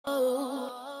It's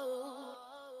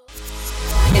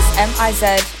MIZ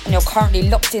and you're currently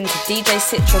locked into DJ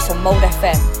Citrus on Mold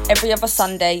FM every other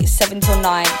Sunday, 7 till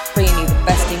 9, bringing you the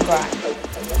best in grime.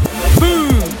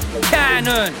 Boom!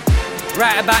 Cannon!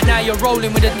 Right about now you're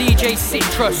rolling with a DJ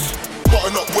Citrus.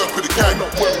 Button up, work with the gang.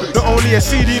 Not only a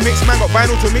CD mix, man got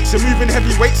vinyl to mix and moving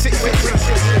heavyweight.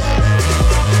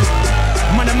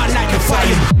 Man like the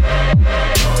fire.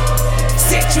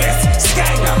 Citrus,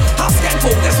 Skanger, half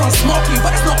scanful. This one's smoky,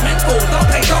 but it's not meant for.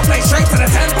 Don't play straight to the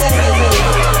tempo.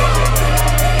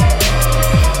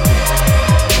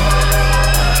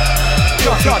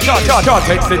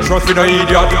 Take Citrus, we no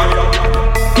idiot.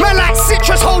 Man like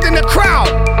Citrus holding the crowd.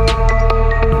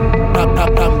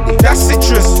 That's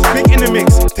Citrus, big in the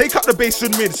mix. Take up the bass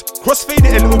and mids, crossfade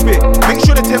it a little bit. Make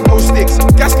sure the tempo sticks.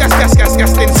 Gas, then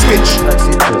switch. That's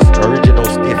Citrus, original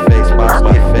stiff face, bad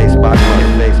face.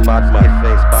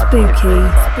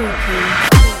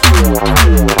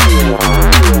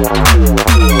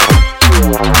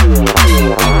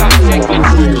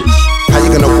 How you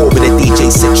gonna walk with a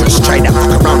DJ Citrus? Try that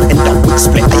fuck around and end up with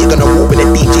split. How you gonna walk with a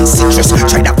DJ Citrus?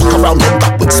 Try that fuck around and end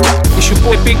up with split. It's your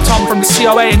boy Big Tom from the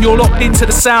COA and you're locked into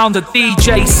the sound of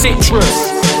DJ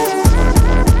Citrus.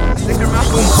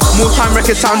 More time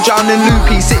records sound drowning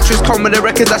loopy. Citrus come with a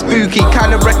record that's spooky.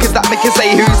 Kind of records that make you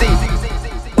say who's he.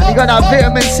 You got that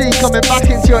vitamin C coming back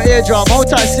into your eardrum. Hold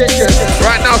tight, Citrus.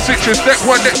 Right now, Citrus, deck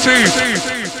 1, deck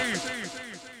 2.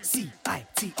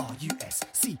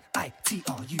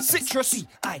 Citrus,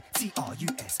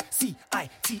 C-I-T-R-U-S,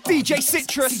 DJ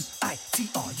Citrus,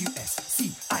 C-I-T-R-U-S,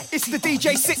 it's the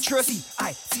DJ Citrus,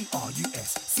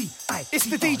 C-I-T-R-U-S, it's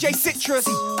the DJ Citrus,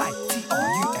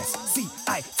 C-I-T-R-U-S,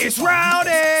 it's rowdy,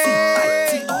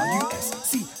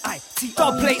 C-I-T-R-U-S,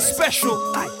 dub plate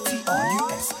special,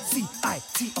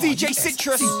 DJ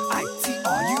Citrus,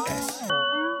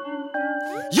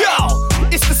 yo!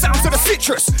 It's the sounds of the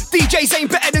Citrus. DJs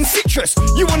ain't better than Citrus.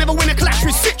 You will never win a clash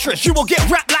with Citrus. You will get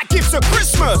wrapped like gifts at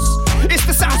Christmas. It's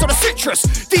the sounds of the Citrus.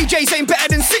 DJs ain't better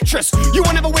than Citrus. You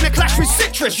will never win a clash with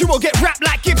Citrus. You will get wrapped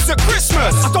like gifts at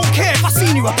Christmas. I don't care if I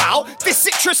seen you about this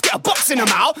Citrus. Get a box in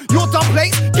them out. Your dub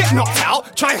plates get knocked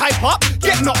out. Try hype up,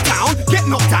 get knocked down. Get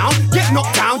knocked down, get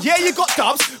knocked down. Yeah, you got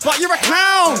dubs, but you're a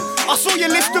clown. I saw your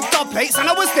list of dub plates and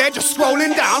I was there just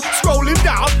scrolling down.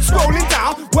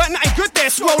 Weren't nothing good there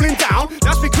scrolling down.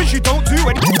 That's because you don't do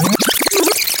anything.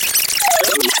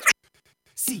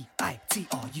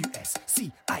 C-I-T-R-U-S,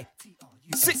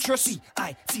 C-I-T-R-U-S, Citrus,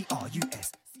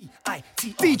 C-I-T-R-U-S,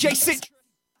 C-I-T-R-U-S, DJ Citrus,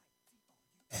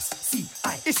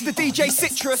 C-I-T-R-U-S, it's the DJ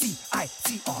Citrus,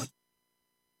 C-I-T-R-U-S,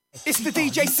 it's the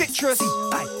DJ Citrus,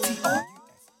 C-I-T-R-U-S,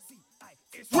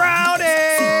 it's rowdy,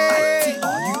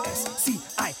 C-I-T-R-U-S,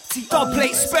 C-I-T-R-U-S, dub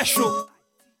plate special,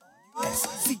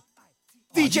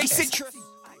 DJ Citrus,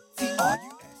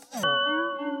 C-I-T-R-U-S.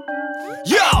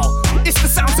 Yo, it's the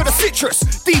sounds of the Citrus.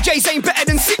 DJs ain't better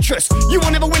than Citrus. You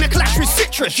will never win a clash with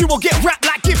Citrus. You will get wrapped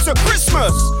like gifts at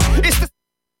Christmas. It's the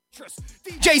Citrus.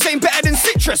 DJs ain't better than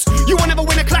Citrus. You will never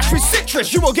win a clash with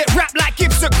Citrus. You will get wrapped like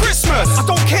gifts at Christmas. I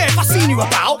don't care if I seen you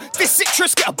about this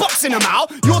Citrus. Get a box in them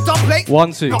out. Your dub plate.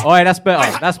 1, 2. Alright, that's better.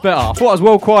 I thought I was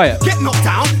well quiet. Get knocked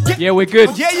down. Yeah, we're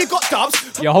good. Yeah, you got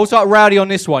dubs. Yeah, hold tight rowdy on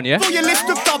this one, yeah? Saw your list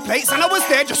of dub plates and I was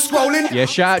there just scrolling. Yeah,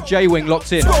 shout out J-Wing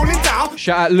locked in. Scrolling down.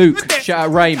 Shout out Luke. Shout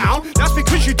out Raymond. That's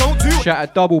because you don't do it. Shout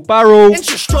out Double Barrel. And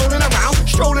just strolling around.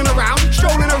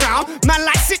 Man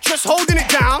like Citrus holding it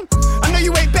down. I know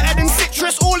you ain't better than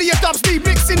Citrus. All of your dubs need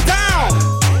mixing down.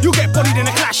 You get bodied in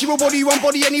a clash. You will body, you won't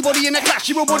body anybody in a clash.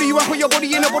 You will body, you won't put your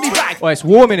body in a body bag. Oh, it's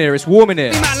warm in here.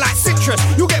 Man like Citrus.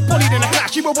 You get bodied in a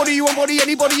clash. You will body, you won't body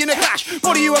anybody in a clash.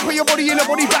 Body, you won't put your body in a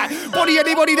body bag. Body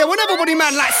anybody there will never body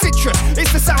man like Citrus.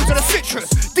 It's the sounds of the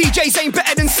Citrus. DJs ain't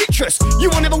better than Citrus.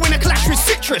 You will never win a clash with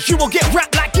Citrus. You will get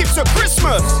wrapped like gifts at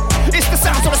Christmas. It's the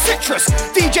sounds of the Citrus.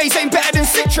 DJs ain't better than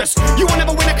Citrus. You will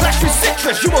never win a clash with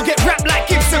Citrus. You will get wrapped like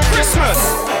gifts at Christmas.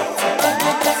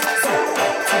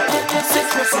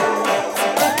 Citrus.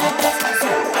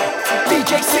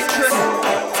 DJ Citrus.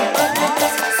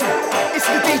 It's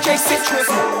the DJ Citrus.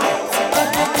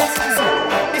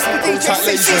 It's the DJ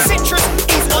Citrus. Citrus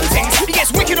is on things. He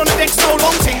gets wicked on the decks, no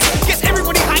long things. Gets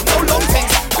everybody hyped, no long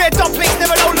things. Bare dub plates,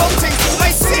 never no long things. My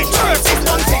Citrus is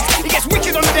on things. He gets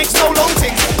wicked on the decks, no long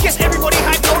things. Gets everybody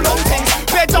hyped, no long things.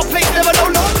 Bare dub plates, never no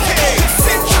long things.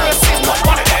 Citrus is not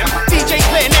one of them. DJs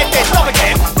playing their dead dub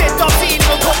again. Dead dub ain't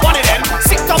even got one of them.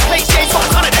 Sick dub plates, yeah, got a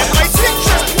ton of them. My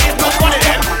Citrus is not one of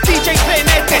them. DJs playing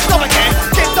their dead dub again.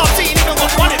 Dead dub ain't even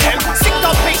got one of them. Sick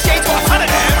dub plates, yeah, got a ton of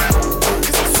them.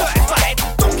 Cause he's certified.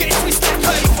 Don't get it twisted,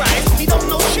 curly fries. He don't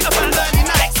know shit about early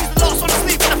nights. He's the last one to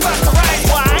sleep and the first to rise.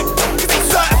 Why? Cause he's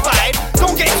certified.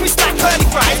 Don't get it twisted, curly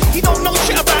fries. He don't know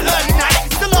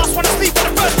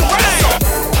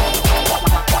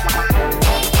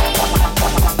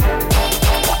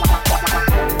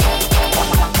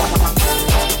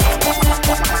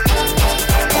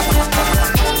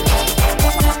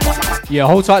Yeah,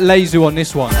 hold tight Lazu on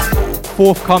this one.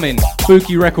 Forthcoming,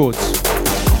 Spooky Records.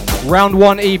 Round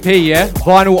 1 EP, yeah?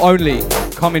 Vinyl only.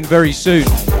 Coming very soon.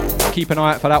 Keep an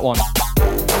eye out for that one.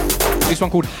 This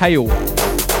one called Hail.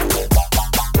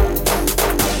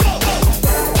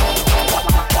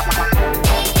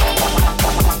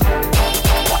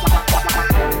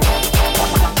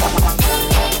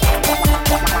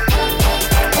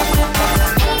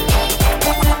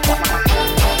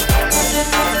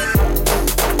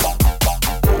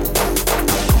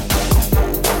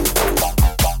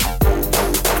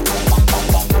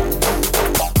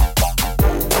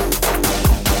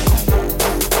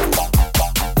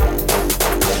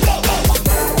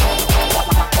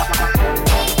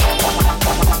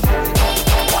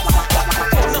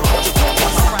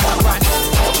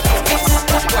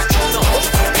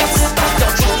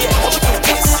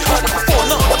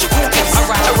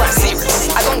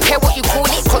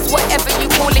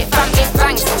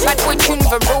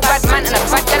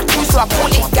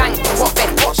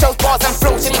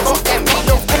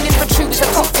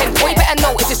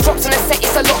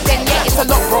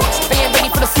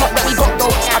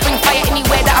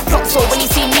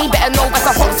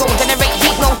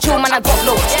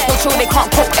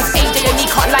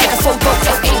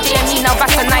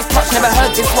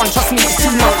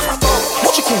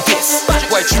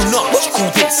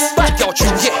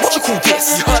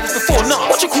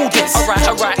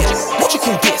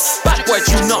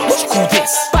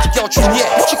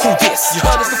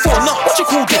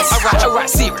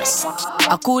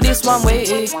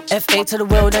 FA to the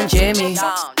world and Jamie.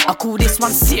 I call this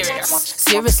one serious.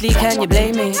 Seriously, can you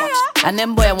blame me? And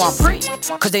them boy I want free,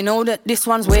 cause they know that this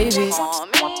one's wavy.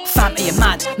 Fam, are you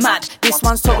mad? Mad. This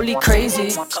one's totally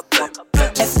crazy.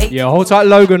 Yeah, hold tight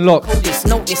Logan Locked.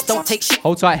 Notice, don't take shit.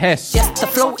 Hold tight Hess. Yes, the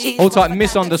flow is. Hold tight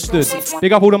Misunderstood.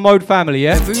 Big up all the Mode family,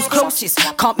 yeah? Who's closest?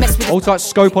 Can't mess with. Hold tight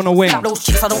Scope on the wing. Those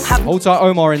chicks I don't have. Hold tight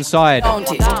Omar inside.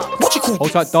 What you call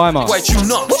Hold tight Dimer. Wait, you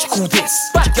not? What you call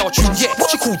this? Bad girl tune, yeah.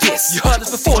 What you call this? You heard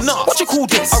us before, nah. What you call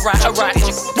this? Alright.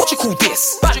 What you call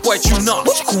this? Bad boy tune, nah.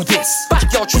 What you call this?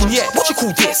 Bad girl tune, yeah. What you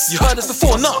call this? You heard us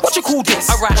before, nah. What you call this?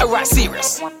 Alright,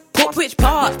 serious. Put which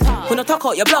part? When I talk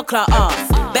out your blood clot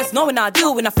ass. Best knowing I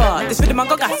deal when I fart. This rhythm I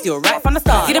got gas you right from the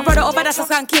start. See the brother over that's a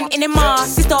skanking in the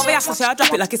mask. Sister over here, so I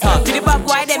drop it like it's hot. See the bad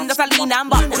boy them that's a lean and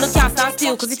back. On the can't stand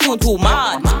still cause it's too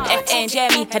mad. FN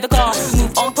Jeremy, head the car.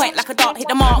 Move on point like a dart, hit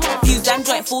the mark. Fuse and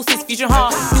joint, full sis, fusion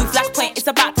heart. New flash point, it's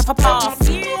about to pop off.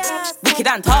 Wicked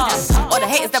and tough. All the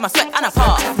haters them I sweat and I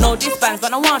part. No disbands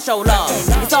but I want show love.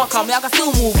 It's all calm, I can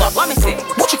still move up. What miss it?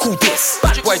 What you call this?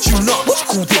 Bad boy tune, nah. What you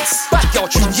call this? Bad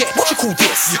girl tune, yeah. What you call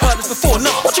this? You heard us before,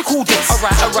 nah. What you call this?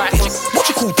 Alright. What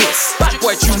you call this? Bad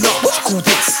boy tune, nah. What you call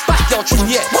this? Bad girl tune,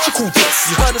 yeah. What you call this?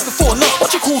 You heard us before, nah.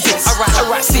 What you call this?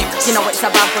 Alright, serious. You know it's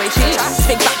a bad boy tune.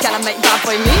 Big bad gal and make bad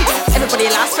boy move. Everybody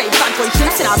last straight bad boy tune.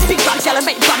 I said I'm big bad gal and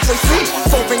make bad boy food.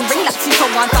 Four ring, let's see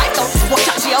from one side though. Watch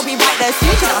out, I'll be right there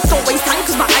soon. I don't waste time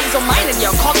cause my eyes on mine and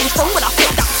you're coming from when I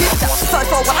flip that shit. First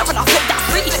for whatever I flip that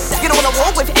free. You don't wanna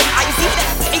war with M-I-Z.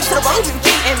 Eight to the road with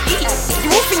J-M-E. You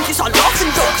all think it's all laugh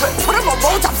and joke, but when I'm on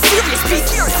roads I'm serious beat.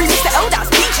 Free Mr. L, that's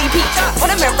PGP. When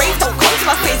I'm in rave, don't come to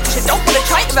my face cause you don't wanna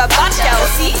try to be a bad girl,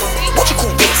 see? What you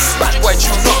call this? Bad boy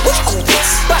tune, nah. What you call this?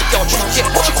 Bad girl tune, yeah.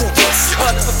 What you call this? You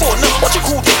heard us before, nah. What you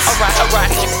call this?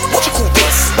 Alright. What you call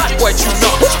this? Bad boy tune,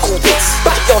 nah. What you call this?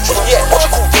 Bad girl tune, yeah. What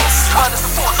you call this? You heard us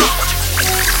before, nah. What you call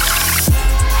this?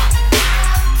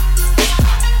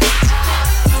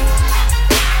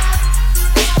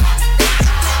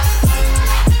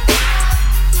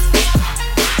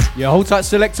 Yeah, hold tight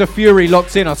Selector Fury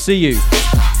locked in, I see you.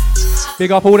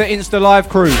 Big up all the Insta Live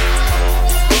crew.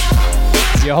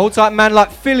 Yeah, hold tight man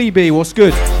like Philly B, what's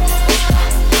good?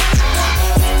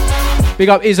 Big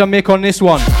up Izza Mick on this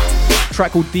one.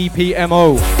 Track called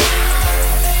DPMO.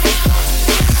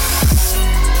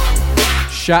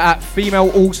 Shout out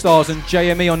Female All Stars and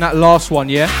JME on that last one,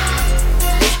 yeah?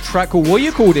 Track called, what do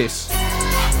you call this?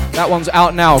 That one's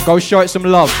out now, go show it some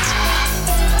love.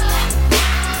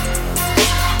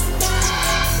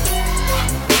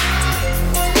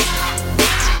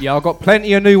 Yeah, I've got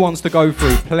plenty of new ones to go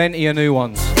through. Plenty of new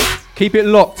ones. Keep it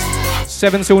locked.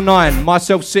 7 till 9.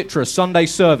 Myself, Citrus. Sunday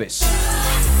service.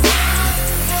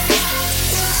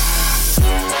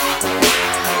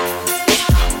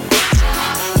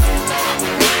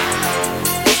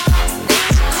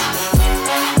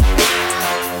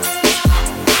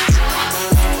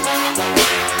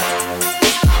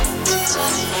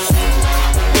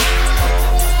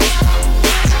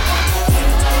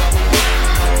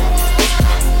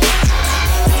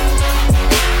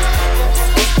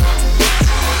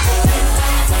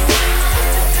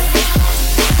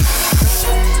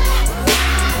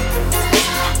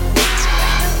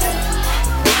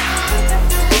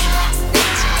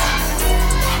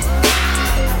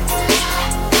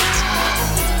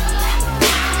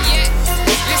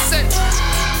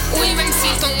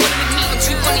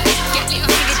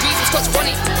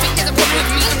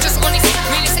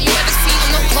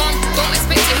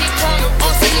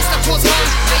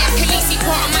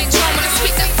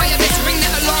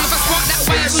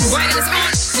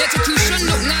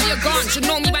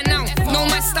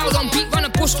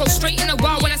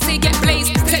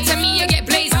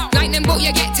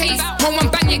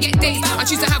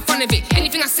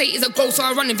 say is a goal, so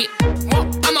I run with it.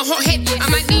 I'm a hothead, I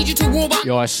might need you to warm up.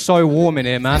 Yo, it's so warm in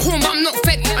here, man. Corn, but I'm not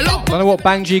fed. Don't know what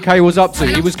Bang GK was up to.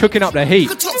 He was cooking up the heat.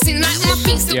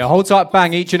 Yeah, hold tight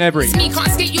Bang each and every.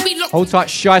 Hold tight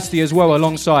Shiesty as well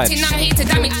alongside. I'm here to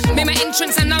damage. Made my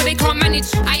entrance and now they can't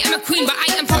manage. I am a queen, but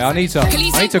I am Yeah, I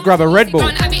need to grab a Red Bull.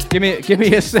 Give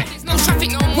me a sec. No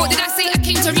traffic. What did I say? I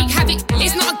came to wreak havoc.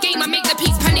 It's not a game, I make the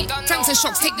peace panic. Tanks and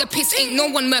shocks, take the piss. Ain't no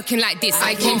one murking like this.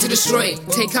 I came to destroy.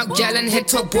 Take out gal and head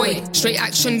top boy. Straight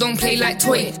action, don't play like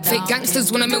toy. Fake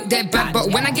gangsters wanna milk their bag,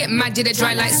 but when I get mad, yeah, they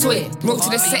dry like soy. Roll to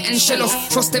the set and shell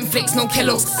off. Frost them flakes, no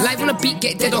Kellogg's. Live on a beat,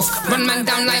 get dead off. Run man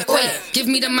down like oil. Give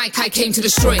me the mic, I came to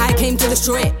destroy. I came to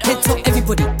destroy. Head top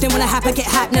everybody. Then when I hype, I get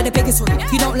hype. Now the biggest one.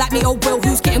 You don't like me, oh well,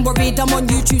 who's getting worried? I'm on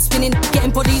YouTube spinning,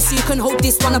 getting bodies so you can hold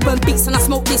this one. I burn beats and I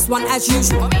smoke this one as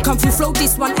usual. Come through flow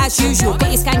this one as usual.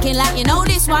 Got you skanking like you know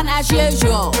this one as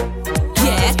usual.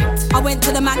 Yeah, I went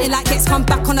to the mountain like gets come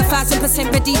back on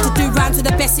 1,000% ready to do rounds with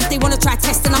the best. If they wanna try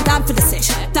testing, I'm down for the sesh,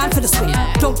 down for the swing.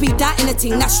 Don't be that in a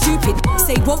thing, that's stupid.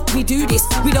 Say what we do this,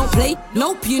 we don't play.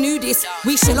 Nope, you knew this.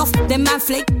 We shell off, them man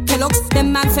flake. Kellogg's,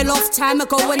 them man fell off time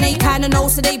ago when they kinda know,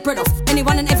 so they bred off.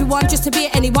 Anyone and everyone just to be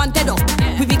anyone dead off.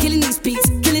 We be killing these beats,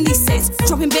 killing these sets,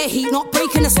 dropping bare heat, not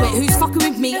breaking a sweat. Who's fucking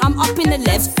with me? I'm up in the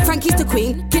levs. Frankie's the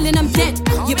queen, killing them dead.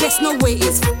 You best know where it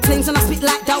is. Flames and I spit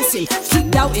like dousing.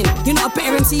 Keep doubting, you're not a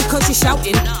better MC cause you're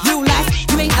shouting. Real life,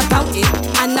 you ain't about it,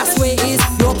 and that's where it is.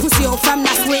 You're a pussy old fam,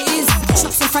 that's where it is.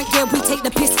 Shots and Frank, yeah, we take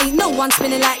the piss. Ain't no one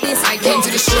spinning like this. I came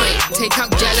to destroy. Take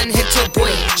out gal and head top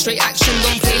boy. Straight action,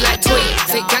 don't play like toy.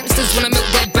 Fake gangsters wanna milk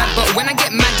their bag, but when I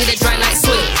get mad, yeah, they dry like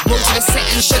soy. Roll to the set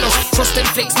and shell off. Frost them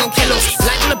flakes, no Kellogg's.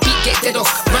 Live on a beat, get dead off.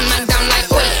 Run man down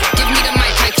like oil. Give me the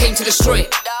mic, I came to destroy.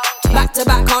 Back to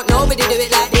back, can't nobody do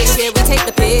it like this. Yeah, we take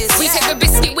the piss. We take the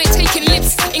biscuit, we're taking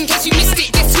lips. In case you missed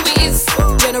it, guess who it is?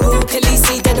 General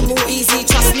Khaleesi, dead and more easy.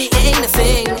 Trust me, it ain't a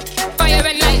thing. Fire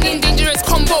and lightning, dangerous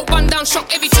combo. Run down,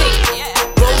 shock everything.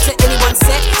 Roll to anyone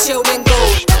set, chill and go.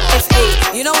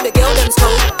 F8, you know the girl them's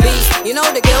cold. B, you know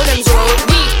the girl them's roll.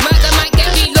 We murder might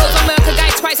get reloads. I murk a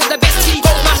guy twice, have the best team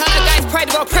goals. My hurt a guy's pride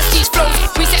of our prestige flows.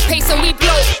 We set pace and we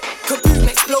blow.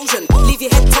 Kaboom, explosion, leave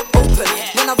your head top open.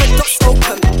 When I red dot smoke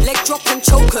 'em, leg drop and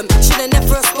choke 'em. Shoulda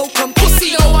never have spoken.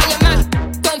 Pussy, oh, all your man.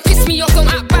 Don't piss me off, don't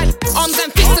act bad. Arms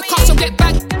and fists, the cops will get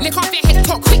back. Lick off your head,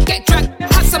 talk quick, get dragged.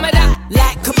 Have some of that.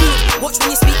 Like kaboom, watch when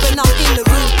you speak when I'm in the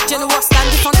room. General stand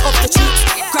in front of the troops.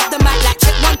 Grab the mic like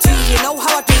check 1, 2. You know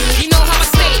how I do. You know how I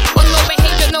stay. On no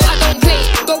behavior, no, I don't play.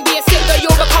 Don't be a savior,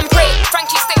 you'll become prey.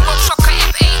 Frankie stay on shocker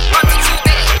FA. 1 to 2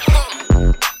 day.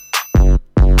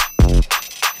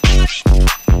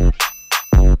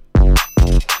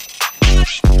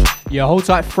 Yeah, hold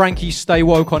tight Frankie Stay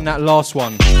Woke on that last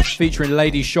one, featuring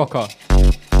Lady Shocker.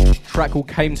 Track called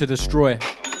Came to Destroy.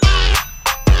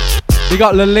 We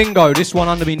got Lalingo, this one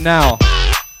under me now.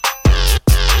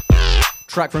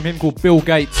 Track from him called Bill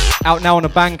Gates, out now on the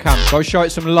Bandcamp. Go show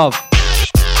it some love.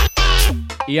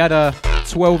 He had a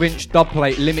 12-inch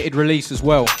dubplate limited release as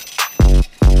well.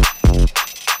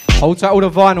 Hold tight all the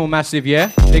vinyl massive,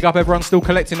 yeah? Big up everyone still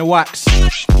collecting the wax.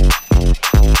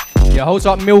 Yeah, hold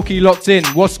tight Milky locked in.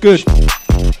 What's good?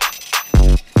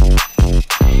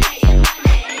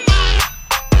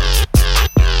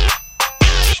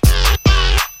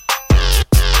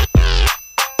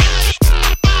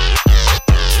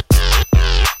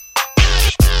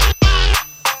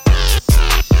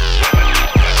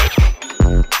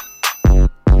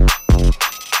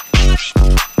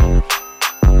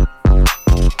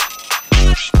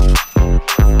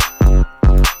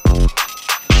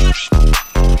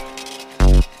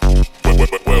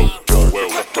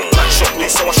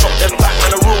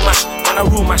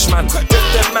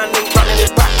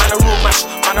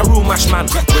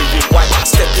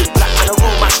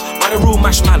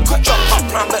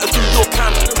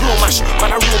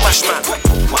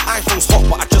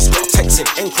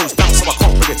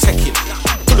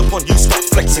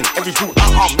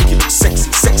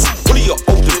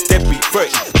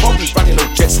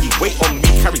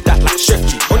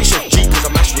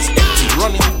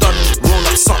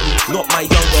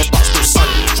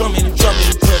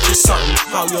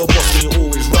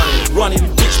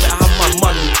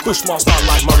 Bushmaster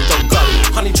like Murray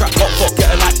Dungully. Honey trap hot pot, get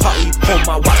her like putty. Hold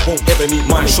my wife won't ever meet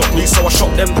mine. Shot me, so I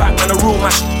shot them back. Man, a real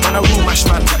mash, man, a real mash,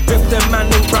 man. If them man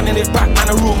ain't running it back, man,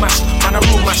 a real mash, man, a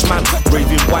real mash, man.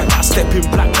 Raving white, I step in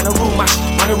black, man, a real mash,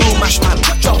 man, a real mash, man.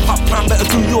 Jump up, plan, better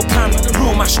do your plan.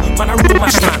 Real mash, man, a real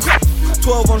mash, man. 12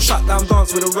 12 on shutdown,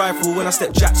 dance with a rifle. When I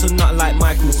step Jackson, nothing like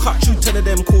Michael. Cut you, 10 of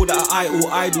them call that an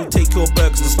idol. Take your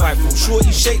burgers and spiteful.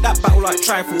 Shorty shake that battle like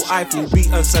trifle. Eiffel, beat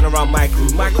and send around Michael.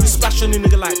 Michael splash on a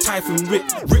nigga like Typhoon. Rip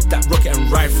that rocket and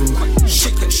rifle.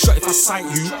 Shit get shot if I sight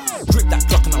you. Grip that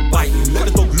Glock and I'll bite you. Let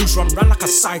the dog loose, run like a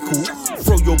cycle.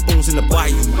 Throw your bones in the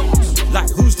bayou. Like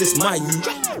who's this my you?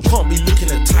 Can't be looking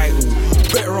at title.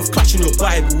 Better off clutching your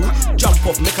Bible. Jump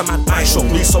off, make a man eye shot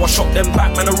me. So I shot them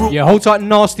back, man. Yeah, hold tight,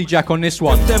 Nasty Jack on this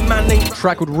one.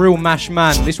 Track called Real Mash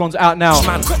Man. This one's out now.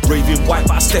 Raving white,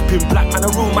 but I step in black, man. A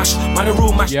real mash, man. A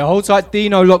real mash. Yeah, hold tight,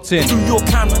 Dino locked in. Do your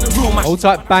can, man. A real mash. Hold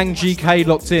tight, Bang GK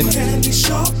locked in.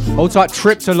 Hold tight,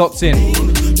 Tripter locked in.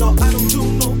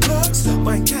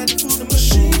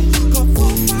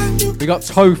 We got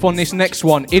Toph on this next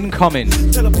one, incoming.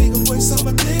 Tell a bigger voice I'm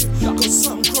a dick. Got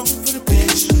something wrong for the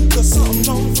bitch. Got something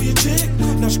wrong for your chick.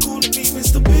 Now she calling me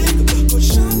Mr. Big. Got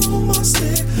shine on my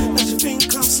stick. Now she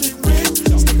think I'm slick Rick.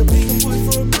 Stick a bigger boy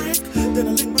for a brick. Then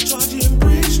I link my charge in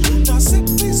bridge. Now I set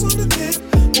face on the tip.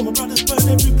 All my brothers burn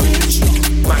every bridge.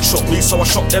 Man shot me, so I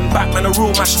shot them back, man. A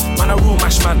real mash, man. A real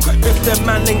mash, man. If them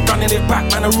man ain't running it back,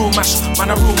 man. A real mash, man.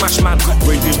 A real mash, man.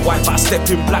 Raving white, but I step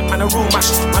in black, man. A real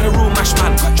mash, man. A real mash,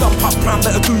 man. Jump up, round,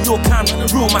 better do your can, man. A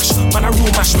real mash, man. A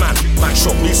real mash, man. Man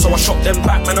shot me, so I shot them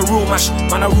back, man. A real mash,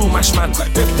 man. A real mash, man.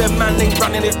 If them man ain't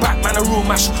running it back, man. A real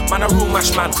mash, man. A real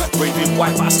mash, man. Raving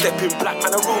white, but I step in black,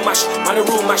 man. A real mash, man. A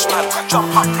real mash, man.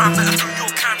 Jump up, round, better do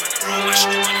your can, man. A real mash,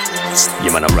 man.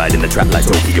 Yeah, man, I'm riding the track like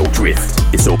Tokyo Drift.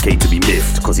 It's okay to be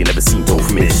miffed, cause you never seen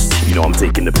Toph miss. You know I'm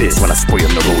taking the piss when I spray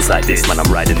on the roads like this. Man, I'm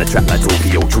riding the track like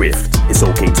Tokyo Drift. It's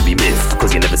okay to be miffed,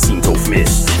 cause you never seen Toph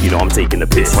miss. You know I'm taking the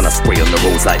piss when I spray on the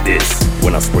roads like this.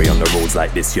 When I spray on the roads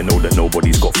like this, you know that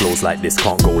nobody's got flows like this.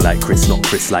 Can't go like Chris, not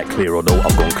Chris like Clear. Although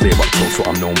I've gone clear, but close, so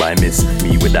I'm known by miss.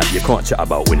 Me with that, you can't chat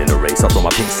about winning a race. I'll throw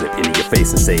my pink slip into your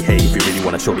face and say, hey, if you really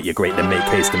wanna show that you're great, then make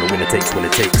haste. And the winner takes when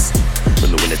it takes.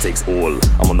 When the winner takes all,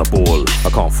 I'm on the ball, I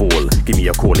can't fall. Give me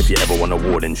a call if you ever want a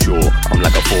war, then sure. I'm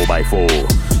like a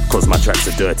 4x4. Cause my tracks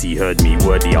are dirty, heard me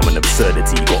wordy, I'm an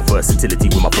absurdity. Got versatility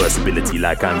with my versatility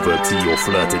like I'm Verti or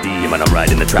Flirty. Yeah, man, I'm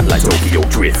riding the track like Tokyo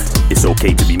Drift. It's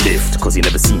okay to be miffed, cause you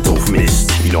never seen Toph miss.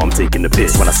 You know I'm taking the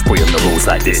piss when I spray on the roads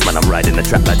like this. Man, I'm riding the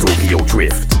track like Tokyo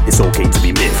Drift. It's okay to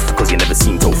be miffed, cause you never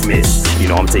seen Toph miss. You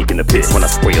know I'm taking the piss when I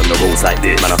spray on the roads like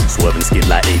this. Man, I'm swerving skid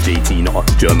like AJT, not a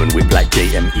German whip like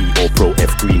JME or Pro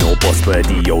F Green or Boss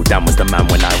Birdie. Yo, Dan was the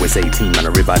man when I was 18, man,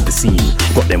 I revived the scene.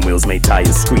 Got them wheels made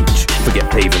tires screech.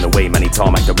 Forget paving the way, man, he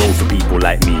tarmac the road for people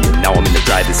like me. And now I'm in the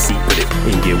driver's seat with it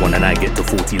in gear 1 and I get to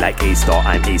 40 like A-star.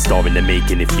 I'm A-star in the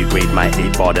making. If you grade my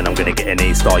 8 bar, then I'm gonna get an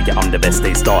A-star. Yeah, I'm the best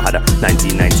A-star. Had a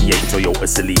 1998 Toyota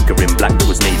Celica in black that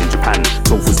was made in Japan.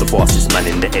 Toph was the fastest man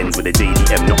in the ends with a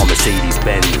JDM, not a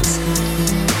Mercedes-Benz.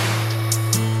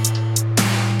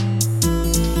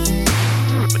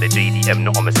 With a JDM,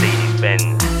 not a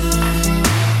Mercedes-Benz.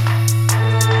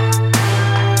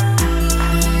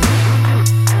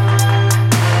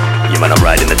 Man, I'm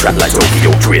riding the track like Tokyo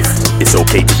Drift. It's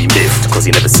okay to be miffed, cause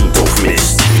you never seen Toph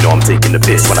miss. You know I'm taking the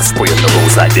piss when I spray on the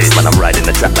roads like this. Man, I'm riding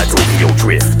the track like Tokyo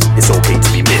Drift. It's okay to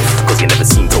be miffed, cause you never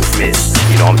seen Toph miss.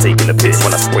 You know I'm taking the piss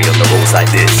when I spray on the roads like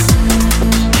this.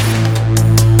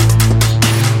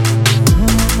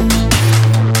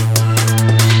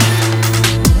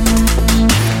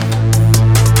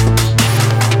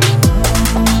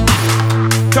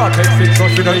 Can't take things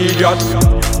off with an idiot.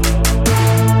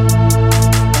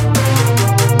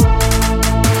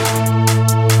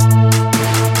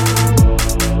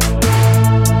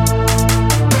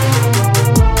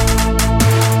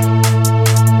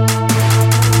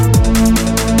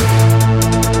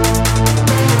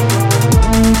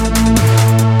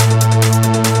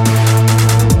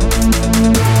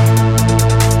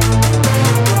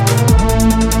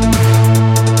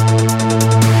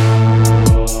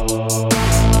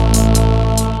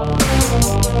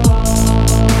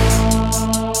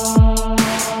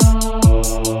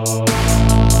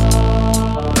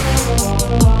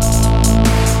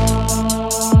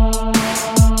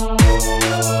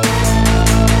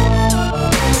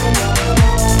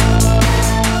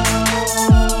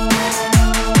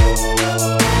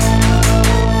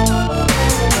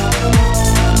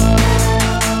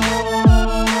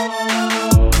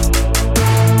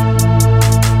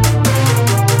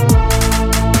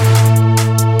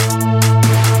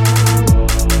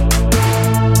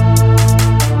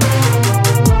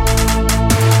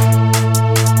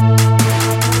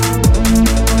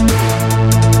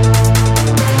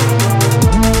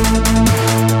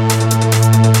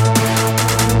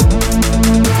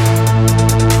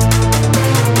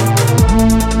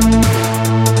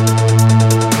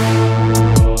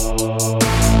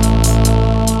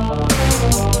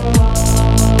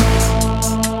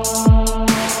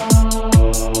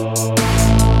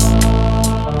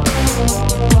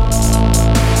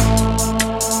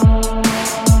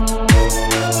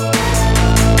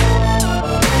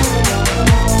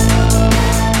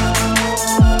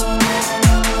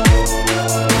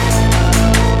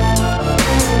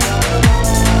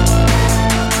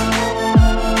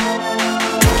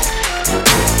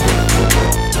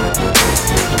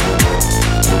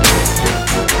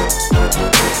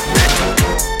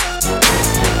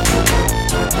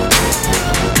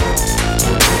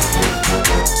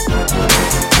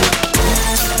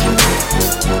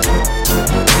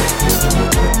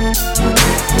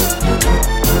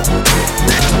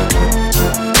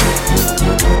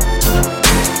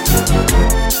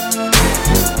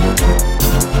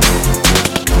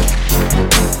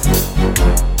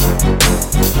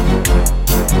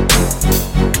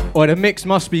 Boy, the mix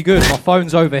must be good. My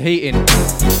phone's overheating.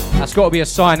 That's got to be a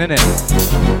sign, innit?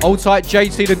 Hold tight,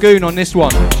 JT the Goon on this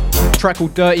one. Track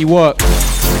called Dirty Work.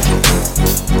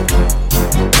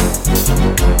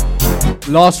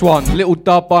 Last one, little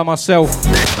dub by myself.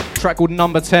 Track called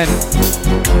Number 10.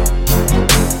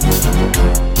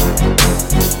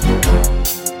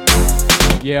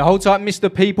 Yeah, hold tight,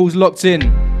 Mr. People's locked in.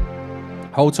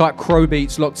 Hold tight, Crow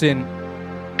Beats locked in.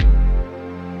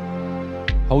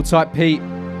 Hold tight, Pete.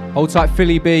 Hold tight,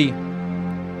 Philly B.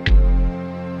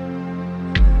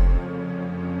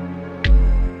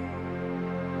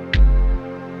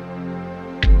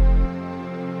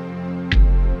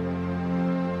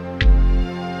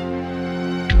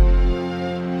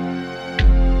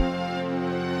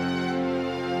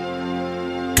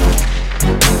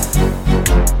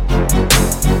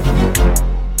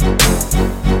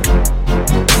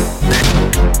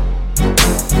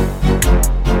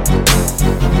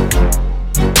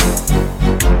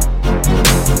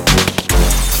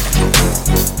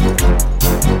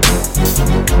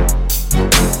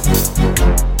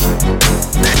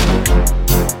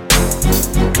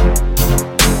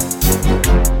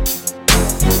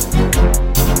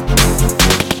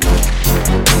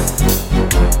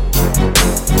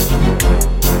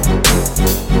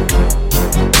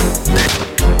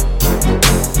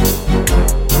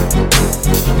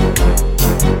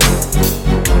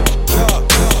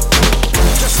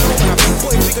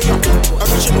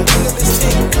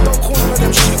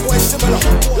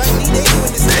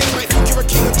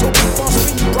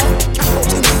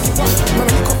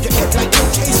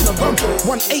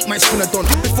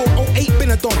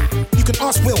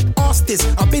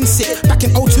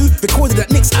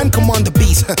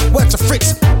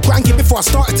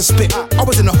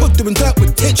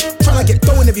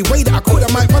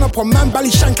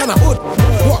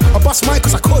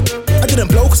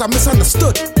 I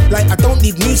misunderstood. Like I don't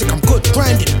need music, I'm good.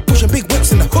 Grinding, pushing big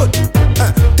whips in the hood.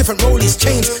 Different rollies,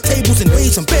 chains, tables and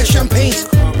waves and bare champagnes.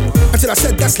 Until I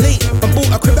said that's late and bought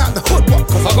a crib out the hood. What?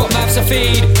 I got maps to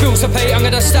feed, bills to pay. I'm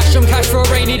gonna stash some cash for a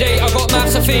rainy day. I got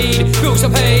maps to feed, bills to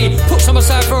pay. Put some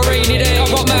aside for a rainy day. I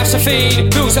got maps to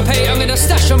feed, bills to pay. I'm gonna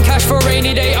stash some cash for a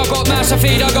rainy day. I got maps to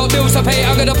feed, I got bills to pay.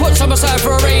 I'm gonna put some aside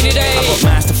for a rainy day. I got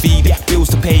maps to feed, bills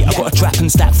to pay. I got a trap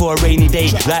and stack for a rainy day.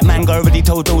 Like Manga already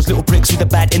told those little pricks with the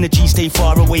bad energy, stay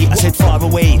far away. I said far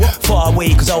away,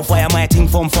 cause I'll fire my thing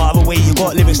from far away. You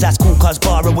got lyrics that's cool cause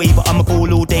far away, but I'm a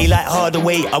ball all day like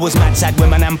Hardaway. I was mad sad when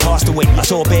my nan passed away. I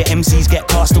saw bare MCs get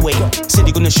cast away. Said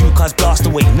you're gonna shoot cause blast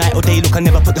away. Night or day, look, I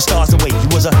never put the stars away. You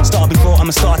was a star before, I'm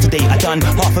a star today. I done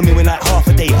 $500,000 like half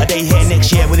a day. A day here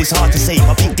next year, well it's hard to say.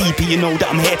 I peak DP, you know that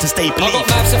I'm here to stay. Believe. I got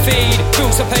maps to feed,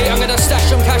 bills to pay. I'm gonna stash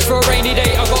some cash for a rainy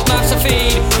day. I got maps to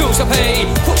feed, bills to pay.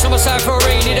 Put some aside for a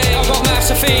rainy day. I got maps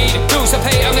to feed, bills to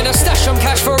pay. I'm gonna stash some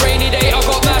cash for a rainy day. I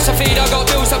got maps to feed, I got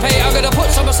bills to pay. I'm gonna put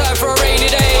some aside for a rainy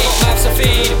day. I got maps to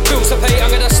feed, bills to pay.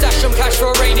 I'm gonna stash some cash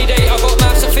for a rainy day. I got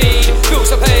maps to feed, bills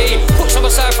to pay. Put some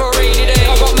aside for a rainy day.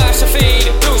 I got maps to feed,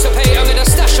 bills to pay. I'm gonna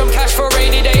stash some cash for a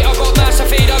rainy day. I got maps to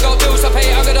feed, I got bills to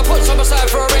pay. I'm gonna put some aside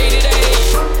for a rainy day.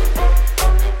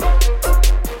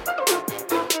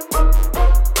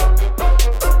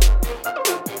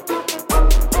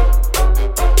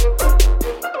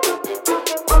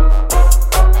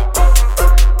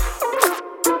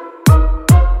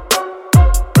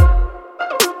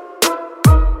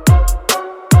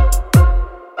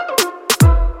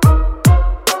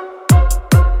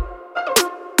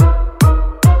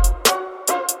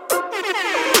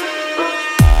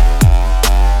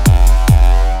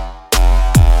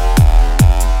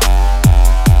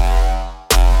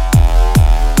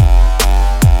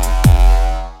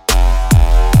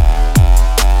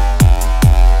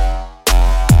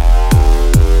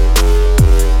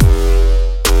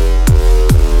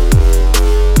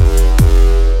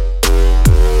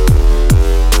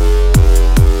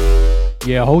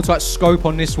 Yeah, hold tight, Scope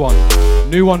on this one.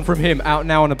 New one from him, out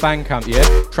now on the Bandcamp, yeah?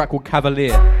 Track called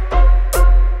Cavalier.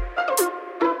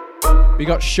 We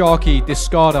got Sharky,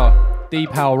 Discarder,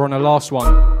 D-Power on the last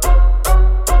one.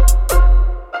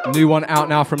 New one out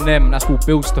now from them, that's called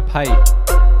Bills to Pay.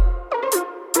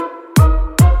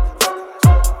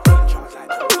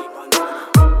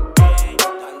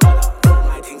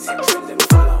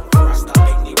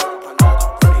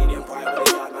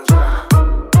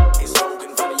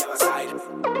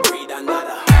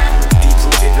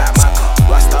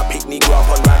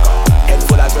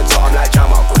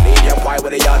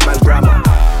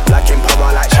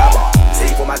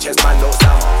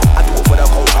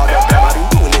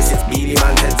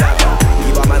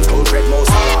 Red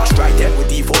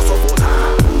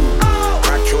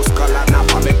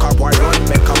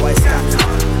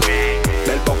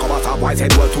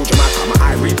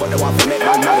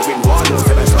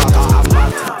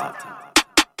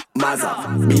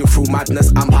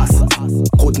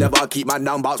never keep my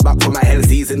down, bounce back from my hell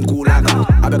season gulag.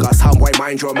 I beg a soundboy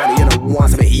mind your money, you know,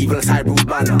 once of evil side Bruce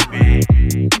Banner.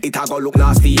 It a go look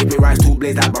nasty if me rise to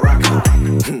blaze like Baraka.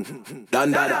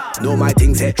 Done dada, know my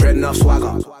things hit trend of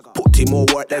swagger. Put in more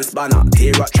work than spanner.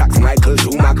 Tear up tracks, Michael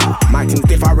Schumacher. My things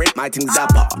different, my things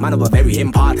dapper. Man of a very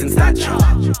important stature.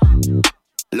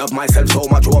 Love myself so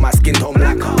much, all my skin tone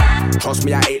blacker. Trust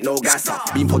me, I ain't no gasser.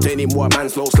 Been putting in more, man,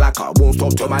 slow slacker. Won't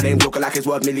stop till my name looking like it's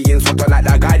worth millions. Something like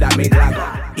that guy that made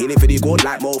Lagger. Healing for the gold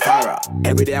like Mo Farah.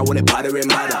 Every day I want it battering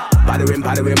badder. Battering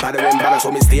badder. So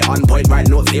me stay on point, right,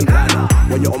 no same planner.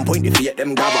 When you're on point, you fear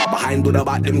them gather. Behind do the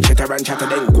back, them chatter and chatter.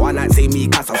 Then go on and say me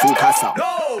casa, full casa.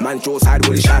 Man, show side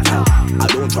will shatter. I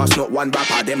don't trust not one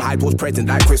rapper. Them hype was present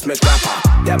like Christmas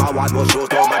rapper. Them I want was shows,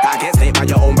 no matter. Get snake by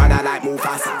your own brother like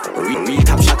Mufasa. Real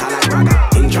top shatter like Braga.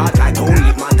 In charge like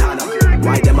Tony Montana.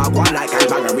 Why them I go like I'm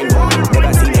baggering war.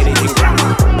 Never seen anything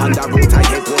grammar. On the road I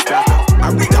hate post blacker.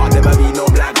 I retard never be no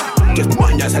blagger. Just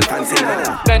warn yourself and say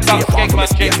that. Let's talk cake man,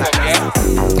 cake man, yeah.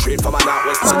 Straight from a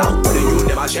northwest manner. But you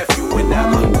never chef you with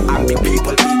never. And big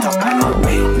people beat up banner.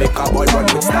 Make a boy run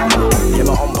with stammer.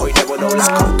 Never on point, never no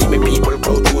lacker. Keep me people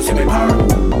close to see me power.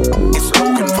 It's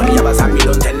spoken for the other side. Me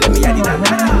don't tell them me I did that.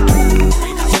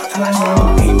 Retard shot like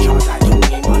struggle. In charge like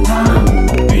Tony Montana.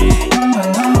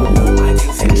 My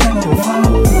things in trend to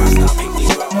follow. Rasta pick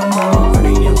these rubber.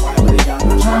 Canadian boy with a young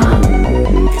man.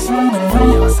 It's spoken for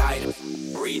the other side.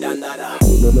 Breed and nada.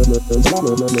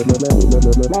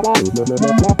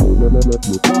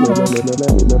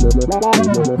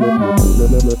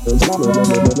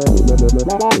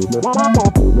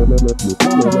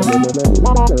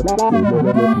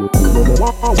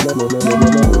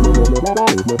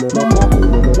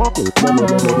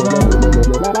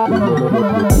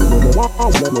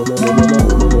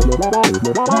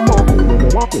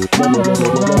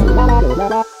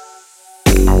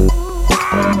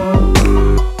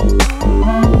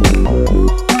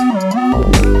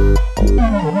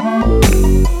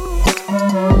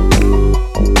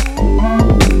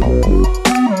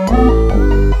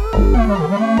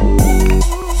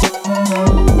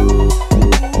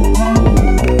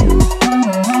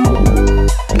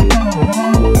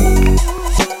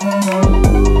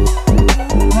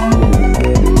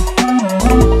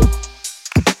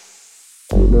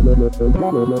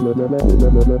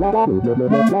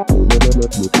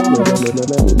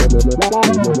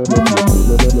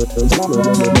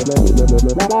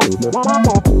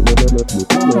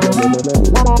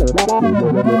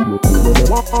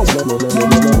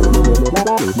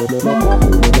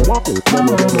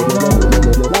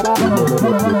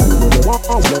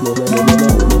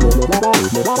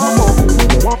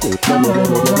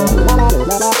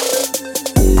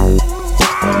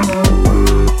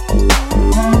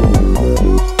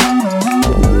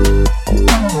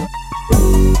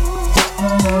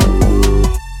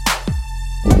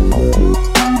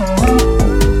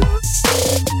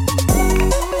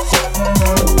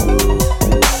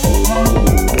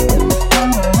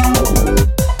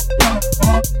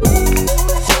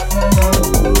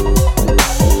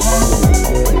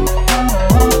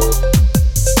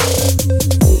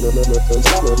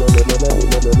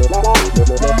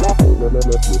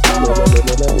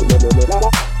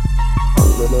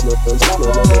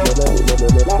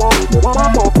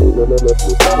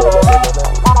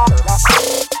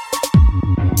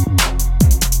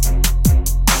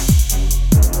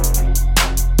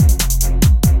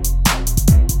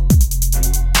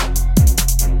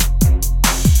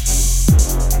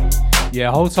 Yeah,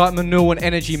 hold tight Manul and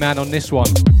Energy Man on this one.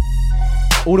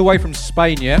 All the way from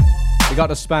Spain, yeah? We got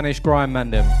the Spanish grime man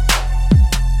them.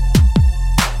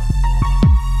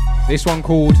 This one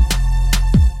called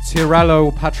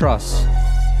Tiralo Patras.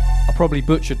 I probably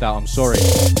butchered that, I'm sorry.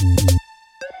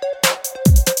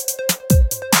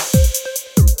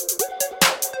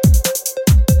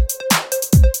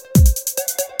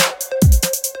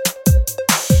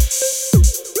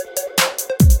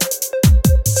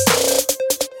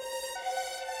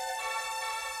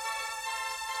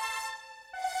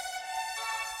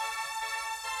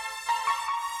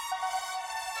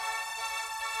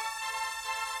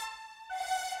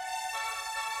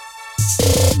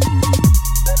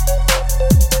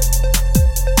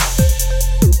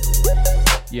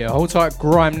 Yeah, hold tight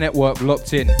Grime Network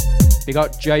locked in. We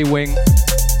got J-Wing,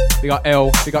 we got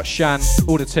L, we got Shan,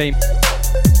 all the team.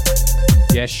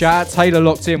 Yeah, shout out Taylor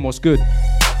locked in, what's good?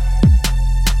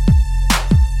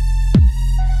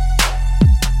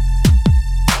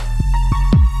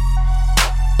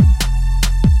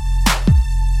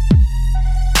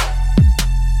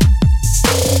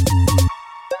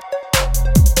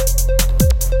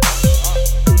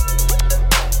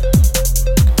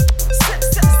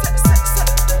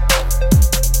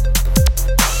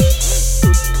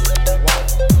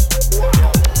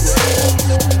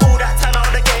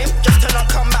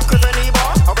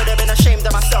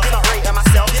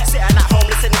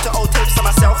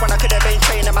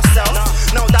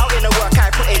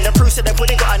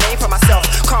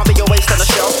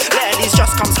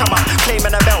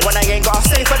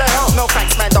 pay for the help. No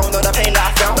thanks, man, don't know the pain that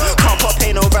I felt. Can't put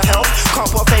pain over health, can't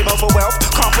put fame over wealth,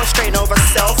 can't put strain over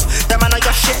self. The man I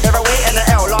just shit, they're away in the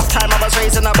L. Last time I was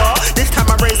raising a bar, this time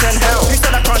I'm raising hell. You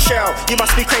said I can't shell, you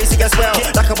must be crazy as well.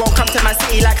 Like I won't come to my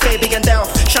city like Fabi and Delph.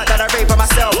 Shut down I rape by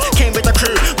myself, came with the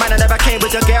crew, man I never came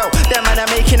with your girl. Them man are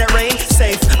making it rain,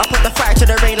 safe. I put the fire to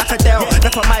the rain like a Dell.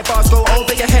 Look at my bars go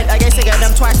over your head. I guess I get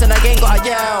them twice and I ain't gotta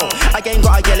yell. I ain't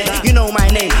gotta yell it, you know my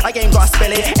name. I ain't gotta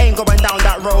spell it, ain't going down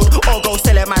that road or go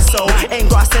selling my soul. Ain't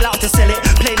gotta sell out to sell it.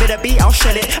 Play me the beat, I'll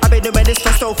shell it. I've been doing this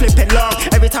for so flipping long.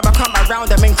 Every time I come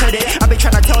around, I'm in credit. I've been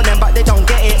trying to tell them, but they don't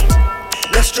get it.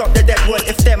 Let's drop the dead wood.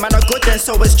 If them man are good, then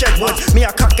so is Jedwood. Me,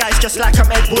 I cut guys just like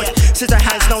I'm Ed Wood. Scissor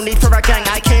hands, no need for a gang.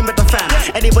 I came with the fam.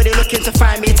 Anybody looking to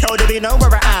find me, tell them you know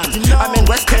where I am. I'm in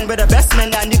West End with the best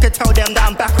men, and you can tell them that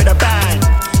I'm back with a bang.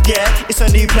 Yeah, it's a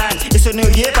new plan. It's a new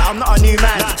year, but I'm not a new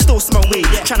man. Still smoke weed,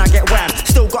 tryna get wham.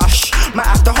 Still got a might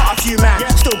have to hot a few man.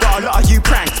 Still got a lot of you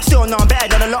prank. Still know I'm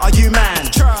better than a lot of you man.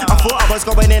 I thought I was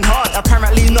going in hard,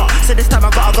 apparently not. So this time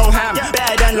I gotta go ham.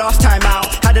 Better than last time out.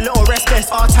 Had a little rest, it's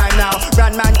our time now.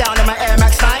 Ran man down in my Air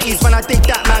Max 90s. When I dig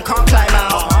that man can't climb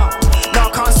out. No,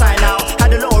 I can't sign out.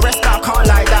 Had a little rest, but I can't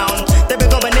lie down. They've been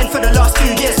going in for the last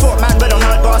 2 years. Thought man would have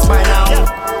heard bars by now.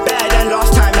 Better than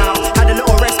last time out. Had a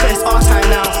little rest, but it's our time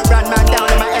now. Ran man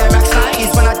down in my Air Max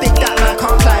 90s. When I dig that man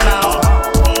can't climb out.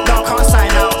 No, I can't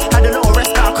sign out. Had a little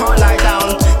rest, but I can't lie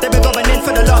down. They've been going in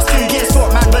for the last 2 years.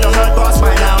 Thought man would have heard bars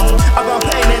by now. I've been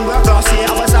putting in work last year.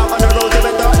 I was out on the road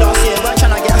doing dirt last year. Weren't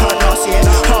trying to get hurt last year.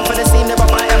 Half of the scene they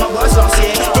were biting my words last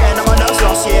year. Getting on my nerves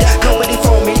last year. Nobody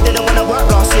phoned me, didn't wanna work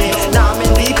last year. Now I'm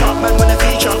in deep up, man, when I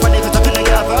feature. Funny cause I couldn't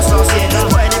get a verse last year.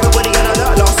 Putting everybody in a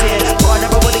dirt last year. Putting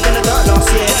everybody in a dirt last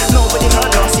year. Nobody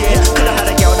heard last year. Could've had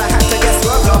a girl that had to get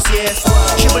swerved last year.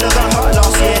 She would've got hurt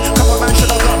last year. Couple man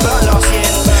should've got burnt last year.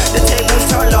 The tables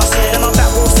turned last year. Then my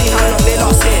back will see how long they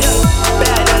lost it.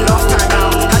 Better than last time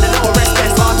out. Had a little rest,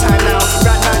 it's our time now.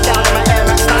 Ran man down in my Air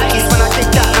Max 90s. When I dig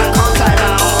that man can't climb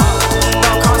out. No,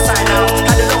 I can't sign out.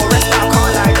 Had a little rest, but I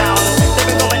can't lie down. They've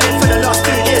been going in for the last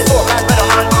 2 years. Thought man better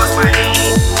hard bars my name.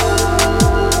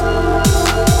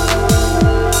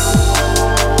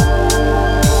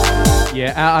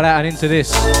 Yeah, out of that and into this.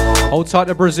 Hold tight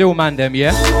to Brazil, man, them,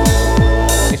 yeah?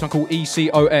 This one called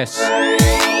ECOS.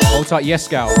 Hold tight, yes,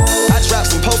 gal. I trap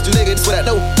some postal niggas for that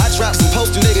dough. I trap some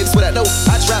postal niggas for that dough.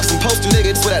 I trap some postal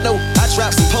niggas for that dough. I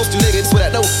trap some postal niggas for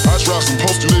that dough. I trap some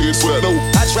postal niggas for that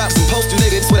dough. I trap some postal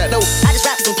niggas for that dough. I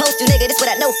just rap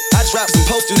some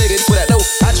postal niggas for that dough.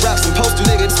 I trap some postal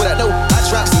niggas for that dough. I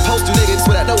trap some postal niggas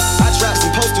for that dough. I trap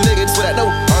some postal niggas for that dough.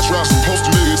 I trap some postal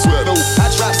niggas for that dough. I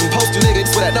trap some postal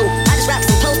niggas for that dough. I trap some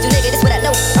postal niggas for that dough.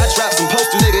 I just rap some postal niggas for that dough. I trap some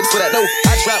postal niggas for that dough.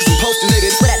 I trap some postal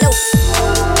niggas for that dough.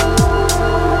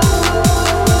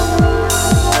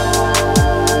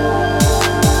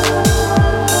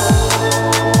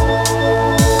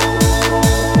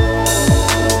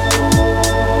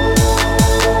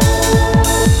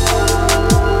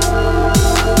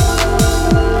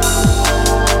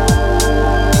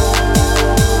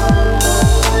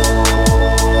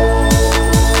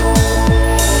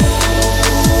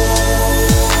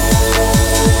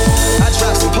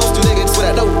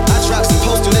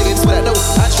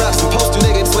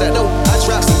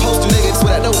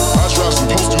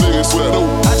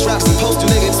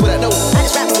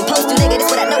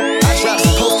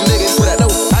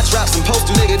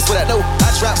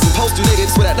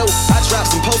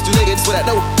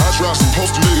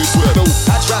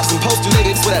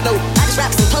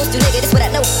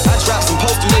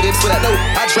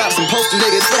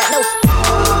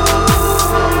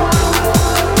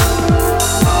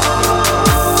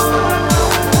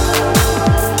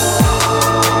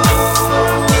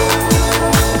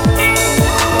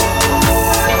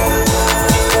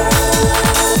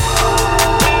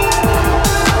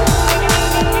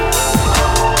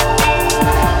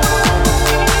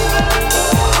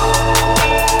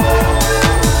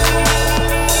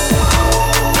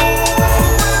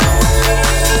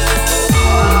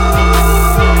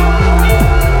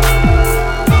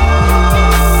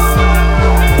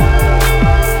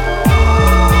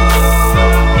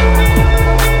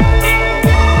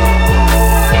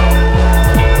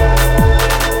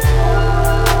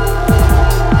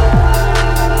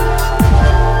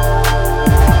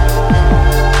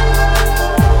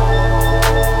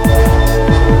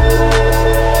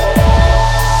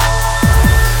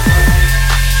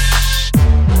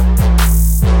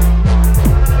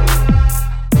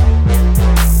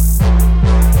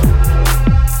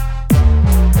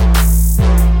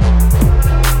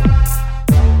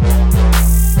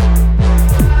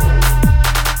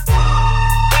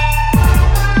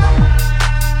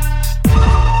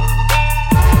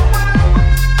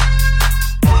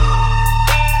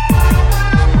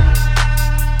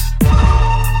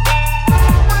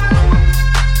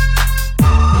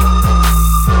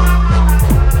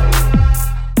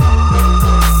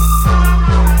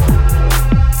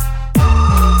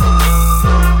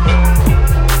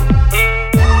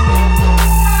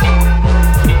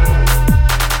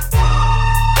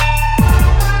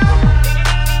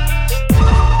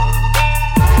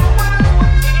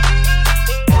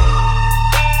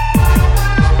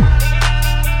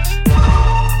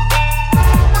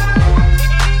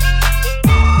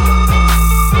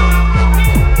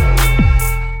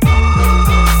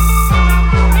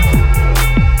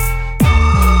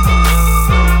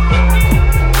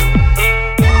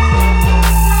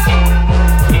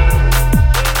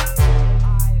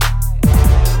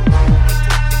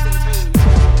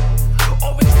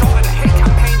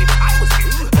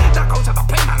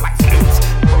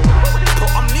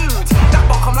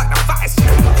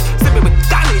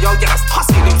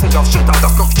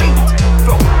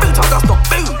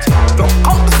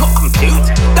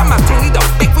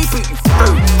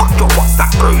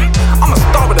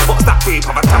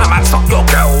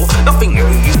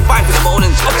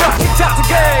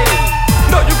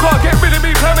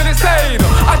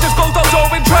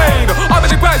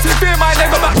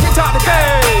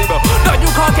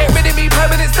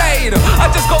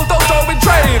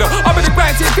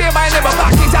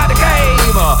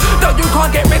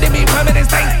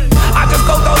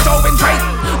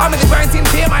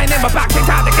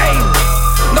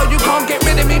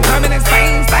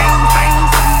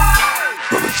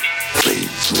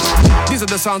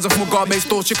 sounds of Mugabe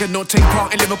store. She cannot take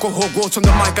part in lyrical Hogwarts on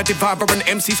the mic. I devour an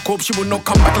MC's corpse. She will not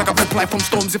come back like a reply from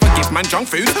storms. If I give man junk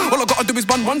food, all I gotta do is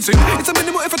bun one suit. It's a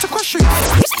minimal effort to crush you.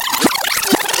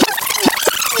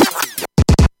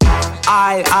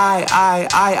 I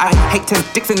hate 10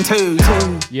 Dixon too.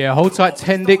 Yeah, hold tight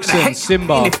 10 Dixon,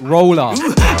 Simba, Roller,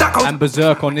 and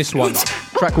Berserk on this one.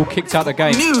 Track called Kicked Out the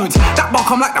Game.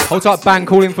 Hold tight Bang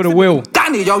calling for the wheel.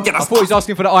 I thought he was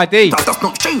asking for the ID. That does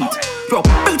not shoot. Your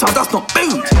booter does not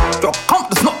boot. Your comp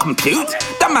does not compute.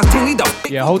 That man's thing need a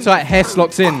Yeah, hold tight Hess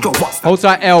locks in. Hold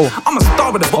tight L. I'm a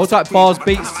star with a Hold tight Bars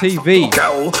Beats TV.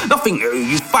 Girl, nothing new.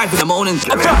 You 5 in the morning.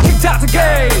 I'm back kicked out the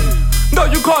game. No,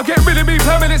 you can't get rid of me,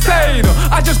 permanent stain.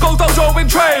 I just go dojo and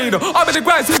train. I'm in the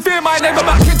grind, see fear my name, I'm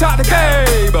back kicked out the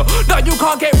game. No, you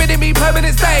can't get rid of me,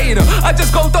 permanent stain. I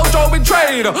just go dojo and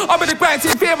train. I'm in the grind,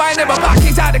 see fear my name, I'm back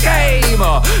kicked out the game.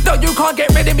 No, you can't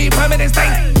get rid of me, permanent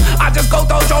stain. I just go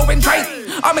dojo and train.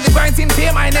 I'm in the grind, see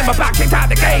fear my name, I'm back kicked out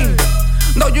the game.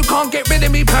 No, you can't get rid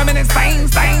of me, permanent stain.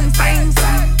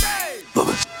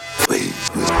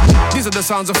 These are the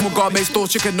sounds of Mugabe store.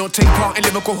 She cannot take part in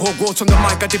lyrical Hogwarts on the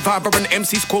mic. I devour an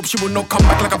MC's corpse. She will not come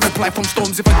back like a reply from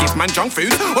storms. If I give man junk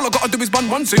food, all I gotta do is bun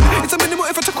one suit. It's a minimal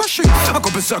effort to crush you. I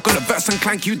go berserk on a verse and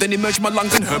clank you, then emerge my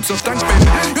lungs in herbs or stank spin.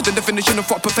 You're the definition of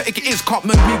what pathetic it is. Can't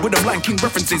murk me with them Lion King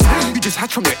references. You just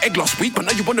hatched from your egg last week, but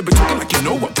now you wanna be talking like you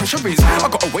know what pressure is. I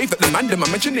got a wave that the man them are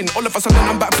mentioning. All of a sudden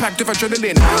I'm backpacked with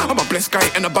adrenaline. I'm a blessed guy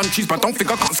and a bun cheese, but don't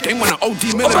think I can't scheme when I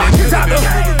OD melanin.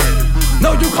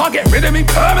 No, you can't get rid of me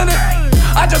permanent.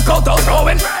 I just go dojo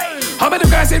and I'm in the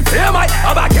grass in fear, mate.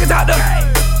 I'm back kicked out the.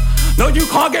 No, you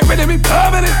can't get rid of me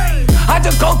permanent. I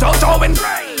just go dojo and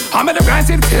I'm in the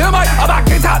grass in fear, mate. I'm back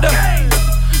kicked out the.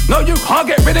 No, you can't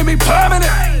get rid of me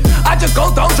permanent. I just go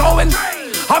dojo and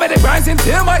I'm in the grass in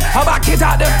fear, mate. I'm back kicked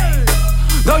out the.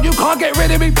 No, you can't get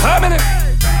rid of me permanent.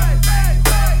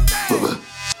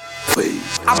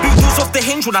 I boot dudes off the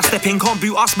hinge when I step in. Can't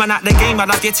boot us, man, at the game, and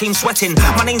I have your team sweating.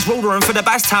 My name's Roller, and for the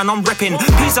bass town, I'm ripping.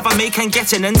 Piece of I make and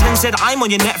getting. And 10 said, I'm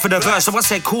on your net for the verse. So I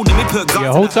said, cool, let me put guns.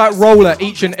 Yeah, hold tight Roller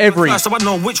each and every. So I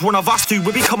know which one of us two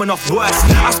will be coming off worse.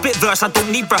 I spit verse, I don't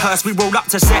need rehearse. We roll up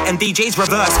to set and DJs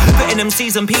reverse. Putting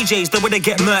MCs and PJs, the way they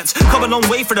get murked. Come a long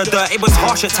way for the dirt, it was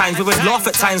harsh at times. We would laugh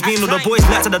at times, me and all the boys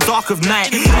left in the dark of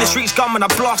night. In the streets gone when I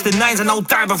blasted nines, and I'll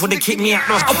die before they kick me out.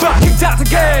 I'm back kicked out the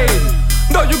game.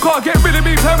 No, you can't get rid of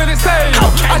me, permanent stain.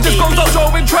 I just go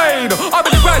dojo and train. I'm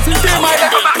in the grass and fear my name,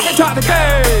 I'm back kicked out the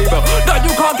game. No,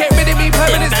 you can't get rid of me,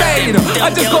 permanent stain. I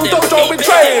just go dojo and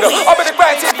train. I'm in the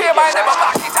grass and fear my name, I'm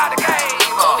back kicked out the game.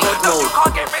 No, you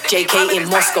can't get rid of me, JK in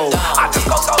Moscow. I just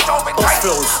go dojo and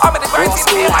train. I'm in the grass and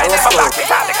fear my name, I'm back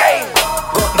kicked out the game.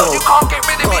 No, you can't get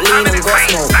rid of me, permanent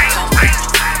stain.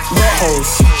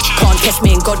 Hoes. Can't test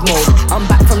me in God mode. I'm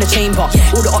back from the chamber.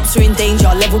 All the ops are in danger.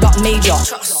 Leveled up major.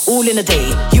 All in a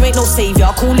day. You ain't no savior.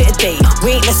 Call it a day.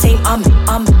 We ain't the same. I'm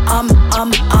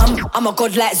a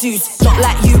god like Zeus. Not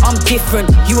like you. I'm different.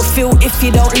 You will feel if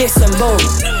you don't listen, bro.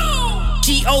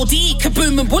 G.O.D.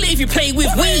 Kaboom and bullet if you play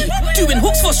with we. Doing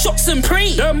hooks for shots and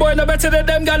pre. Them boy no better than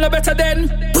them, gal no better than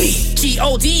we.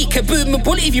 G.O.D. Kaboom and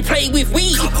bullet if you play with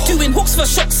we. Doing hooks for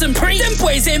shots and pre. Them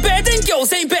boys ain't better than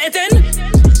girls ain't better than.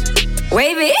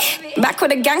 Wavy, back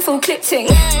with a gang full clip ting.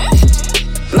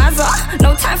 Mazza,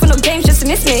 no time for no games, just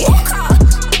miss me.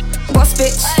 Boss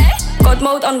bitch, God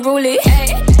mode unruly.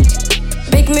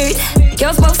 Big mood,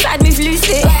 girls both side move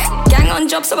loosely. Gang on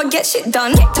job so I get shit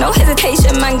done. No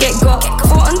hesitation, man, get got.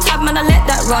 4 on tab, man, I let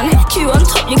that run. Q on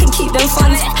top, you can keep them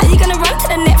funds. How you gonna run to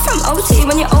the net from OT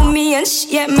when you owe me and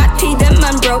yeah, Matt P, them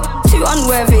man broke. Too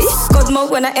unworthy, God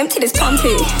mode when I empty this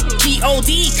pumpy.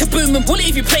 G.O.D. Kaboom and bullet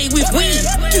if you play with we.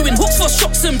 Doing hooks for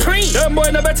shots and pre. Them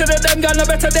boy no better than them, gal no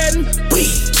better than we.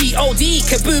 G.O.D.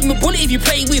 Kaboom and bullet if you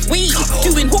play with we.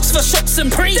 Doing hooks for shots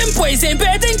and pre. Them boys ain't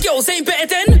better than girls ain't better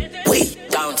than we.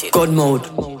 God mode,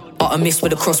 I miss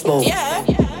with a crossbow. Yeah.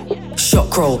 Shot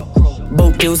crow,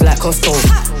 boat deals like Costco.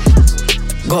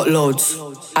 Got loads,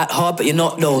 at hard but you're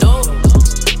not though.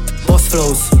 Boss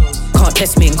flows, can't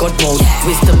test me in God mode.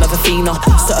 Wisdom of Athena,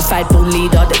 certified bull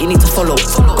leader that you need to follow.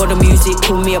 Got the music,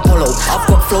 call me Apollo. I've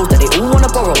got flows that they all wanna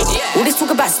borrow. All this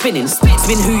talk about spinning,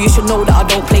 spin who you should know that I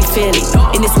don't play fairly.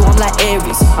 In this war I'm like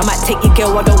Aries, I might take your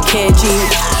girl, I don't care, G.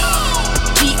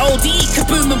 G.O.D.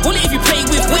 Kaboom and bullet if you play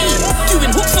with we. Doing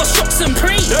hooks for shots and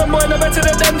pre. Them boy no better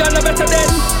than them, gal no better than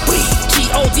we.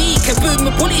 G.O.D. Kaboom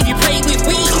and bullet if you play with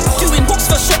we. Doing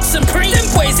hooks for shots and pre. Them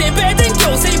boys ain't better than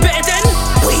girls ain't better than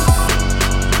we.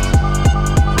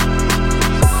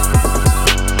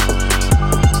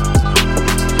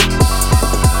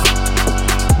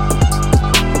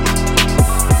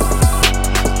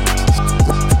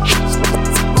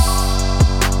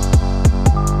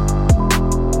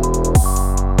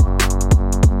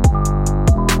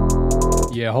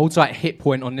 Yeah, hold tight hit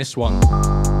point on this one.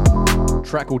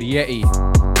 Track called Yeti.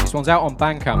 This one's out on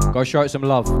Bandcamp. Go show it some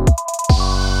love.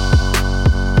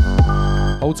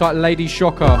 Hold tight Lady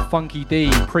Shocker, Funky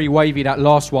D, pre-wavy that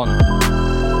last one.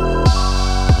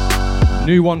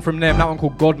 New one from them, that one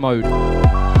called God Mode.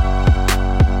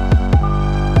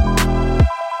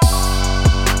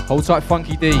 Hold tight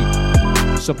Funky D,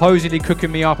 supposedly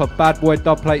cooking me up a Bad Boy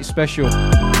Dubplate special.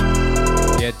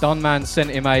 Yeah, Dunman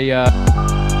sent him a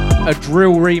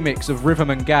drill remix of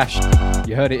Rhythm and Gash.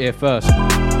 You heard it here first.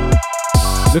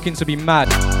 Looking to be mad.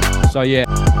 So yeah,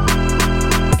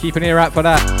 keep an ear out for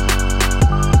that.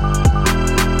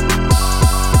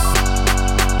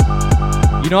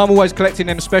 You know I'm always collecting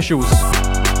them specials.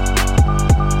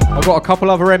 I've got a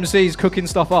couple other MCs cooking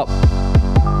stuff up.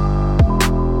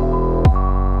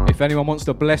 If anyone wants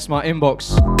to bless my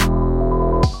inbox,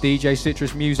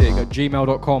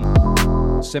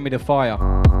 djcitrusmusic@gmail.com. Send me the fire.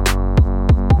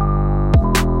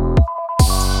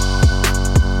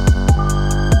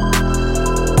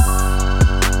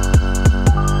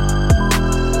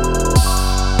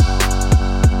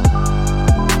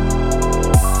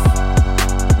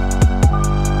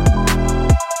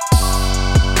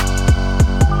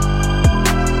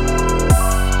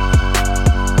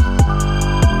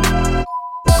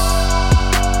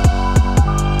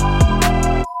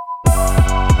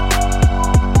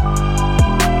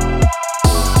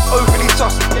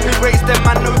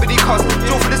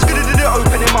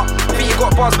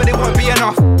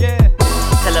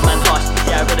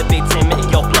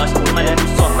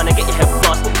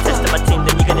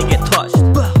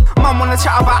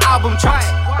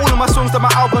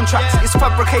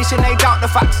 They doubt the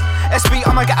facts. SB,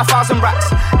 I'ma get 1,000 racks.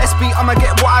 SB, I'ma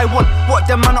get what I want. What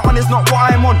them man are on is not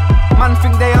what I'm on. Man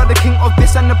think they are the king of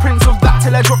this and the prince of that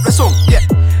till I drop the song. Yeah.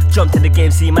 Jumped in the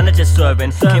game, see, man, I just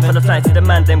serving. Came from the flight to the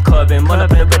man, them curbing. Run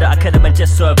up in the weather, I could've been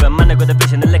just serving. Man, I got a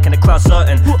vision, the lick in the crowd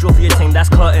certain. Draw for your thing, that's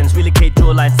curtains. Relocate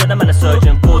jawline, send a man a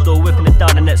surgeon. Bordeaux whipping it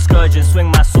down, the net scourging.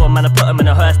 Swing my sword, man, I put him in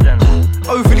a hearse then.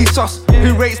 Overly sus,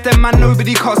 who rates them, man,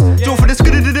 nobody cuss. Draw for the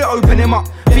skidder, did it, open him up.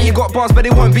 Think you got bars, but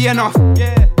it won't be enough.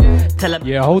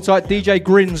 Yeah, hold tight, DJ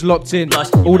Grins locked in.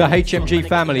 All the HMG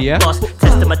family, yeah?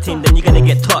 Testing my team, then you're gonna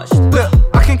get touched.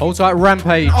 Hold tight,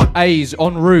 Rampage, A's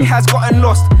en route. Has gotten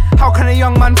lost. How can a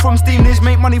young man from Stevenage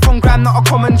make money from Gram, not a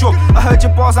common job? I heard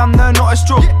your bars, I'm there, not a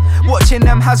stroke. Watching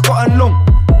them has gotten long.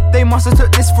 They must have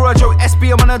took this for a joke.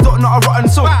 SB, I'm on a dot, not a rotten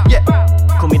song. Yeah.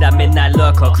 Call me that midnight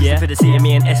lurker. Cruising for the city,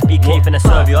 me and SBK finna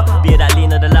serve ya. Be it that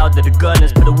leaner, the louder, the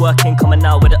gunners. Put the work in, coming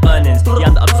out with the earnings. Yeah,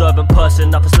 I'm the observant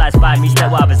person, nothing slides by me. Step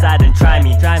where I reside and try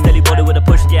me. Steady body with a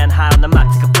push, getting high on the map.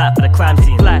 Take a flight for the crime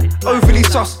scene. Overly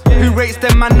sus, who rates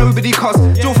them, man, nobody cuss.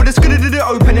 Draw for the skidder, did it,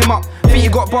 open him up. Think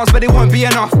you got bars, but it won't be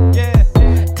enough.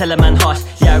 Tell a man hush.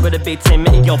 Yeah, I got a big team,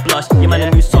 make your blush. You man a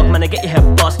new sock, man, I get your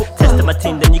head bust. Testing my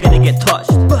team, then you're gonna get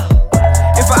touched.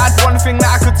 If I had one thing that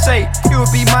I could say, it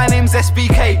would be my name's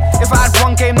SBK. If I had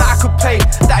one game that I could play,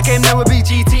 that game there would be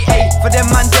GTA. For them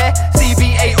man there,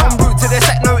 CBA, en route to the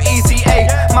set, no ETA.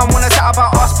 Man wanna chat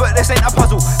about us, but this ain't a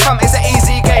puzzle. Fam, it's an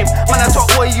easy game. Man, I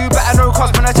talk boy, you better know cause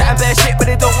man, I chatting bare shit, but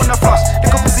they don't wanna floss. The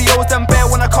couple CEOs, them bare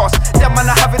wanna cost. Them man,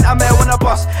 I having a mare wanna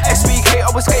bust. SBK, I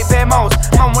will skate bare miles.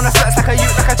 Man wanna flex like a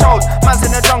youth, like a child. Man's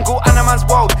in the jungle and a man's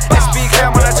wild. SBK,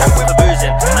 I'm gonna chat with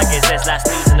boozing. I guess there's last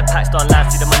news in the packs don't lie.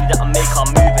 See the money that I make, I'm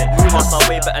moving. Pass my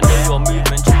way, but I know your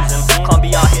movement choosing. Can't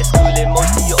be out here schooling.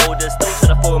 Most of your older still to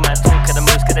the phone, man. Talk at the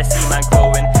most, cause I see man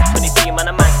growing. 23, man,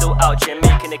 a man still out here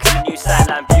making it, cause a new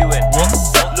sideline viewing.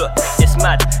 Look, it's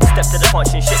mad. Step to the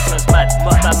function, shit turns mad.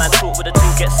 Bad man talk with a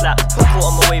tool, get slapped. Caught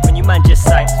on my wave and you man just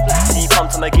sang. See you come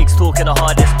to my gigs talking the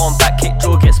hardest. On back kick,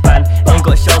 jaw gets banned. Ain't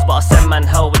got shells, but I send man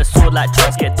hell with a sword like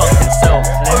trunks, get docked himself.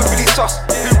 Overly sus,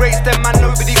 who rates them, man,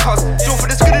 nobody cuss. Draw for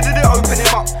the skidder, did it, open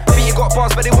him up. Think you got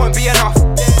bars, but it won't be enough.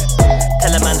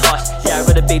 Tell a man hush. Yeah, I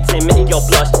got a big team, make your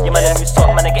blush. You man a new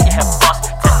sock, man, I get your head bust.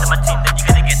 Testing my team, then you're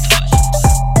gonna get touched.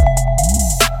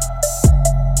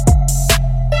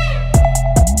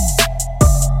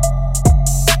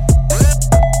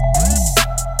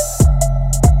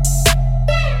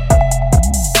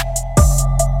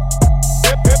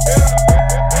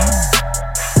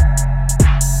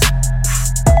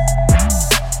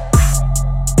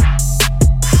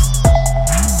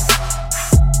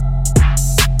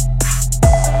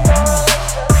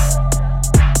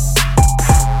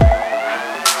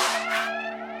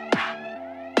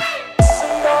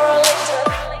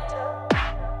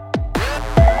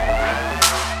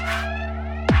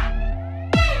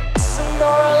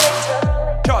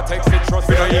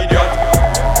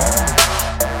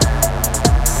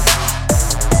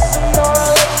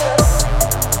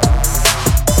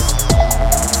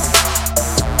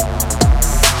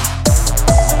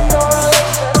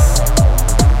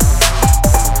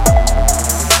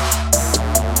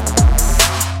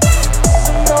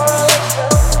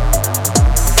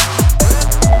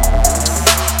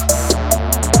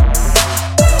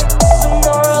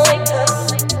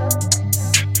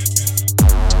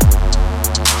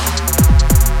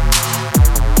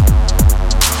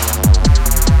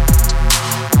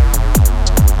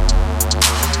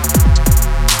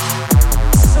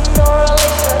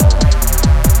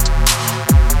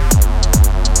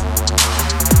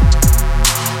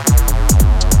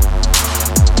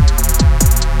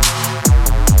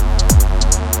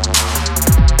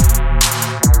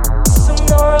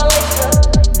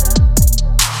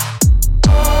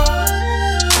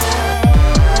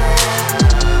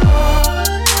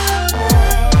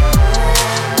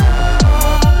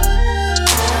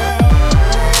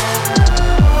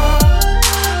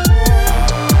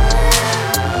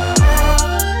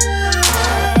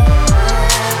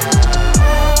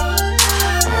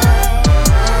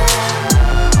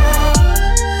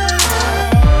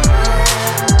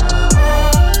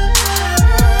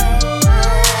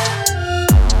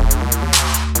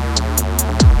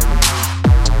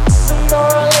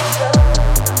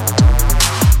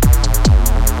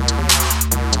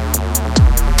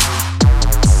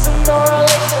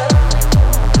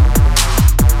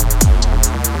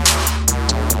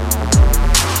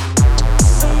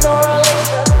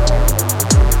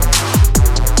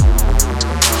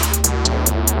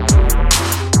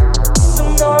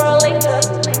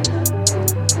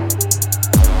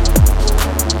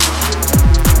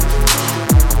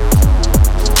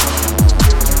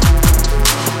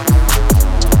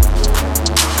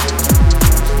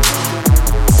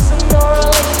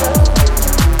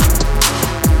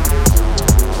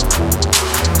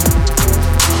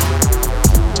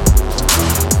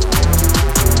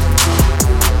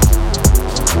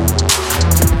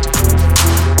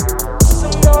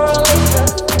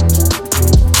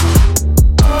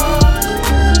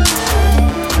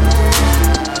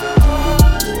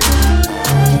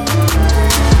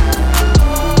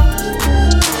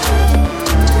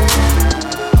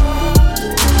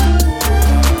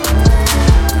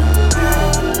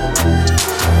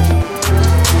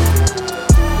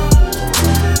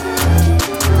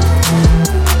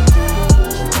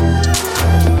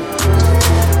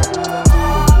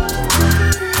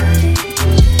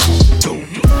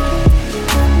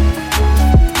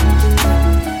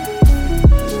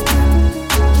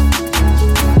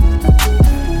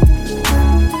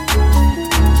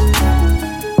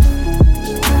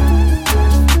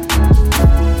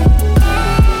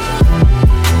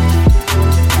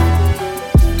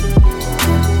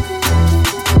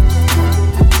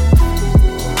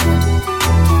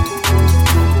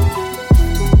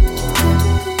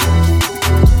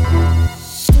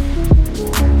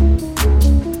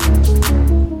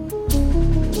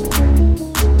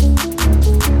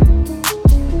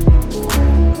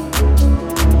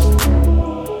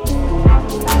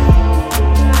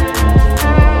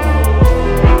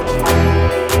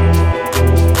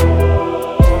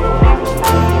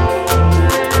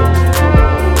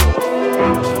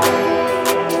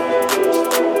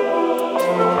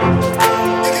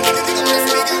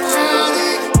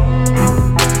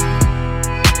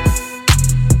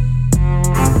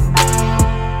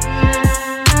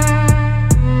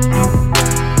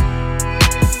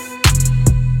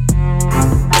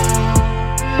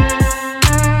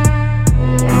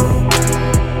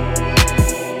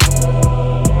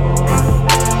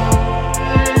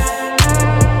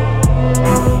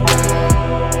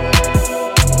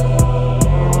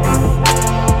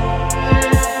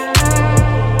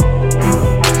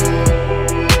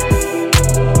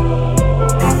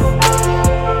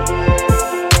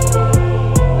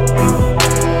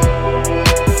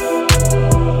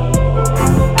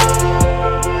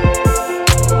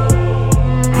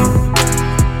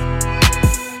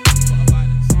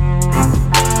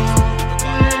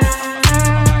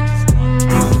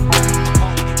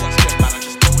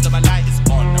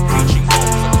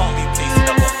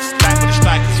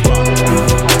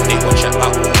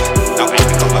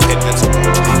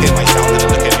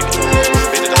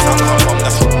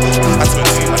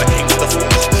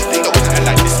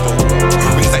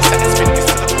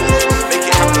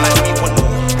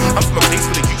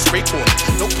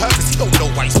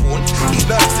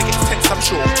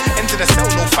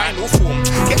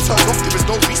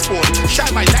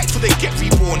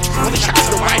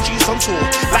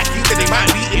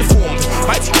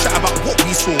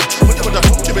 saw. When you're on the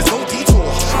road, there is no detour.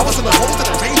 I was on the road and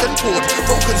the rain and poured.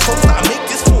 Broken souls that I make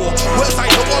this for. Words I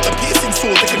know are the piercing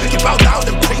sword. They can make you bow down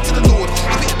and pray to the Lord.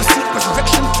 I bit the secret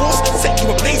resurrection force. Set you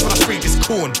ablaze when I spray this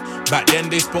corn. Back then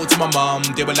they spoke to my mum.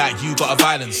 They were like, you got a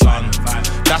violent son.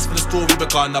 That's when the story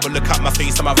begun. I would look at my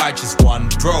face, I'm a righteous one.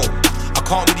 Bro, I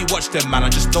can't really watch them, man. I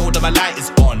just know that my light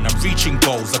is on. I'm reaching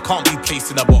goals. I can't be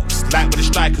placed in a box like where the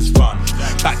strikers run.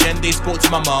 Back then they spoke to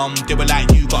my mum. They were like,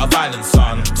 you got a violent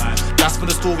son. That's when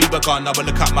the story begun. I would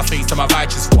look at my face, I'm a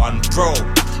righteous one. Bro,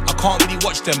 I can't really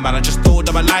watch them, man. I just know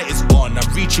that my light is on. I'm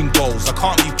reaching goals. I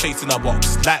can't be placed in a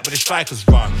box like where the strikers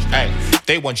run. Hey,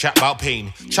 they want chat about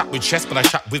pain. Chat with chest, but I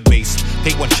chat with bass.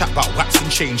 They want chat about wax and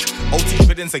change. OT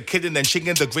riddance and kidding and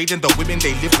chinging, degrading the women,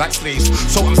 they live like slaves.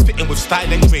 So I'm spitting with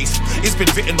style and grace. It's been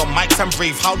written on mics and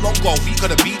brave. How long are we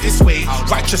gonna be this way?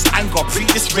 Righteous anger,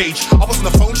 previous rage. I was on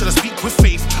the phone trying to speak with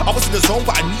faith. I was in the zone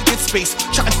but I needed space.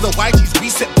 Chatting to the YGs,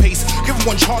 reset pace. Give them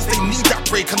one chance, they need that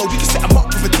break. I know we can set them up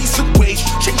with a decent wage.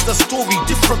 Change the story,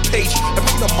 different page.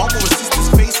 Everything a mum or a sister's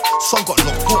face. Some got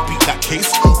locked, won't beat that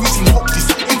case. We seen hope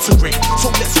disintegrate.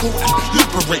 So let's go and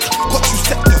liberate. Got you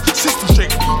set the system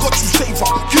straight. Got you save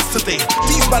our kids today.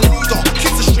 These my leader,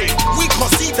 kids are straight. We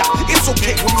can't see that, it's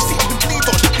okay. When we see them bleed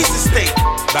on this estate.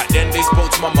 Back then they spoke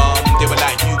to my mum. They were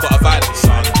like, you got a violent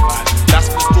son. That's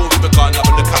when the story begun. I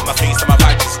would look at my face, I'm a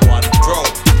righteous one. Bro,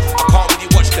 I can't really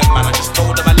watch them, man. I just know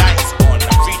that my light is on.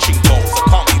 I'm reaching goals. I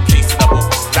can't be placed in a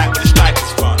box like where the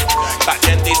strikers run. Back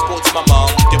then they spoke to my mum.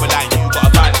 They were like, you got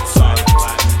a violent son.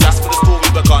 That's when the story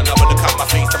begun. I would look at my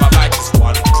face, I'm a righteous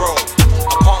one. Bro,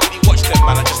 I can't really watch them,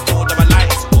 man. I just know that my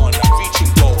light is on. I'm reaching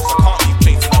goals. I can't be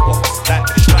placed in a box like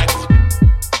where the strikers run.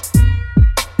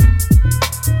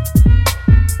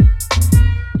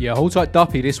 Yeah, hold tight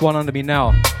Duppy, this one under me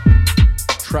now.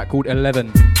 Track called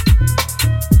 11.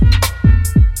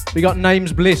 We got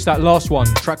Names Bliss, that last one.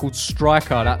 Track called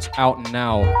Striker, that's out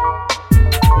now.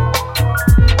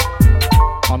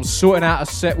 I'm sorting out a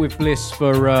set with Bliss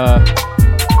for, I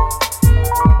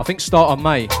think start of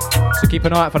May. So keep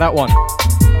an eye out for that one.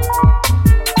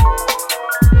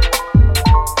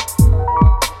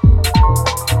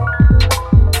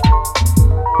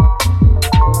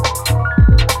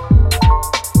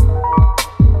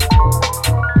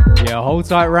 Yeah, hold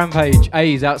tight Rampage.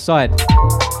 A's outside.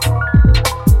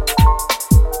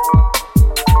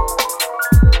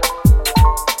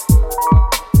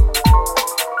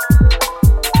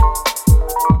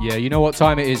 Yeah, you know what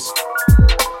time it is.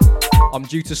 I'm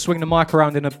due to swing the mic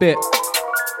around in a bit.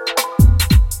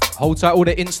 Hold tight all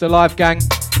the Insta Live gang.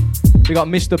 We got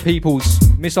Mr. Peoples,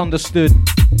 Misunderstood.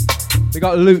 We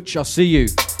got Luch, I see you.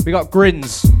 We got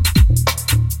Grins.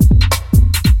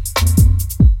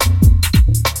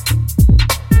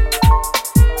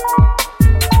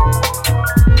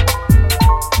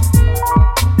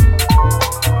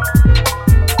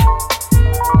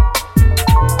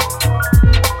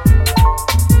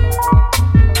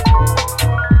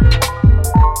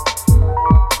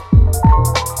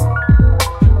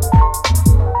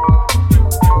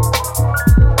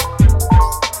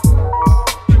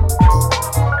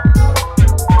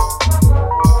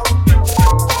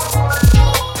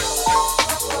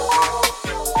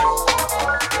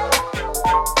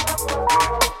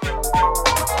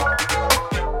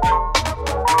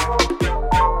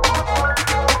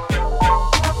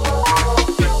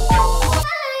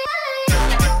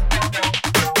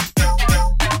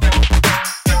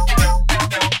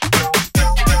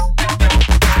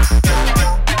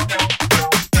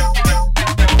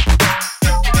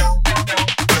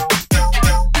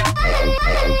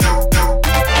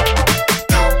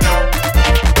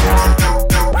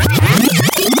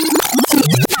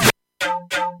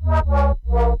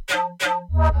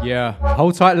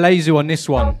 Hold tight Lazu on this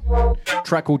one.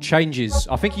 Track called Changes.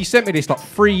 I think he sent me this like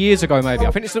 3 years ago maybe.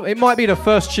 I think it might be the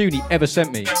first tune he ever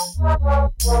sent me.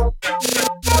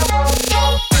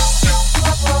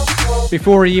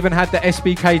 Before he even had the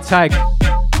SBK tag.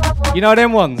 You know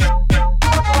them ones?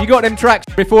 You got them tracks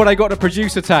before they got the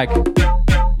producer tag.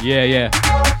 Yeah.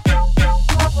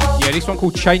 Yeah, this one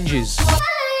called Changes.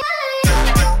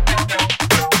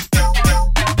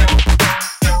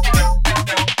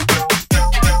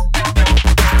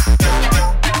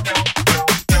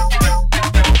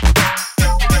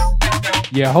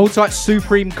 Yeah, hold tight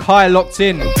Supreme Kai locked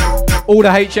in. All the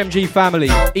HMG family,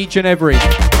 each and every.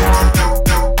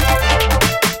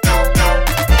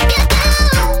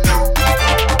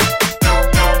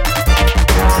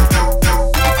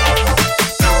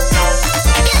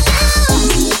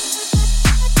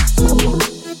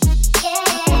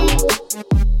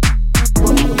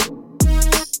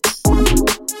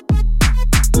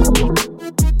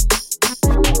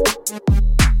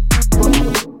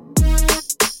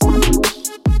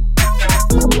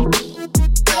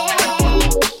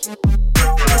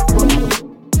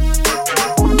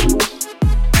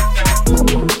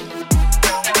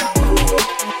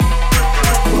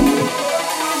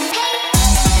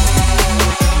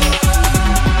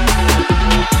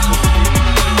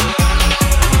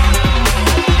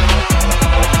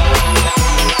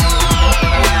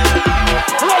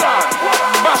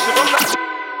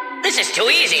 This is too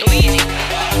easy.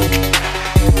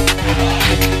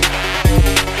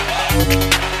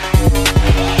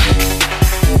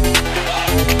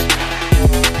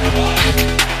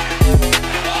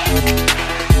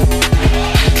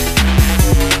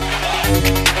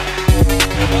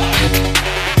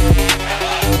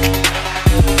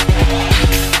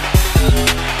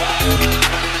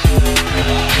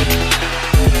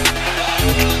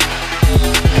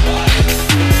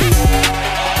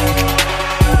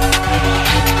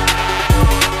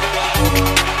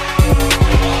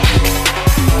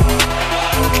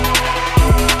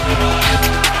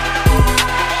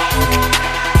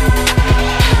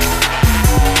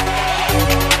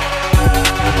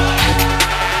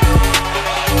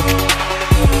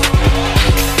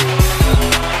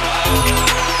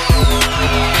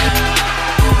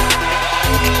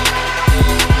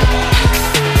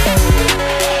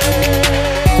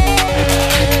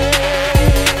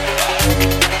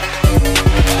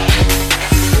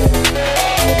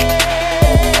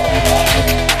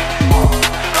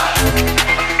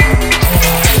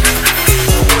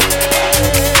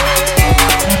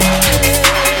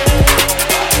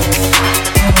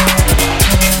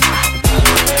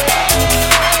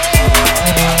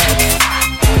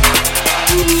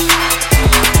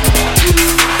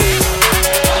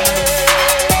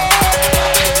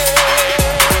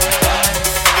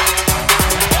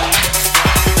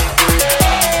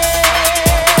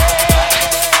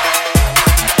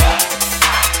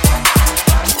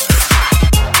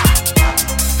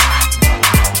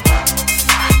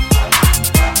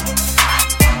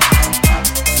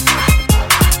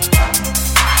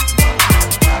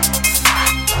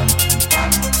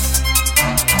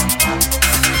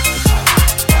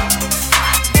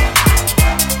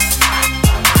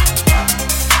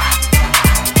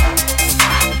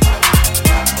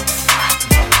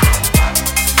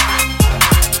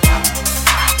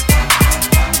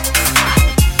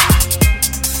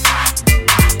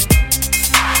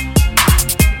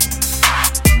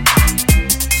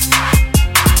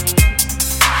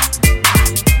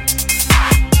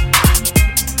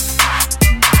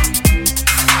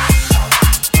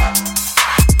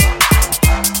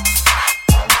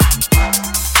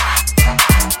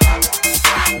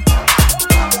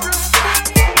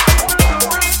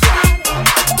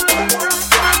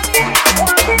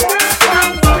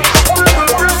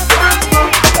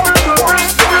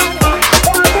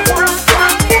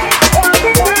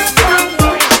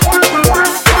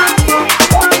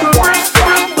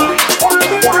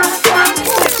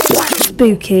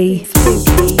 Spooky.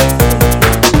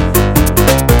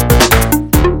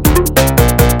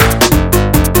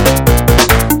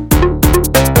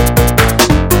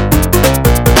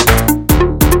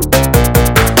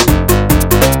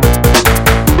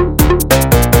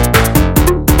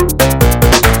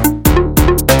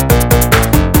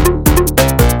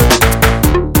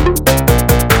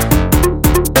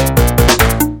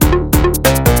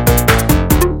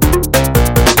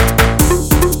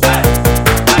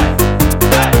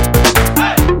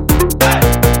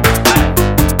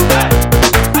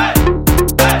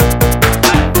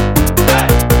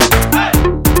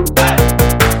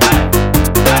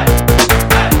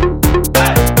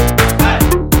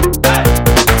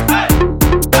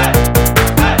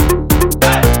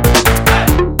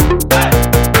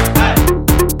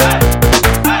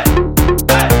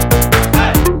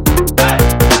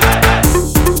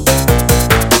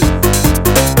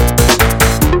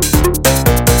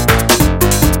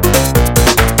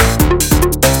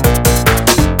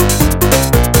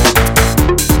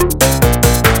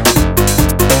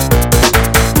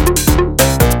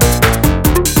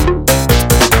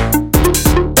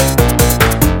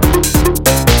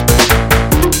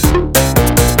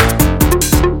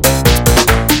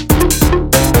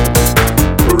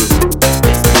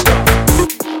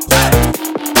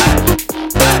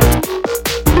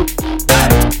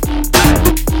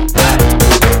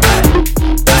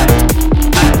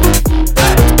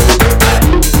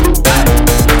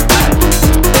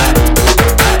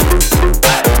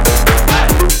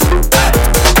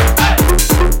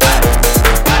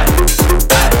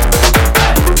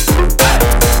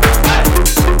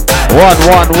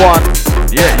 One.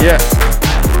 Yeah.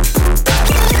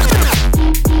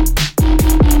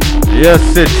 Yes,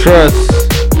 Citrus.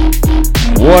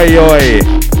 Oi.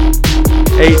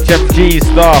 HFG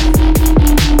stuff.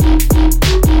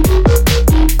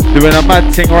 Doing a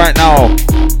mad thing right now.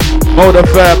 Mode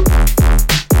FM.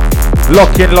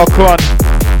 Lock in, lock on.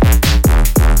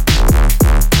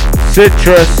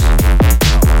 Citrus.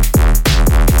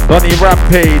 Donny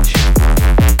Rampage.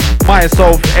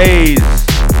 Myself A's.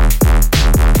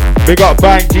 Big up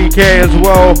Bang GK as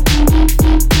well.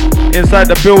 Inside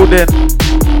the building.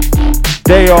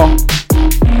 They are.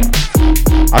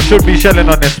 I should be shelling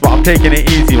on this, but I'm taking it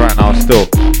easy right now still.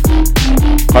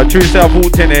 I true say I've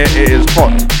walked in here, it is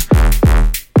hot.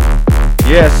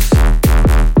 Yes.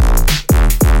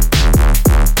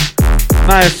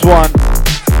 Nice one.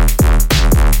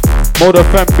 Mode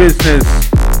FM business.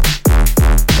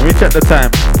 Let me check the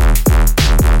time.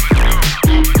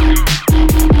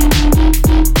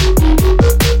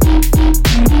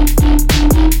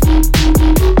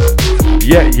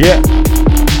 Yeah.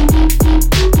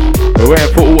 We're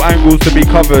waiting for all angles to be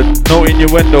covered. No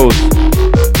innuendos.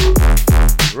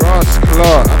 Ross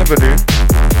Clark, I never knew.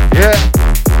 Yeah.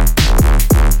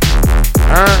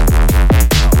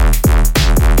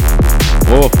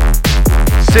 Whoa.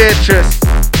 Citrus.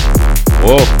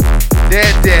 Whoa.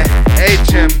 There.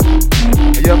 HM.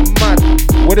 You're mad.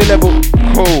 What a level?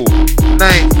 Cold.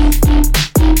 Nice.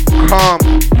 Calm.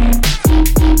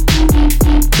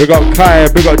 Big up Kai,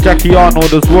 big up Jackie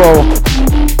Arnold as well.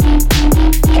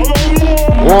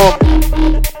 Whoa.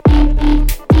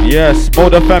 Yes,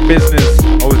 Mode FM business.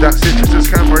 Oh, is that Citrus's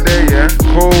camera there, yeah?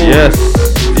 Cool. Yes.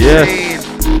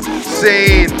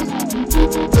 Sane.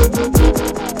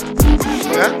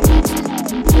 Yeah?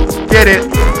 Get it.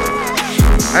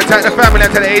 Attack the family,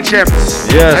 attack the HMs.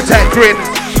 Yes. Attack Grin,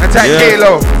 attack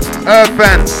Kalo,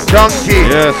 Earthman, Donkey.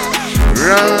 Yes.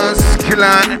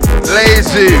 Rusklan,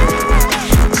 Lazy.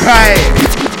 Kai.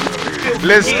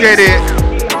 Let's get it.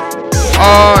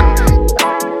 On.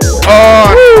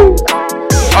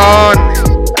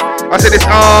 I said it's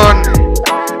on.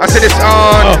 I said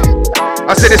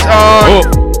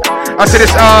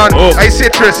it's on. Hey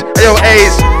Citrus, hey yo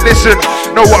Ace, listen,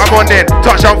 know what I'm on then.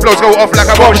 Touchdown flows go off like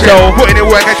a bombshell. Putting in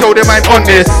work, I told them I'm on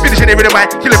this. Finishing it with the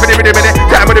mic, killing for the rhythm,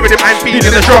 time with the rhythm, I'm feeling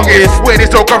the strongest. Where this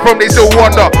don't come from, they still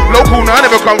wonder. Local, I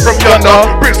never come from yonder.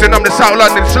 Brixton, I'm the South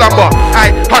London slumber.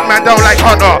 I hunt man down like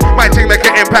Hunter. My team make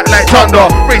an impact like thunder.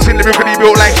 Racing lyrically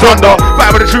built like thunder. Fight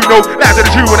with the true, no, lies of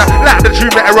the true. When I like the true,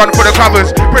 better run for the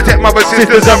covers. Protect mothers,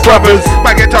 sisters and brothers.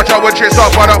 Might get touch out when shit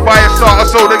start, but up fire starter,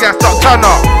 so the gas start turn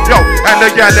up. Yo, and the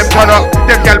gal them turn up.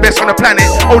 Them gal best on the planet.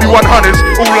 Only 100s,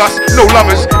 all us, no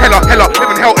lovers. Hella,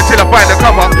 living hell until I find the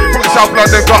comer. From the South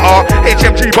London gutter.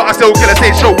 HMG, but I still kill a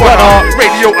stage show runner.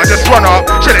 Radio, I just run up.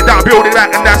 Shut it down, build it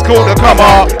back, and that's called the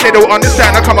comer. They don't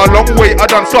understand, I come a long way. I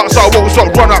done start, so I won't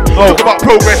stop, run up. Talk about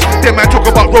progress, them man talk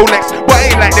about Rolex. But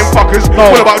I ain't like them fuckers.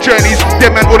 All about journeys,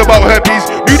 them man all about herpes.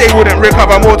 Knew they wouldn't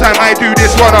recover more time. I do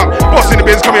this run up. Boss in the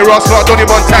biz, coming raw, so I don't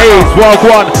even tell you. Walk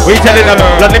one, we telling them.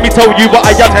 Let me tell you what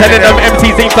I am telling them.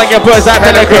 MCs ain't playing birds like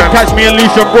Pelican. Catch me and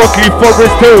Lucian, Broccoli,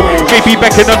 Forest too. Maybe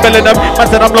Beckham and Bellingham. Man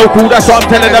said I'm local, that's what I'm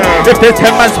telling them. If there's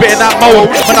 10 man spitting that mold,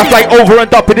 when I fly over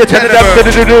and up in it, telling them.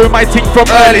 Do my thing from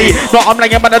early. No, I'm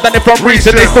like, man, I done it from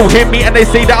recent. They still hear me and they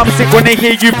say that I'm sick. When they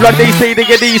hear you blood, they say they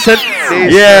get decent.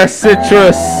 Yes,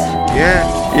 Citrus. Yeah.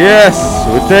 Yes,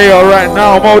 they are right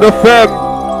now. Mode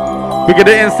FM. We got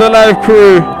the Insta Live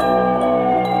crew.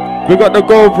 We got the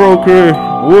GoPro crew.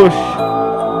 Whoosh.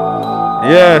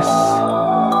 Yes.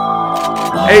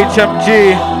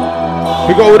 HMG.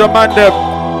 We got all the man them.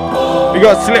 We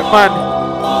got Slipman.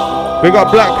 We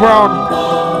got Black Crown.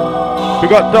 We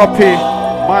got Duppy.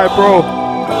 My bro.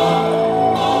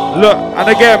 Look, and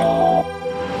again.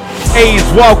 A's,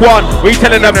 walk one, we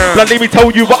telling them. Blood, let me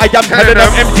tell you what I am telling them.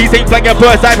 MCs ain't playing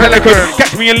birds like Pelican.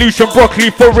 Catch me and Lucian,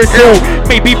 Broccoli, Forest Hill.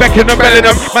 Maybe Beckham and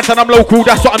Bellingham. Man said I'm local,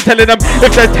 that's what I'm telling them.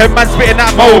 If there's 10 man spitting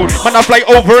that mold, man I fly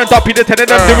over and up in the telling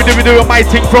them. Do my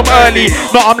thing from early.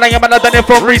 No, I'm lying, man I done it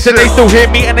from recent. They still hear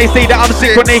me and they say that I'm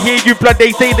sick. When they hear you blood,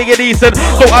 they say they get decent.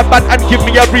 So I'm bad and give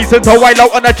me a reason to wild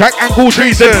out on the track and call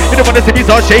treason. You don't wanna see me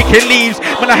start shaking leaves.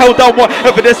 Man I held down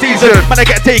whatever the season. Man I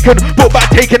get taken, put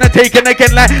back taken and taken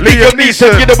again like Liam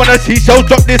Neeson. You don't wanna see shells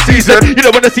drop this season. You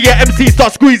don't wanna see your MC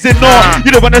start squeezing, no.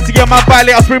 You don't wanna see a man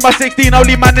violate. I spring my 16,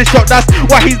 only man is shot. That's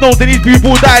why he's nose and his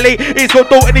pupils dilate. He's got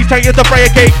dough and he's trying to fry a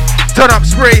cake. Turn up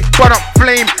spray, run up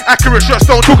flame. Accurate shots,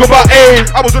 don't talk about aim.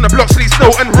 I was on the block, sleet,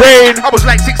 snow and rain. I was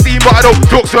like 16, but I don't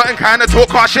talk certain kind of talk.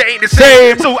 Car shit ain't the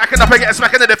same. So I can up and get a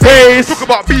smack into the face. Talk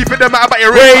about beef, it don't matter about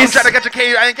your race. I'm trying to catch a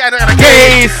K, I ain't getting a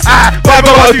case. But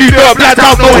I do the black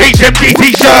out, no HMG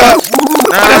t-shirt.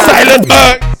 On a silent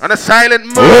murk. On a silent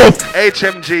move.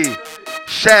 HMG.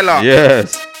 Shella.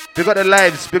 Yes. We got the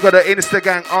lives, we got the Insta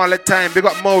gang all the time. We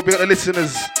got Mo, we got the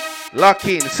listeners. Lock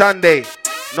in, Sunday.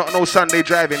 Not no Sunday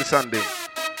driving Sunday.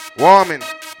 Warming.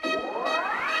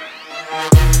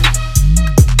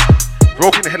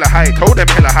 Broken hella high, told them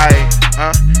hella high.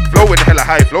 Flowing hella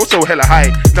high, flow so hella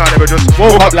high. No, they were just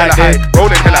woke up like hella high.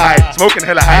 Rolling hella high, smoking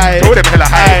hella high. Told them hella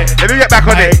high. Let me get back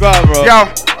on it. Go on, bro.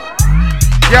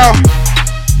 Yo.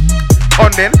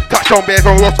 On then, touchdown bears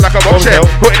on roast like a bombshell.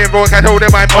 Putting in road, I told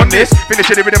them I'm on this.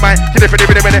 Finishing the rhythm, kill it for the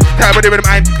rhythm, time with the rhythm,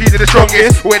 these are the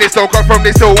strongest. Where they still come from,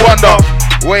 they still wonder.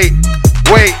 Wait.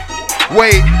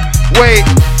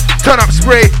 Turn up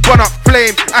spray, run up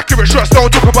flame. Accurate shots, don't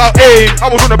talk about aim. I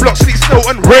was on the block, sleet, snow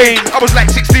and rain. I was like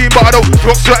 16, but I don't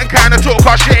talk certain kind of talk,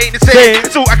 cause shit ain't the same.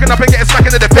 So I can up and get a smack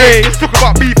into the face. Talk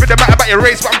about beef, it don't matter about your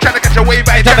race, but I'm trying to catch a wave,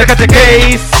 I ain't trying to catch a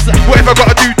case. Whatever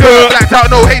gotta do, dirt. Blacked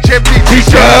out, no HMD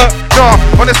t-shirt. Nah,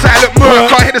 on the silent murk,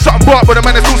 can't hit the something but the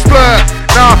man is still spur.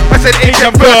 Nah, I said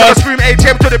HM first, I scream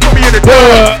HM till they put me in the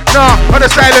dirt. Nah, on the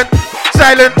silent.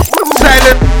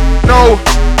 No,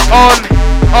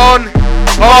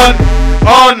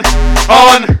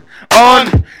 on,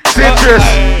 citrus,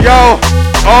 yo,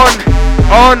 on,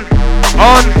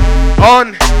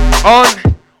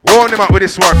 warm him up with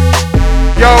this one.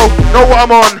 Yo, know what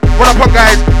I'm on, run up on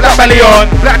guys, black belly on,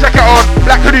 black jacket on,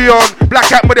 black hoodie on, black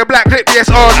cap with a black clip, yes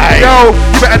on. Yo,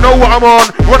 you better know what I'm on,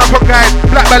 run up on guys,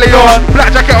 black belly on,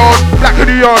 black jacket on, black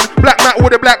hoodie on, black mat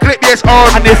with a black clip, yes on.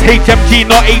 And this HMG,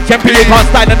 not HMP, you can't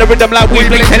stand on the rhythm like we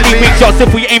blatantly make shots. If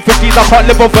we aim for G's, I can't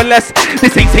live on for less.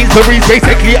 This ain't Sainsbury's,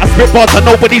 basically I spit bars and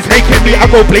nobody's making me. I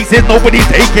go places, nobody's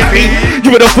taking me.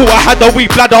 You would have thought I had a weak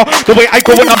bladder. The way I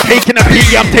go when I'm taking a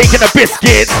pee, I'm taking a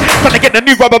biscuit. Trying to get the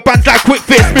new rubber bands like quick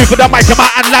fist. Move for the mic and my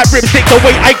hand like ripstick. The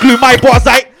way I glue my bars,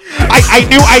 I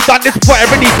knew I done this before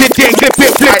everybody did it. Flip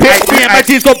it. Me and my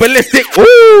G's go ballistic.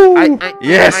 Ooh,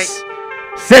 yes.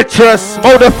 Citrus,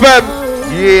 Mode FM.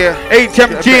 Yeah.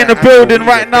 HMG in the building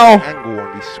right now.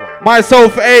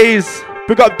 Myself A's.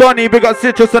 Big up Donny, big up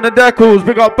Citrus and the Decals.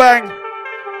 Big up Bang.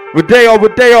 With Deo.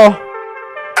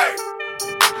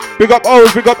 Big up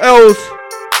O's, big up L's.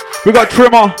 Big up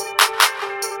Trimmer.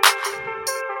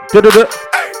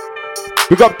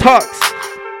 Big up Tux.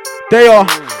 Deo.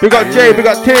 Big up J, big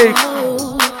up T.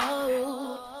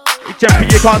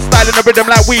 HMP, you can't style in the rhythm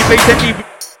like we blatantly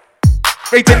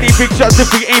big shots.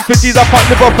 If we aim for G's, I can't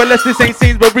live up unless this ain't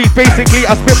Sainsbury's. Basically,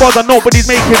 I spit bars and nobody's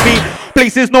making me.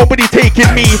 Places nobody's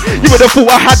taking me. You would have thought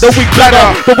I had a weak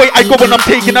bladder. The way I go when I'm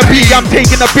taking a pee, I'm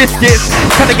taking a biscuits.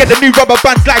 Trying to get the new rubber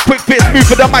bands like quick fits. Move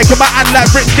for the mic and my hand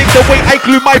like ripstick. The way I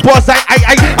glue my bars,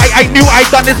 I knew I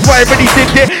done this before everybody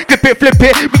did it. Clip it, flip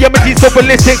it. Me and my G's so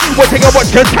ballistic. One thing I watch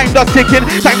cause time does ticking.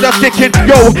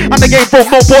 Yo, I'm the game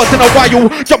broke, no bars in a while.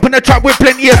 Jump in the trap with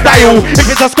plenty of style. If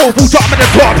it's a scope, full drop in the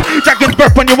top. Dragon's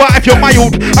breath on you out if you're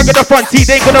mild. I got the front seat,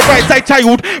 ain't got the right side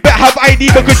child. Better have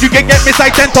ID because you can get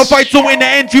misidentified. So in the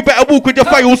end, you better walk with your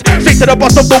files. Straight to the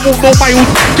bus, don't walk no miles.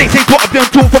 They say what I've been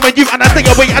taught from a youth, and I stay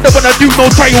away, I don't wanna do no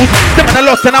trials. Them and I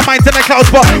lost and our minds in the clouds,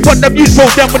 but one them you throw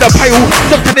them with a pile.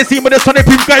 Sometimes they see with a sonic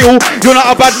beam guile. You're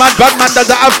not a bad man does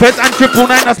the outfits and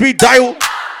 999 as we dial.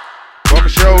 Bomb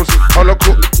shows, on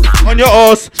your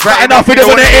horse. Spratting off, we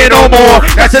don't wanna hear no more.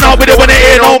 Gassing up, we don't wanna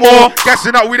hear no more.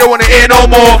 Gassing up, we don't wanna hear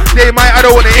no more. They might, I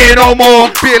don't wanna hear no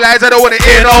more. Realize I don't wanna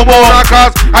hear no more.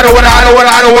 Cause I don't wanna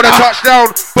touch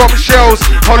down. Bomb shells,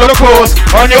 Holocaust,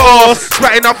 on your horse.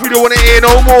 Spratting up, we don't wanna hear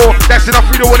no more. Gassing up,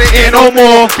 we don't wanna hear no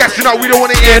more. Gassing up, we don't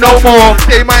wanna hear no more.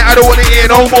 They might, I don't wanna hear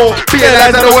no more.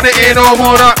 Realize I don't wanna hear no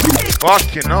more.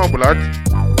 Fucking hell, blood.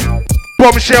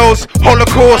 Bombshells,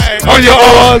 Holocaust, on your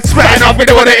horse. Spratting up, we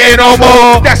don't wanna hear no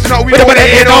more. That's not, we don't wanna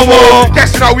hear no more.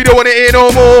 That's not, we don't wanna hear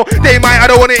no more. They might, I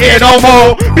don't wanna hear no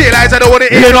more. Realize I don't wanna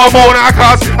hear no more. Now,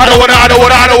 cause I don't wanna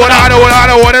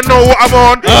know what I'm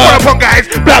on. Run up on guys,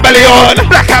 black belly on.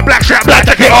 Black hat, black shirt, black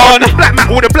jacket on. Black mat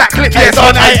with a black clip, yes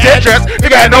on. I citrus, you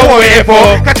gotta know what we're here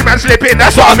for. Catch a man slipping,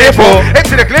 that's what I'm here for.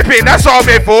 Into the clipping, that's what I'm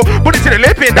here for. Put it to the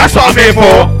lipping, that's what I'm here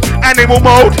for. Animal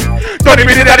mode. Don't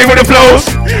even the daddy with the flows.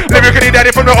 Lyrically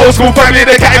daddy from the old school family.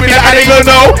 They can't be like I ain't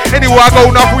know. Anywhere I go,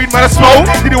 enough weed, man, I smoke.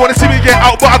 Didn't wanna see me get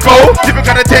out, but I go. Different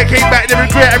kind of tech, came back, never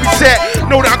regret every set.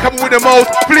 Know that I'm coming with the most.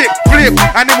 Flip,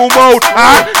 animal mode.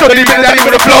 Don't even the daddy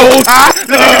with the flows.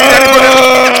 Lyrically daddy with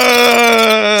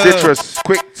the citrus,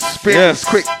 quick spins,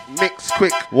 quick mix,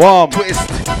 quick warm twist,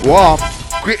 warm.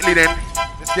 Quickly then,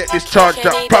 let's get this charged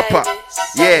up proper.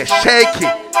 Yeah, shake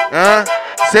it.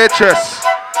 Citrus.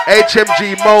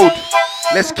 HMG mode,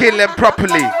 let's kill them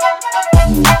properly.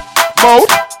 Mode,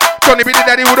 Tony be the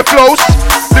daddy with the flows.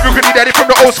 Lyrically daddy from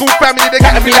the old school family. They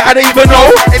gotta be like I don't even know.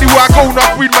 Anywhere I go,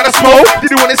 enough weed, man, I smoke.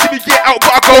 Didn't wanna see me get out,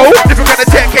 but I go. Different kind of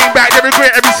tech, came back, they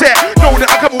regret every set. Know that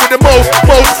I'm coming with the most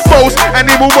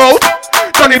animal mode.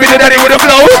 Tony be the daddy with the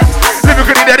flows.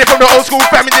 Lyrically daddy from the old school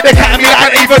family. They can't be like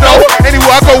I don't even know.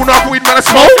 Anywhere I go, enough weed, man, I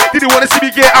smoke. Didn't wanna see me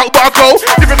get out, but I go.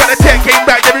 Different kind of tech, came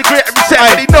back, they regret every set.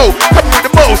 But they know, coming with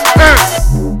the most.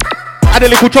 Had a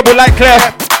little trouble like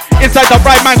Claire. inside the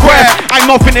right man quest. I'm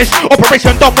not finished.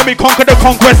 Operation done when we conquer the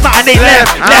conquest. Not an 8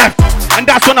 left. And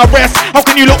that's when I rest. How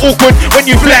can you look awkward when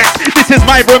you flex? This is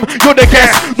my room, you're the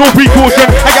guest. No precaution,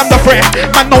 I am the threat.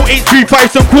 Man, no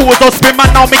 835s and quarters or spin. Man,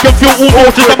 now make them feel all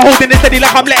nauseous. I'm holding it steady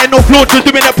like I'm letting no launches.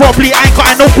 Doing it properly, I ain't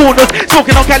cutting no corners.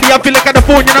 Smoking on Cali, I feel like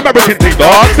Californian American thing,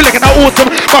 dog. Feel like I'm awesome,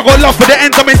 but I got love for the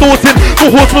ends I'm endorsing.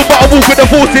 No horseman, but I walk with the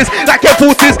forces. Like Air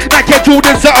Forces, like Air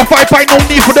Jordan, certified by no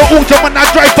need for the auto. When I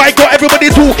drive by, got everybody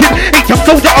talking. HM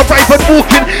soldier, arrive and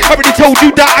walking. I already told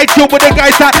you that I chill with the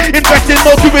guys that invest in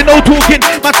no doing no talking.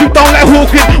 Man, sit down like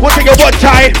Hawking. What take your what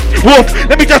child? Wolf,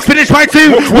 let me just finish my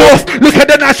two. Wolf, look at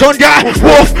the Nash on ya.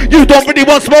 Wolf, you don't really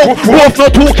want smoke. Wolf,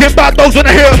 not talking about those on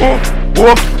the hill.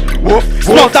 Wolf,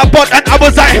 smoke that butt and I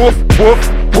was like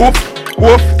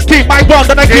Wolf, keep my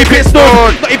ground and I keep it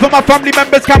stood. Not even my family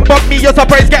members can bug me. You're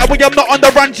surprised, get away, I'm not on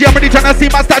the run. G, I'm really trying to see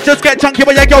my statures get chunky.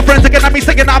 But your girlfriends again at me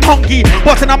singing I'm hungry.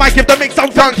 Busting I might give the mix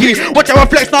sound funky. Watch out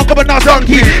flex now, come on now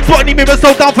donkey. Spotting me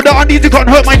so down for the undies. You can't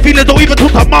hurt my feelings or even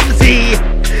talk to mumsy.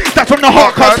 That's from the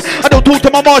hard cuts. I don't talk to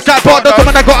my marsh like partner. So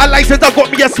when I got a license, I got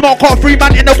me a small car. 3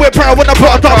 man in the whip, I wanna put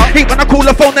it up. Hate when I call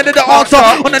the phone, then the answer.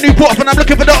 On a new port when I'm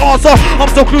looking for the answer. I'm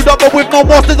so clued up, but with no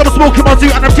masters. I'm smoking my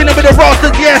suit and I'm chilling with the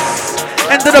rosters, yes.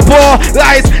 End of the bar,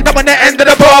 lies, now on the end of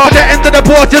the bar. But the end of the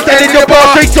bar, just ending your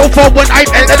bar. Straight so far when I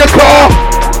enter the car.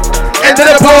 End of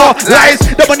the bar, lies,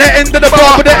 now on the end of the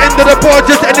bar. But the end of the bar,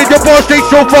 just ending your bar. Straight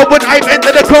so far when I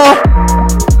enter the car.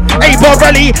 8-bar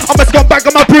rally, I'm a scumbag,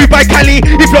 I'm approved by Cali.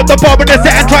 He flopped the bar in the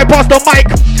set and tried past the mic.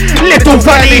 Little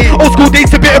funny, old school days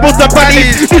to bitterables and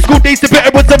valleys. New school days to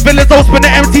bitterables and villains. Old spin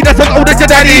the MC that's as old as your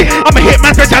daddy. I'm a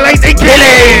hitman specialized in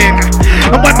killing.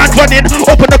 And when man's running,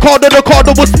 open the car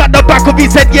will smack the back of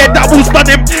his head. Yeah, that will stun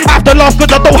him. I have to laugh cause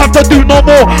I don't have to do no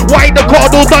more. Why the car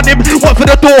door done him? What for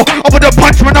the door? I would've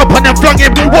punched man up and then flung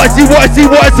him. What is he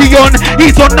on?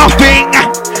 He's on nothing.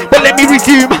 But let me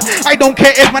resume. I don't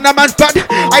care if man a man's bad.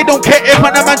 I don't care if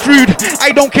man a man's rude.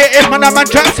 I don't care if man a man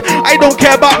traps. I don't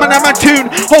care about man a man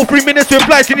tune. Whole 3 minutes to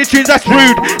apply to the tunes, that's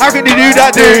rude. How can you do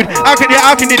that, dude? How can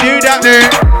you do that, dude?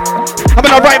 I'm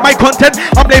gonna write my content.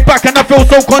 I'm laid back and I feel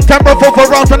so content. Bro, for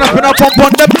rounds and I spin up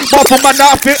on them. More for man that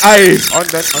I feel. Aye.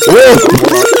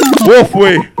 Wolf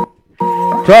way.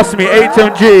 Trust me,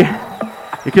 HMG.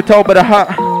 You can tell by the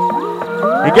hat.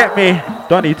 You get me?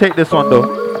 Donnie, take this one though.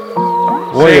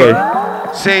 Oi,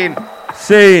 Sane.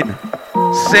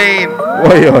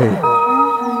 Oi.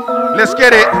 Let's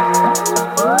get it.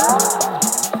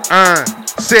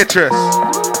 Citrus.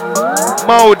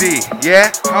 Moldy,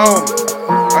 yeah?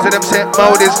 I said them say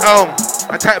Moldy's home.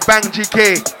 I type bang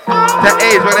GK. The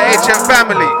A's with the HM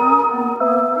family.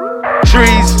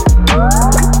 Trees.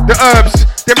 The herbs.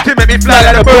 Them two make me fly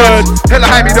like a bird. Tell a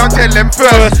high me, don't tell them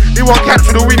first. They won't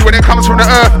capture the weed when it comes from the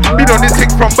earth. Been on this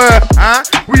thing from birth,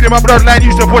 Weed in my bloodline,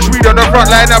 used to push weed on the front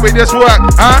line, now it just work,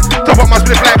 Top up my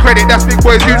split like credit, that's big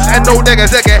boys use and no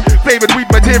niggas, flavored weed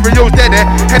materials, dead,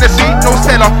 Hennessy, no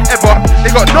seller, ever. They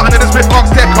got nothing in the Smith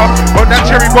Ox Decker. On that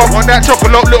cherry bomb, on that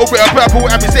chocolate, little bit of purple,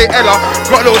 and we say Ella.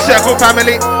 Got a little circle,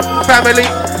 family.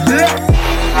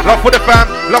 Love for the fam,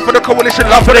 love for the coalition,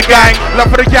 love for the gang,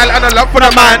 love for the gal and I love for the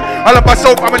man. I love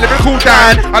myself, I'm a lyrical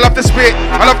Dan. I love the spit,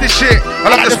 I love this shit, I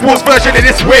love the sports version of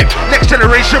this whip. Next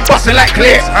generation busting like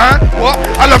clips, What?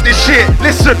 I love this shit,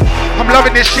 listen, I'm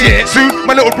loving this shit. Soon,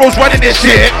 my little bro's running this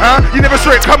shit, You never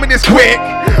saw it coming this quick.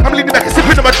 I'm leaning back and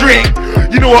sipping on my drink.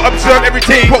 You know I observe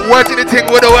everything, put words in the thing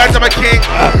with the words of my king.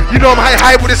 You know I'm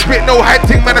high with the spit, no hype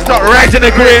thing, man, I start rising the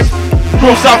grip.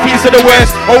 North, south, east of the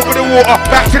west, over the water,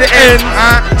 back to the end.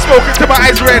 Spoken to my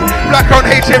eyes red, black on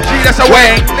HMG, that's a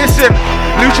wang. Listen,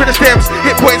 lucha the stems,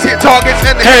 hit points, hit targets,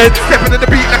 and the head. Stepping on the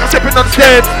beat like I'm stepping on the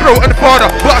stairs. Throat and the father,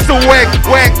 but I still wang.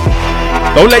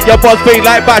 Don't let your buzz fade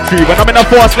like battery. When I'm in a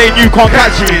fast lane, you can't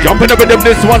catch me. Jumping the rhythm,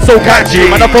 this one's so catchy.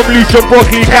 Man, I'm from Lucian,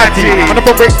 Broccoli, Catty. Man, I'm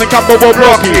from Brixton, Campbell,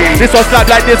 Blocky. This one's slap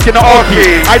like this, in the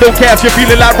Arky. I don't care if you're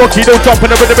feeling like Rocky. Don't jump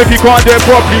in the rhythm if you can't do it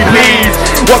properly, please.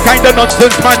 What kind of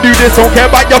nonsense, man, do this? Don't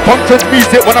care about your functions,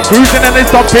 music. When I'm cruising and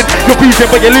it's something, you're boozing,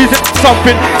 but you're losing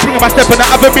something. Swinging my step and I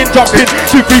haven't been jumping.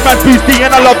 2-3 man boosty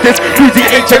and I love this. Boozy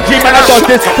HMG, man, I done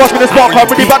this. Watch me the spark, I'm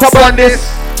really about to run this.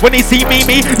 When they see me,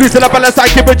 losing up on the side,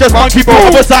 keep it just monkey bro.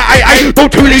 I was like, I don't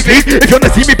truly sleep. If you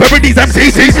wanna see me bury these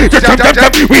MCCs, just jump.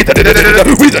 We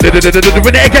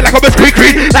when they get like I'm a street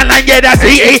creep. Landline, yeah, that's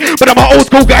EE. But I'm an old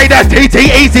school guy, that's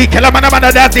TTAZ. Kill a man,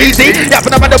 that's easy. Yeah,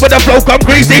 for the man with the flow, come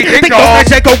crazy. Think don't I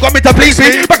check, got me to please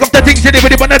me. Back off the things, you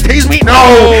really wanna tease me. No,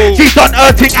 she's done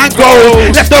earthing and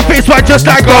gold. Left her face right just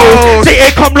like gold. Say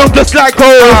it come long just like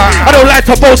gold. I don't like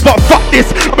to boast, but fuck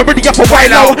this. I'm already up a while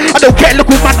now. I don't care, look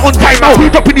who man on time out.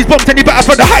 Drop dropping these bombs and you better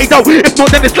for the hideout. If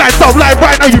not, then it's lights out. Like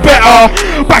right now, you better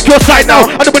back your side now.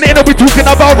 I don't wanna end up with talking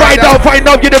about right out. Find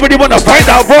out, you don't really wanna find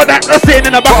out, bro. That's sitting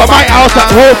in the back of my house.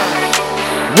 Like, woof,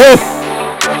 woof.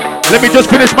 Let me just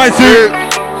finish my suit.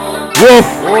 Woof.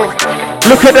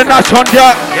 Look at the Nash on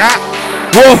ya. Yeah.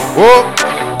 Woof. Woof.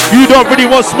 You don't really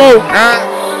want smoke.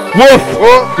 Woof.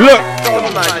 Look.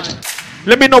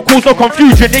 Let me not cause no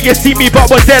confusion. Niggas see me but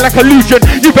was there like illusion.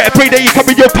 You better pray that you come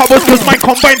with your powers, cause mine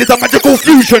combined is a magical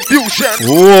fusion.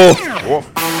 Whoa.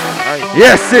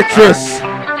 Yes, Citrus.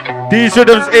 These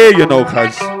rhythms here, you know,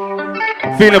 cuz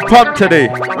I'm feeling pumped today.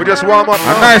 We just warm up.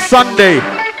 A nice Sunday.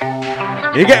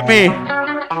 You get me?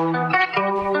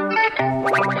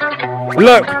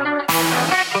 Look,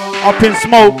 up in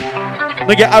smoke.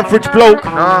 Nigga, average bloke.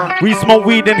 We smoke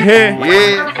weed in here.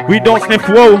 Yeah. We don't sniff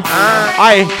woe.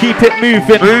 I keep it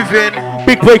moving.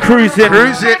 Big boy cruising.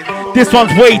 This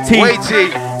one's weighty.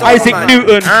 Isaac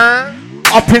Newton.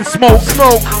 Up in smoke.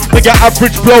 Nigga,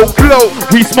 average bloke.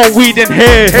 We smoke weed in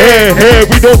here.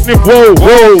 We don't sniff woe.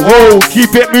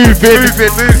 Keep it moving.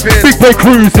 Big boy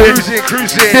cruising.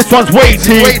 This one's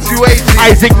weighty.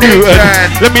 Isaac Newton.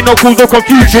 Let me know cause no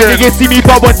confusion. You see me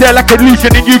but one there like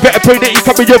illusion. And you better pray that you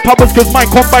cover your powers, cause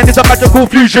mine combined is a magical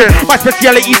fusion. My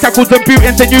speciality tackles and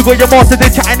bootings, and you got your masters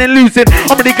in chatting and losing.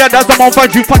 I'm really glad that someone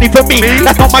finds you funny for me.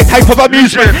 That's not my type of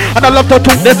amusement. And I love to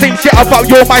talk the same shit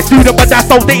about you're my student, but that's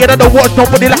outdated. I don't watch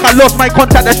nobody like I lost my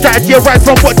contact. The strategy arrives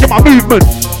from watching my movement.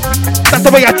 That's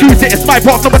the way I choose it. It's my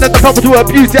part, no one has the power to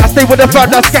abuse it. I stay with the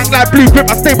fan that skank like blue grip.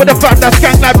 I stay with the fan that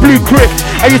skank like blue grip.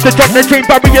 I used to jump the train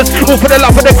barriers, all for the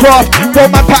love of the craft.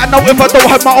 Roll my pattern out if I don't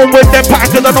have my own with them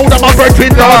pattern, cause I know that my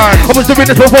brethren done. I was doing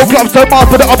this for whole clubs to Mars,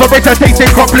 but the other race I take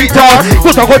it complete task.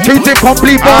 Cause I got tunes in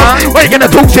complete bars. Why you gonna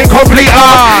talk shit complete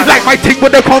ass? Like my thing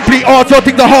with the complete arts. Your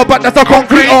things are hard, but that's a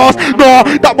concrete ass. No,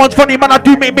 that one's funny, man. I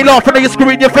do make me laugh, and then you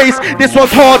screw in your face. This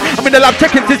one's hard. I'm in the lab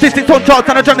checking statistics on charts,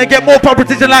 and I'm trying to get more power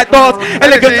precision like darts.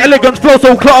 Elegance, flow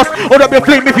so class. Hold up your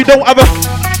flame if you don't have a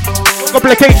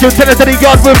complication. Send us to the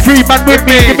yard with 3 man with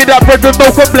me. Give me that bread with no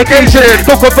complication.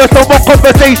 No converse, no more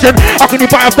conversation. How can you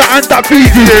buy off the hand that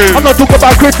feeds you? I'm not talking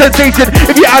about Chris sensation.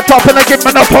 If you add top and I give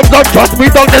man a pump up, trust me,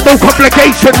 dog, there's no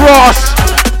complication. Ross.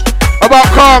 About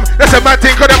calm, that's a mad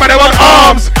thing, cause them man they want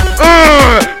arms.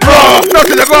 Bro,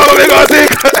 nothing to go on, we gotta think.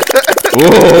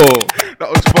 Whoa. That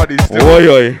was funny still.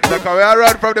 Oi. Look how I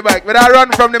run from the mic. When I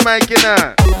run from the mic, you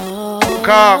know.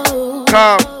 Calm.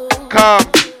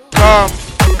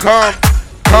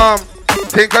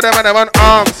 Think of them and they want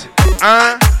arms.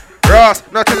 Ross,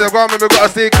 nothing to go on, we gotta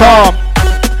stay calm.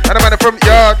 And the man from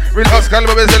yard, real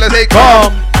Excalibur, we still say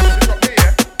calm.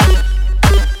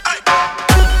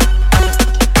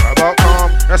 About calm.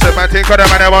 That's it, man. Think of them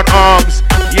and they want arms.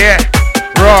 Yeah.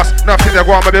 Ross, nothing to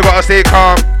go on, we gotta stay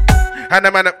calm. And the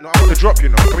man, no, I want the drop, you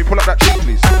know. Can we pull up that tune,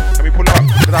 please? Can we pull it up?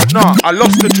 Because I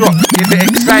lost the drop in the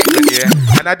excitement, yeah.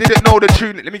 And I didn't know the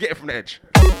tune. Let me get it from the edge.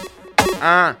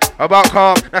 About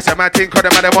calm. That's a man thing, cause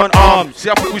the man, they want arms. See,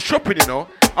 I thought it was chopping, you know.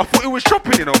 I thought it was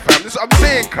chopping, you know, fam. This is what I'm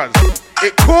saying, cuz.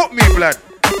 It caught me, blood.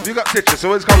 You got Citrus,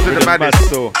 always comes to the madness.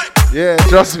 Yeah,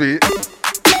 trust me.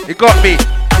 It got me.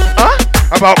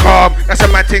 About calm, that's a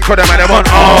man thing, cause the man, they want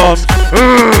arms.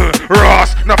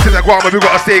 Ross, nothing like one, but we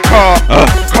gotta stay calm.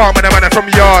 Calm and the man from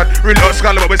yard, real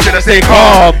Excalibur, but we still stay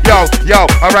calm. Yo,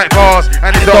 alright bars,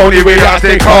 and it's the only way that I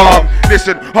stay calm.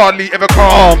 Listen, hardly ever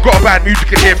calm. Got a bad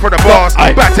music in here from the bars.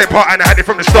 Bad tempo and I had it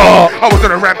from the start. I was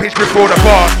on a rampage before the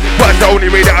bars, but it's the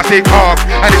only way that I stay calm.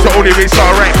 And it's the only way, so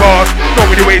alright bars. Not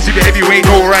many ways you get heavyweight,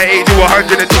 alright, 8 to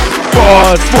 100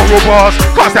 bars. Moral bars,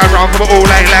 can't stand around for all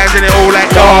like lines and it all like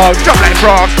dogs. Jump like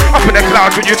frogs, up in the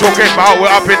clouds, what you talking about, we're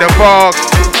up in the fog.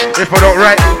 If I don't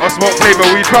write or smoke flavor,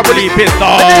 we probably pissed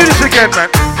off. Let me do this again, man.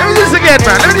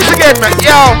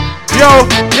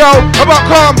 Yo, about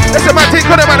calm. That's a man take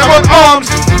on it, man. I want arms.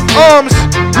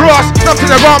 Ross,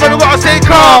 nothing around, man. We gotta stay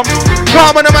calm.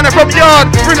 Calm and the man from yard.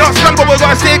 Bring out skull, but we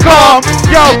gotta stay calm.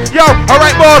 Yo,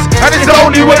 alright, boss. And it's the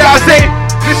only way that I say.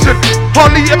 Listen,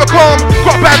 hardly ever calm.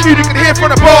 Got bad music in here from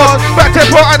the bars. Back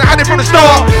tempo and I had it from the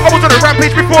start. I was on a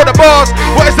rampage before the bars,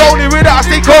 but it's the only way that I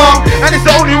stay calm. And it's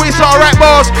the only way, so alright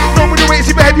bars. Normally weights,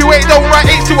 if heavyweight, don't write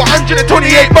 8 to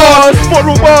 128 bars.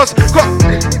 Moral bars, got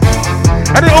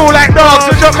and it all like dogs.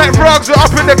 So jump like frogs, we're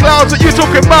up in the clouds. What you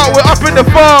talking about, we're up in the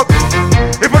fog.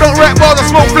 If I don't rap bars, I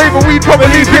smoke flavor weed,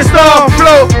 probably pissed off.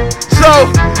 Flow, So,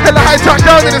 hella high touch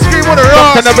down in the screen with the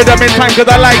rock. Jump to the rhythm in time cause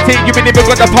I like it. You ain't even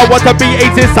got the power to be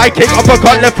aces. Sidekick,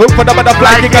 uppercut, left hook for the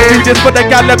butterfly kick. I do this for the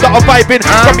gal that are vibing.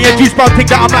 Got me a juice brown thing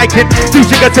that I'm liking. Two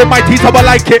sugars in my teeth, how I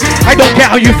like it. I don't care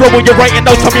how you flow when you're writing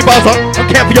those tummy bars up. Don't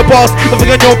care for your boss,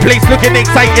 nothing on your place looking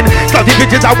exciting. Slutty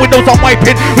bitches out windows I'm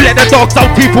wiping. We let the dogs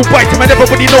out, teeth will bite him. And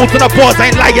everybody knows when the boss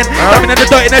ain't lying. Diving in the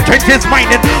dirt in the trenches,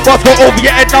 mining. Boss go over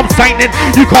your head, I'm signing.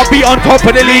 You can't be on top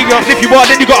of the league. If you are,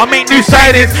 then you gotta make new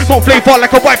signings. Don't play far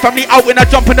like a white family out in a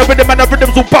jump in the rhythm and the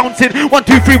rhythms all bouncing. 1,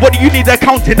 2, 3, what do you need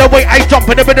accounting? The way I jump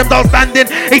and the rhythms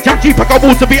outstanding. HMG pack of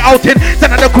walls to be outing.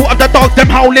 Send out the cool of the dogs, them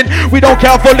howling. We don't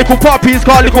care for little puppies,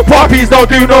 cause little puppies don't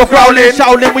do no growling.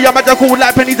 Shouting, we are magical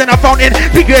like pennies in a fountain.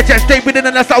 Pick your chest straight within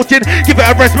and a shouting. Give it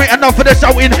a rest, mate, enough for the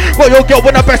shouting. Got your girl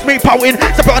when the best mate pouting.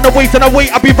 Step it on the waist and the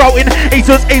weight, I be routing.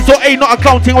 Aces, Ace or A, not a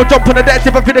clownting. Or jump on the deck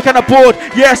if I feel the kind of bored.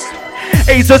 Yes.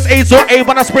 Aces, Ace or A,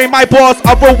 when I spray my boss.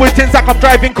 I roll with things like I'm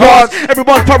driving cars.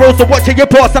 Everyone's parole, so watching your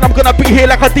boss. And I'm gonna be here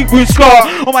like a deep root scar.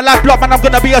 On my life block, man, I'm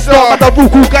gonna be a star. Man, the real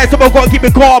cool guys, so I've gotta keep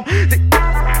it calm.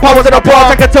 Power to the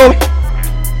boss, I can tell.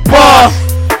 Boss,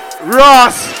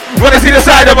 Ross, wanna see the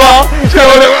side of her? Show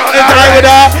the time with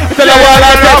her. Tell her while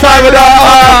I get time with her.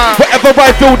 Whatever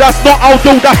I do, that's not I'll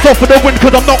do. That's all for the win,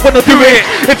 cause I'm not gonna do it.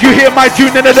 If you hear my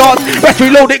tune in the dance, best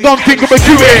reload it, gun finger but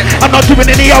shoot it. I'm not doing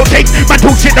any outtakes. Man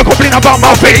talk shit, they complain about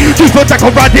my face. Two foot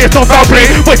tackle right here, it's not foul play.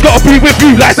 But it's gotta be with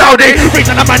you like Saudi.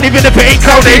 Raising a man even if it ain't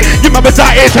cloudy. You remember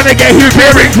that here trying to get hoop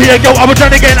earrings. Here yo, I was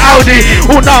trying to get Audi.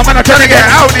 Oh nah man, I'm trying to get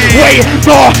Audi. Wait,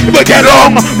 no, it will get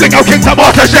long. Bling out Kings and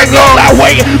Master Sheng Long. Like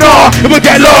wait, no, it will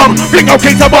get long. Bling out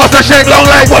Kings and Master Sheng Long.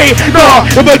 Like wait, no,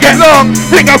 it will get long.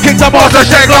 Bling out Kings and Master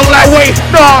Sheng Long. Like wait,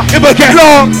 no, it will get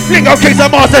long. Bling out Kings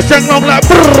and Master Sheng Long. Like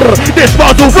brrr, this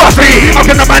bar's all rough me. How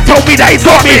can a man tell me that he's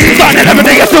got me? Starting 11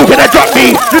 days, still gonna drop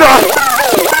me. You know,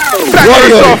 Black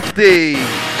Softy.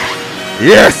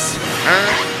 Yes.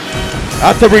 I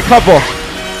had to recover.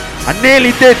 I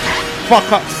nearly did.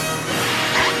 Fuck up.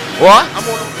 What? I'm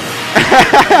all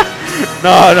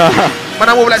No. Man,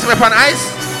 I'm all like some on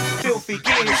ice. Filthy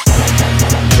games.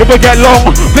 It will get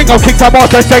long, think I'll kick some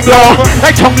Master Sheng Long.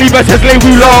 Like Chong Li versus Lei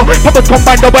Wulong. Papa's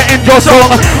combined double end your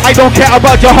song. I don't care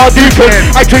about your hard duken.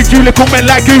 I treat you little men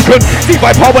like you can. See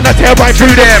my power when I tear right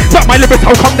through them. But my lyrics,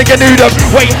 how come they can do them?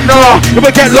 Wait, no, it will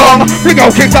get long. Think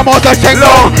I'll kick some Master Sheng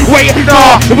Long. Wait,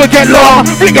 no, it will get long.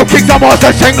 Think I'll kick some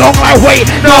Master Sheng Long. Like wait,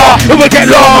 no, it will get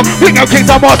long. Think I'll kick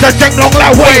some Master Sheng Long.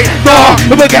 Like wait, no,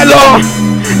 it will get long.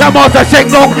 That Master Sheng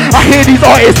Long. I hear these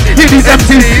artists, hear these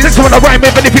MCs. This when I rhyme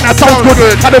with anything that sounds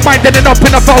good. I don't mind ending up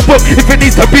in a foul book. If it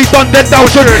needs to be done, then thou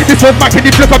should. This was Mac and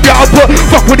you flip up your output.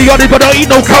 Fuck with the others, but I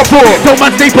eat no cow food. No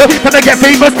man safer, can I get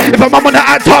famous? If I'm on the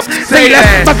at top, say less.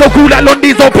 Man so cool like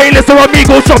Lundy's or Payless or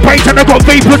Amigos. Shop pints and I got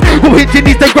vapors. Who hitting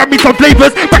these, they grab me some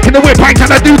flavors. Back in the whip pints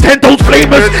and I do 10 those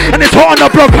flavors. And it's hot on the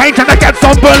block pints and I get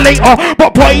sunburn later.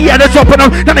 But party at the shop and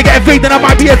then I get evaded, I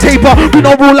might be a taper. We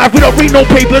don't rule life, we don't read no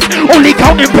papers. Only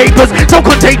counting papers. So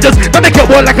contagious, then I get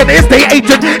work like an estate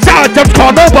agent. Shout out Jumps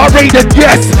Car, no bar Raiden.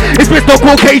 Yes, it's Mr.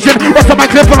 Caucasian. Rust on my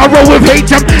clip and I roll with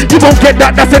HM. You won't get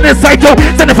that, that's an inside job.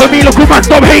 Send it for me, look who man,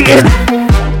 stop hating.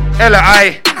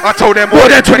 I told them more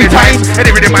than 20 times. Any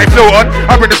rhythm I flow on,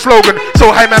 I bring the slogan. So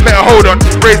high man better hold on.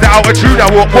 Raise the altitude, I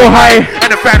walk more high.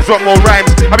 And the fans want more rhymes.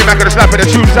 I be back on the slap and the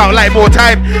tunes out like more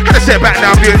time. Had to set back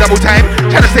now, I'm doing double time.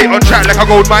 Trying to stay on track like a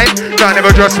gold mine. No, I never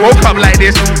just woke up like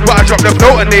this. But I dropped the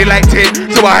flow and they liked it.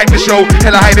 So I hype the show,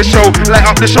 hell I hype the show. Light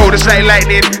up the show, just like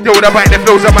lightning. They wanna bite their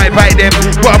flows, I might bite them.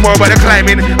 But I'm more about the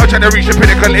climbing. I'm trying to reach the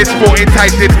pinnacle, it's more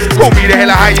enticing. Call me the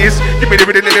hella highest. Give me the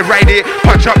rhythm, let me ride it.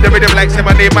 Punch up the rhythm like say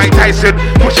my name Mike Tyson.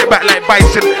 Push it back like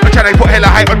Bison. I'm trying to put hella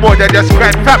hype on more than just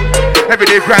grand fam. Every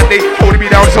day grand they holding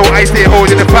me down, so I stay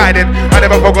holding the fighting. I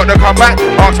never forgot to come back.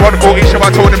 Asked 140, so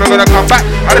I told them I'm gonna come back.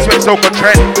 I just went so on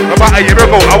trend. About a year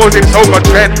ago, I was in so on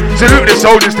trend. Salute the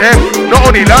soldiers then. Not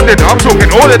only London, I'm talking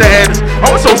all of the ends.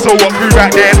 I was so what crew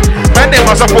back then. Man, they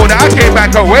must have thought that I came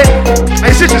back away.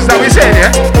 Hey, sisters, that we said,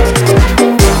 yeah?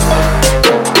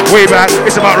 Way back,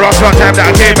 it's about Ross one time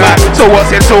that I came back. So what's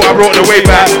it? So I brought the way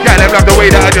back. Yeah, them love the way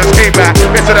that I just came back.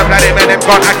 Best of the planet, man, them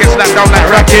gone. I can slap down like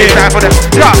racket. Time for them.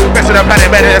 Yo, best of the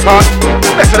planet, man, them gone.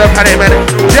 Best of the planet, man.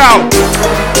 Yo.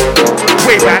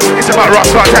 Way back, it's about Ross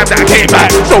one time that I came back.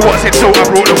 So what's it? So I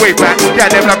brought the way back. Yeah,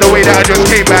 them love the way that I just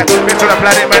came back. Best of the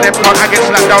planet, man, them gone. I can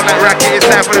slap down like racket. It's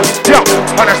time for them. Yo,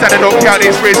 understand they don't count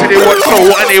these phrases. They want so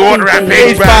what and they want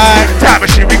rampage back. Time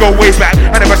machine, we go way back.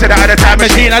 I never said that at the time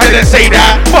machine. I didn't say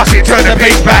that. Bust it, turn the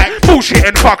page back. Bullshit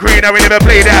and fuckery, I never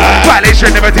play that.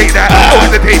 Violation, never take that.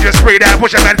 Oh, the page just spray that.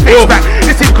 Push a man face back.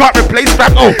 This team can't replace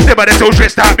rap. Oh, them are so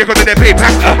stressed out because of their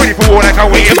payback. Ready for war like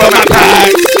I'm waiting for my pack.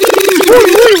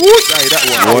 Hey, that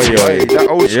one. Hey, that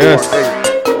old school. Yes. Hey.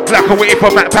 Like I'm waiting for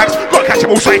Mac packs. Gotta catch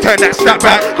them all, so I turn that snap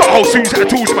back. Got a whole suit and the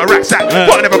tools in my rucksack.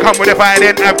 But I never come with a fire,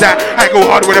 then have that. I go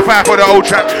hard with a fire for the old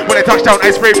track. When they touch down,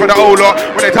 I spray for the old lot.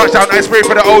 When they touch down, I spray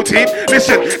for the old team.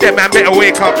 Listen, that man better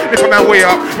wake up. Lift a man way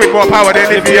up. With more power than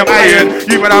lithium iron.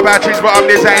 You man are batteries, but I'm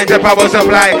designed to power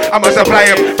supply. I'm a supply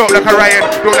him. Felt like a riot,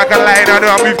 felt like a lion. I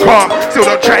know I move calm. Still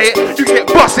don't try it. You get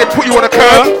busted, put you on a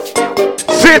curb.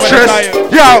 Citrus,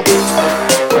 yo.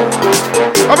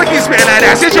 I'ma keep spitting like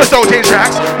that. Citrus don't change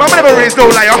tracks. Mama never raised no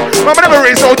liar. Mama never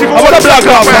raised no devil. I wanna block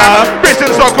up, man.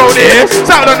 Bristol so cold this.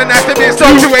 South London that's the this.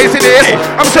 Don't you wasting this.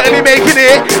 I'm certainly making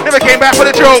it. Never came back for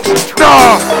the jokes.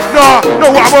 No,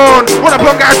 know what I'm on. Wanna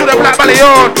plum guys with a black belly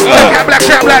on. Black hat, black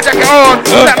shirt, black jacket on.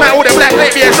 Black man with a black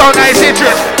late beard on. Nice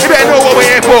citrus. You better know what we're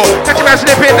here for. Catch a man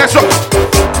slipping. That's what.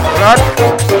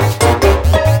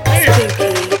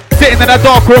 Sitting in a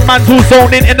dark room, man's all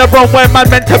zoning in the room where man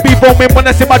meant to be roaming. When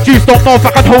I see my juice, don't know if I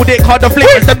can hold it. Cause the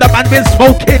flavors them the man been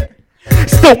smoking.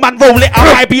 Still man roll it,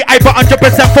 I might be but 100%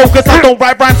 focused. I don't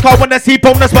write rhymes cause when I see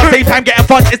bonus, but same time getting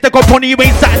fun. It's the component you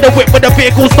ain't sat in the whip with the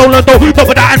vehicle stolen though. Not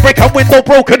with the handbrake and window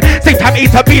broken. Same time A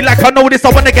to B like I know this. I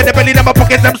wanna get the belly, then my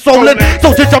pockets them swollen.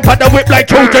 So to jump at the whip like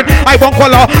Trojan. I want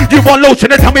collar, you want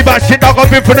lotion. And tell me about shit dog, I've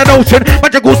been from the ocean.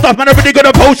 Magical stuff, man, I really got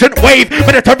a potion. Wave,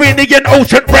 Mediterranean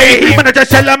ocean, ray. Man, I just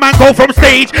shell a man go from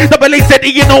stage. Double A said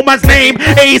you know man's name.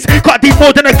 Ace, got deep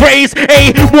more than a graze.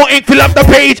 A, more ink, fill up the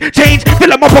page. Change,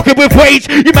 fill up my pocket with wage.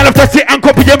 You man have to sit and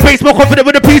copy and paste. More confident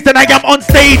with the piece than I am on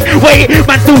stage. Wait,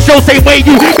 man still show same way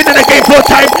you been in the game for a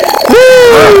time.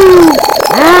 Woo!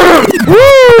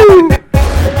 Woo!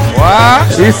 What?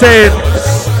 He's saying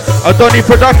Adoni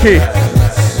Producky.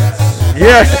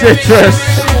 Yes, Citrus.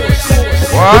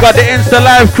 We got the Insta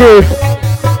Live crew.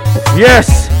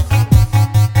 Yes.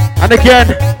 And again,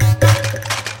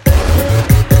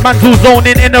 man's all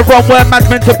zoning in a run where man's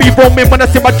meant to be roaming. When I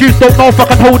see my juice, don't know if I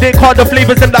can hold it. Cause the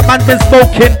flavors in that man's been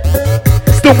smoking.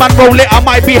 Still man roll it, I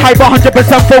might be high but 100%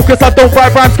 focused. I don't write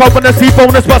rhymes cause when I see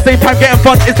bonus, but same time getting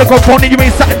fun. It's the component, you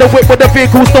ain't sat in the whip with the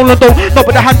vehicle stolen though. Not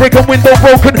with the handbrake and window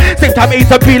broken. Same time A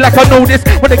to B like I know this.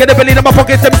 When they get the belly in my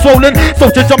pockets them swollen. So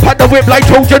to jump at the whip like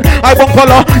Trojan. I want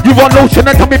collar, you want lotion.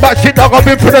 And tell me about shit dog, I've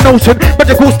been for the notion.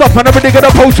 Magical stuff man, I really got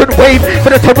a potion. Wave,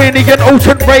 Mediterranean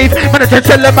ocean rave. Man I just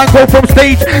shell a man go from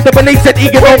stage. The belly said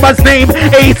he get no man's name.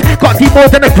 Ace, got deep more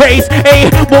than a grace. A,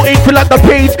 more ink fill up the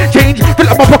page. Change, fill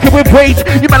up my pocket with rage.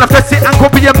 You man have to sit and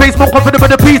copy and paste. More confident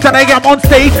with the piece than I am on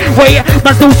stage. Wait,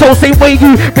 man still so same way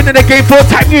you been in the game for a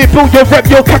time. You ain't built your rep,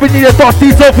 you're carrying your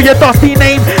dusty soul for your dusty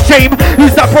name. Shame,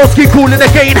 who's that broski calling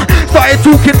again? Started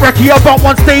talking wrecky about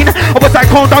one stain. I was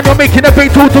like, calm down, you're making a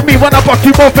bait. Talk to me when I bust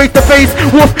you more face to face.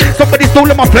 Woof, somebody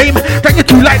stolen my flame. Dang you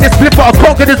too like this flip, but I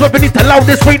can't get this weapon. Need to loud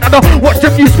this rain. I don't watch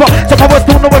them new spot. Some of us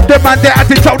don't know if them man they're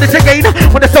acting childish again.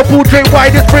 When the sub-pool drain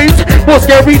wide his brains. More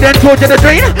scary than George in the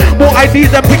drain. More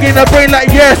IDs than picking the brain like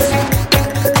yes.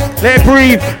 Let it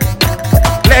breathe.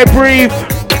 Let it breathe.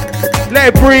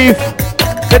 Let it breathe.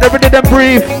 Let the rhythm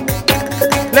breathe.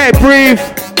 Let it breathe.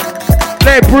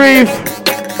 Let it breathe.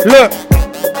 Look.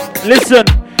 Listen.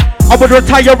 I would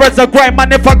retire as a grind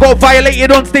man if I got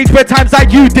violated on stage where times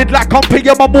like you did. Like I'm paying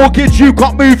my mortgage, you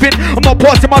can't move in. I'm not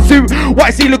passing my suit. Why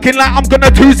is he looking like I'm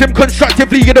gonna choose him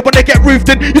constructively? You're the one to get roofed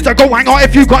in. You said go hang out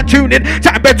if you can't tune in.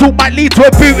 Chatting bed talk might lead to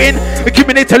a booting.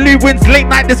 Accumulate to Lewins. Late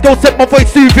night this girl set my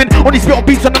voice soothing. Only spit on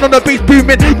beats and another bass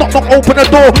booming. Knock open the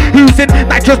door. Who's in?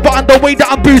 Nitrous but on the way that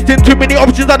I'm boosting. Too many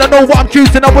options, I don't know what I'm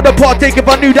choosing. I would've partake if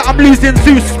I knew that I'm losing.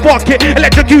 Zeus, spark it,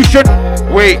 electrocution.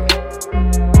 Wait.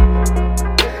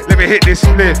 Let me hit this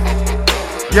split.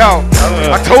 Yo,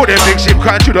 I told them big ship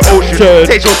cutting through the ocean.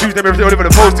 Take your shoes, them if they deliver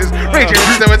the posters. Raging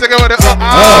shoes, them take over the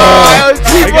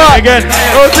again.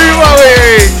 Oh, too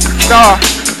much. Nah,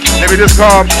 let me just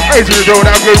calm. Ain't too the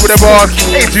I'm good with the boss.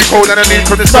 Ain't too cold and I need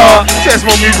from the start. Just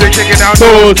more music, kicking down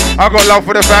doors. I got love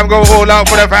for the fam, go all out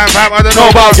for the fam. I don't know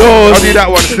about yours. I'll do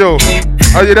that one still.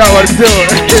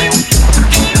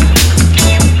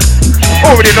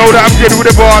 Already know that I'm good with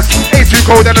the boss. Ain't too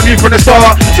cold and I need from the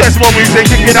start. Just more music,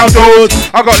 kicking outdoors.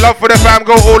 I got love for the fam,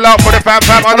 go all out for the fam.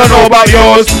 I don't know about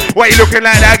yours. Why you looking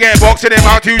like that? Get boxing him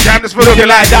out 2 times for looking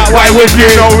like that. Why would you?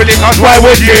 No really, cause why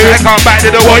would you? I come back to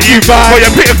the one you buy. But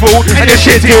you're pitiful and you're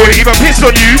shitty. Even piss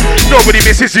on you. Nobody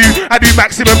misses you. I do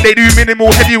maximum, they do minimal.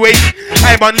 Heavyweight,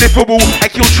 I'm unliftable. I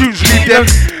kill tunes, leave them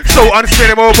so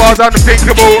unspinnable. Bars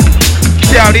unthinkable.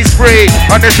 see how they spray.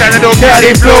 Understand I don't care how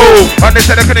they flow.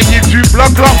 Understand I couldn't give you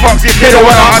blood clot box if they don't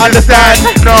wanna understand.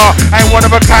 No, I ain't one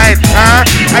of a kind, huh?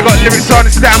 I got lyrics on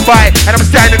standby, and I'm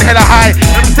standing hella high.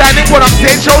 And I'm standing what I'm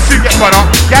saying, show soon get fun up.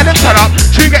 Get them turn up,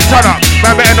 soon get turn up.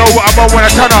 Man better know what I'm on when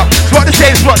I turn up. Spot the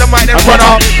same spot the mic then run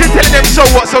up. Keep telling them so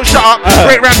what, so shut up.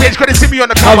 Great rampage, couldn't see me on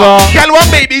the cover. Gal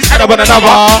want babies, and I want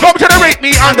another. Don't try to rape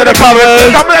me under the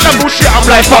covers. I'm with that bullshit, I'm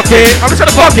like fuck it. I'm just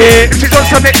trying to fuck it. If she's on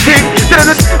some next thing, then I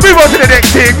just move on to the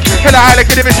next thing. Hella high like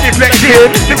a different flexing.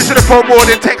 Living to the phone more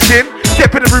than texting.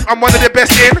 Step in the room, I'm one of the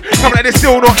best in. Come like they're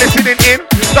still not listening in.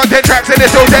 Done 10 tracks and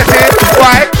they're still testing.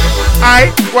 Why?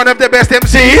 I, one of the best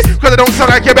MCs, cause I don't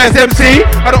sound like your best MC.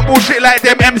 I don't bullshit like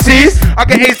them MCs. I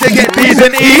get A's, they get D's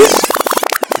and E's.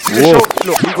 Show,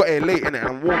 look, we got here late, innit?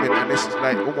 I'm warming and this is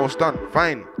like almost done.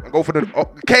 Fine. And go for the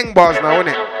Keng bars now,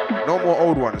 innit? No more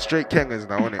old ones, straight Kengers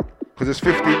now, innit? Cause it's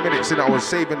 15 minutes in, I was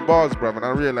saving bars, bruv, and I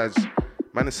realised,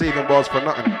 man, is saving bars for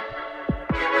nothing.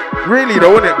 Really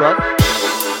though, innit, bruv?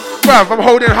 Bruv, I'm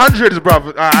holding hundreds, bruv.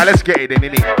 Alright, let's get it in,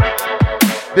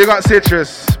 innit? Big up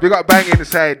Citrus, big up Bang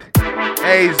Inside.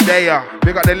 A's there,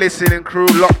 big up the listening crew,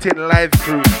 locked in live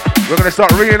crew. We're gonna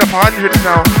start ringing up hundreds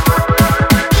now.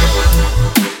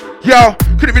 Yo,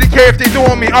 couldn't really care if they don't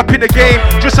want me up in the game.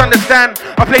 Just understand,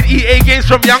 I played EA games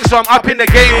from young, so I'm up in the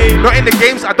game. Not in the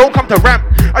games, I don't come to ramp.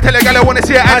 I tell a gal I wanna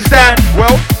see her handstand.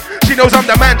 Well, she knows I'm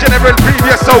the man, general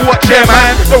previous, so watch it,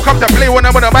 man. Don't come to play when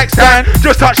I'm on a mic stand.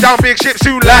 Just touch down, big ship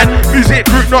soon land. Music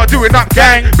group not doing up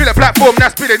gang. Build a platform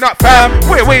that's building up fam.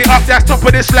 Way up, that's top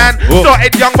of this land. Whoa.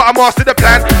 Started young, but I mastered the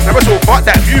plan. Never so fuck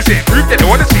that music group, they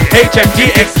don't wanna see it. HMG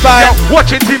expire.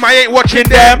 Watching team, I ain't watching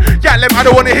them. Yatlem, I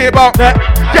don't wanna hear about that.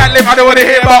 Yatlem, I don't wanna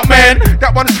hear about men.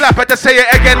 That one slap, I just say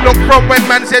it again. Look from when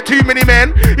man said too many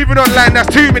men. Even online,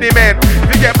 that's too many men.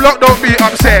 If you get blocked, don't be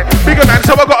upset. Bigger man,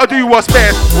 so I gotta do what's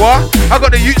best. What? I got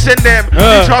the youths in them.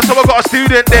 Teacher, so I got a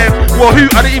student them. Well, who?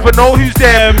 I don't even know who's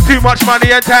them. Too much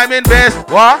money and time invest.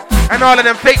 What? And all of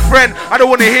them fake friend. I don't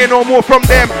wanna hear no more from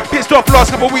them. Pissed off last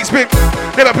couple weeks, big.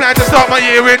 Never planned to start my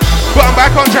year with. But I'm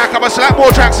back on track. I'm a slap more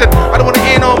tracks and I don't wanna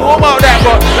hear no more about that.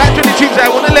 But like 20 tunes, I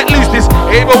wanna let loose this.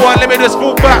 Ava one, let me just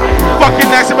fall back. Fucking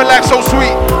nice and my life so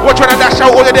sweet. Watch when I dash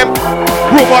out all of them.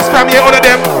 Robots fam, yeah, all of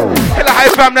them. Hella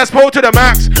high fam, that's pulled to the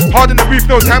max. Hard in the roof,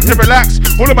 no time to relax.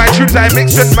 All of my tunes I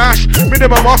mix and mash.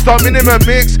 Minimum master, minimum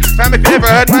mix. Fam, if you ever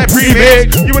heard my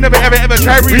pre-mix, you will never ever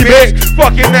try remix.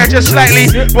 Fucking there just slightly,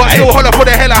 but still holler for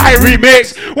the hella high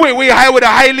remix. Way high with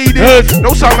the high leaders.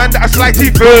 No some man that are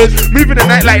slightly first. Moving the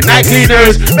night like night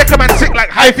cleaners. Make a man sick like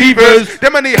high fevers.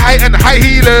 Them and the high and high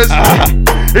healers.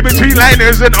 In between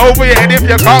liners and over your head if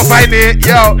you can't find it.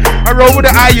 Yo, I roll with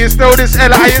the iron, know this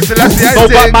L-I-N, so that's the I say. No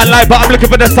bad man life, but I'm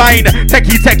looking for the sign.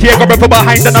 Techie, I got me from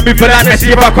behind and I'm moving like Messi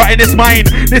if I got in this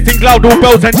mind. This thing's loud, all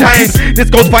bells and chimes.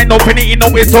 This goes fine, no penny, no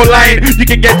it's all line. You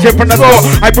can get chip from the door.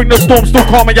 I bring the storm, still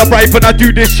calm and you're bright. When I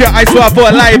do this shit, I swear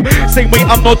for a life. Same way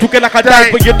I'm not talking like I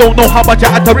died, but you don't know how much I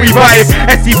had to revive.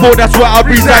 SC4, that's where I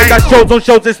reside. That shows on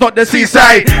shows, it's not the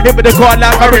seaside. Hit with the car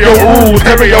like Mario, ooh,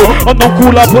 stereo. I'm not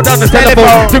cool, I put down the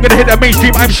telephone. You're gonna hit the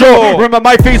mainstream, I'm sure. Remember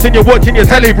my face when you're watching your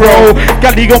telly, bro.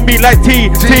 Galley on me like T.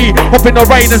 Hop in the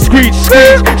ride and screech.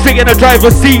 Straight in the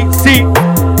driver's seat.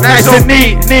 Nice and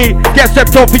neat. Get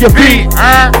stepped off for your feet.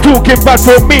 Talking bad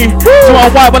for me. So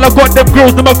I'm wild when I got them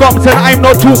girls in my gums and I'm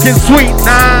not talking sweet.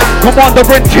 Commander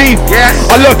in chief. Yes.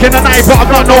 I look in the night, but I'm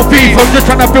not no thief. I'm just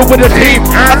trying to build with a team.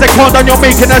 As I calm down, you're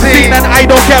making a scene, and I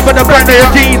don't care about the brand of your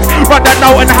jeans. Run that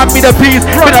now and hand me the piece.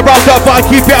 Been around up, but I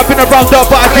keep it. I've been around up,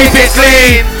 but I keep it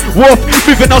clean. Wolf,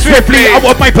 moving on swiftly. I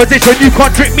want my position, you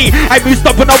can't trick me. I move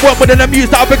stop and I work with an amuse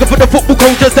that I'm begging for the football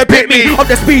coach just to pick me. I'm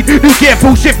the speed, new gear,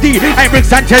 full shifty. I'm Rick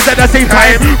Sanchez at the same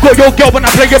time. Got your girl when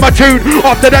I play my tune.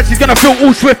 After that she's gonna feel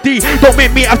all swifty. Don't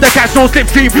make me have to catch no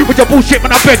slipstream with your bullshit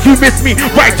when I beg you miss me.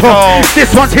 Right on,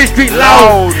 this one's history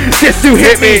loud. This do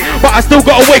hit me, but I still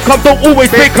gotta wake up. Don't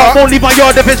always wake up. Won't leave my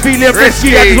yard if it's feeling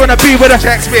risky. I just wanna be with a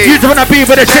you just wanna be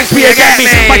with a Shakespeare, get me.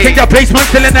 Might take your placement,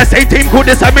 still in the same team. Call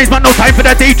this amazement, no time for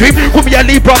the daydream. Call me a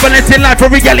Libra, balancing life for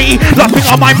reality. Last thing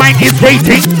on my mind is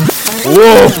waiting.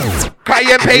 Whoa.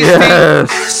 Cutty and Pasty.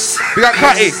 Yes. We got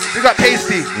Cutty. We got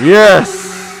Pasty. Yes.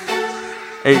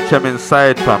 HM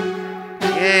inside, fam.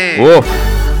 Yeah. Whoa.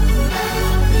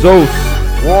 Zeus.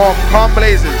 Warm, calm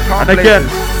blazers. Calm and again.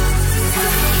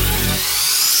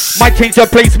 Might change your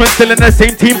placement, still in the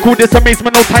same team. Cool this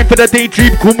amazement, no time for the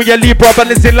daydream. Call me a Libra,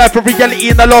 balancing life for reality.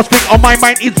 In the last thing on my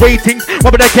mind is waiting.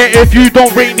 Why would I care if you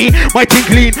don't rate me? My thing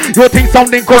clean, your thing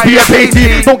sounding copy and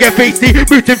pasty. Don't get facey,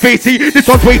 booting facey. This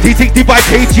one's weighty, 65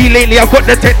 kg. Lately I've got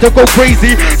the tech to go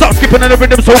crazy. Start skipping on the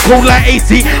rhythm so cold like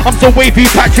AC. I'm so wavy,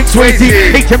 Patrick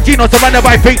Swayze. HMG not surrounded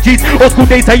by fake G's. Old school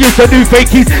days I used to do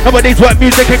fakies. Nowadays work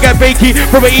music can get fakey.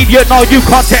 From an idiot, now you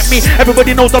can't tempt me.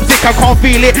 Everybody knows I'm sick, I can't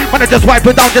feel it. Man, I just wipe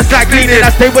it down just like cleaning. I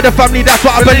stay with the family, that's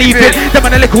what I believe in. Them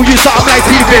man a little you, so I'm like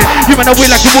Steven. You man a way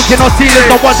like you walking on ceilings.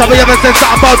 Not once have I ever said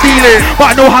something about dealing. But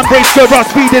I know handbrakes good rock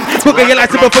speeding. Look at your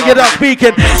license before you're not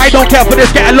speaking. I don't care for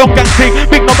this, get along gang thing.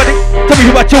 Big nobody, tell me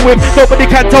who I chill with. Nobody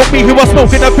can tell me who I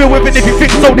smoking a bill with. And if you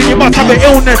think so, then you must have an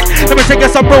illness. Let me take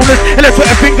some rollers, and let's sweat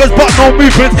fingers, but no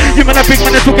movements. You man a big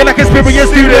man, talking like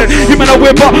experienced student. You man a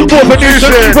whipper, more of a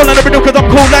nuisance. Rolling the middle cause I'm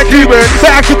cold like Cuban.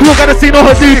 But actually cool, gotta see no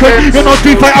Hadouken. You're not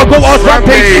street fight, I'll go ask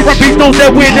Rampage. Rampage knows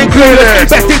they're weird and clueless.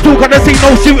 Best thing talk, gotta see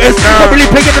no shooters. Not really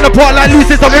playing in the part like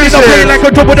losers. I'm really not playing like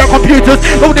a job without computers.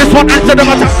 Oh, this one answer them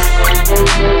attack.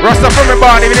 Rasta from the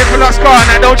barn, even if you're not scarred,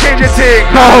 and don't change your thing.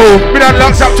 No, we done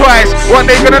locks up twice. One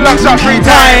day gonna locks up 3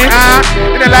 times.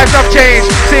 In the lives of change,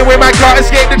 same way my car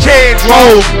escaped the change.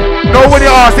 Whoa. Know what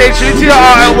you are, stay true to your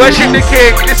art and worship the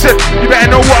king. Listen, you better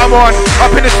know what I'm on.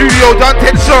 Up in the studio, done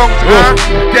 10 songs.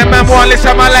 Them man want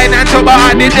listen my line and talk about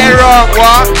I did that wrong.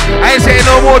 What? I ain't saying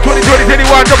no more 20, 21,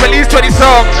 drop at least 20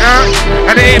 songs.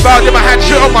 And it ain't about them, I had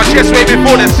shit on my chest way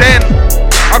before the send.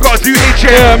 I gotta do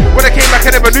HM. When I came back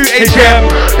I never knew HM.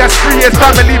 That's 3 years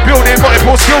family building,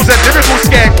 multiple skills and lyrical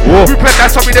skank. Rupert,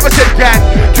 that's why we never said gang.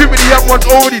 Too many young ones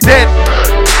already dead.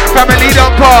 Family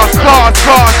don't pass.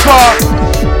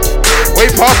 Way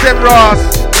past them Ras.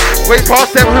 Way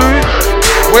past them who?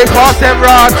 Way past them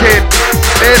rotting.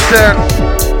 Listen,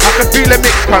 I can feel a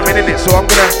mix coming in it, so I'm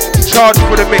gonna charge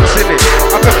for the mix in it.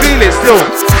 I can feel it still.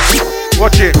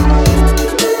 Watch it.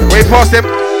 Way past them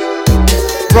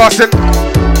Rossing.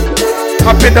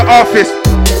 Up in the office,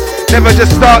 never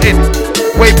just started.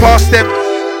 Way past them,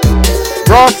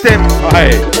 Ross them.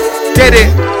 Aye. Get it,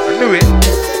 I knew it.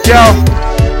 Yo.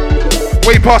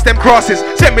 Way past them crosses.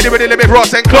 Send me the rhythm, let me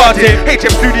Ross and Clark it.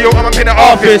 HM studio, I'm up in the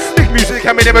office. Big music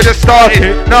and we never just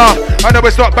started. Nah, I know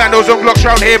it's not bandos on Glocks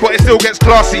round here, but it still gets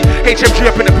classy. HMG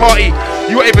up in the party.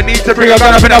 You won't even need to bring a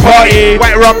gun up in the party.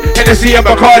 White rum, Hennessy and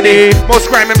Bacardi. Most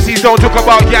grime MCs don't talk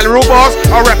about gal real bars.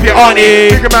 I'll rap your auntie.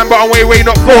 Bigger man, but I'm way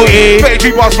not 40.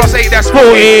 33 bars plus 8, that's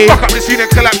 40. Fuck up the scene and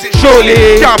collapse it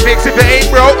surely. Can't fix if it ain't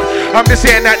broke. I'm just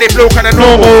saying that they flow kinda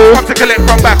normal. Come to collect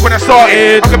from back when I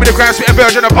started. I'm gonna be the grand sweeter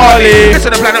version of Harley. This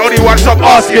on the planet only one stop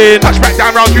asking. Touchback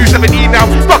down round 217 now.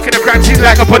 Fucking the grand scene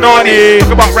like a panani.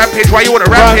 Talk about rampage, why you wanna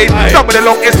rampage? Done with the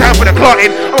long, it's time for the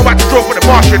clotting. I'm about to draw for the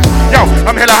Martian. Yo,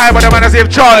 I'm hella high by the man as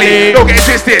if Charlie. Don't get it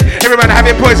twisted. Every man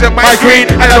having poison my green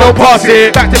and I don't pass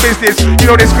it. Back to business. You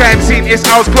know this crime scene is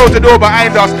ours. Close the door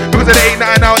behind us because there ain't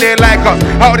nothing out there like us.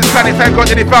 Out of this planet, thank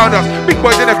God that they found us. Big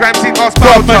boys in the crime scene, us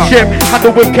craftsmanship.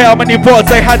 Handle with care. Many boards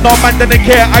I had no man didn't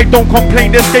care. I don't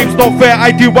complain. This game's not fair.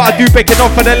 I do what I do, breaking off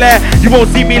for the lair. You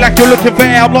won't see me like you're looking for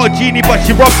air. I'm not a genie, but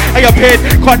she robbed. I appeared.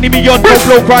 Can't leave me on. Don't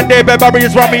blow grand there. Bare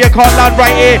barriers around me. I can't land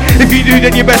right here. If you do,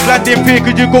 then you best land in fear.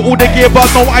 Cause you got all the gear, but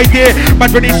no idea.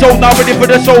 Man's ready show now, ready for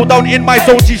the showdown. In my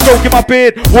zone, she's stroking my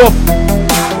beard. Woof.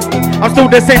 I'm still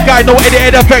the same guy, no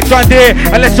edited effects right there.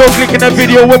 Unless you're clicking a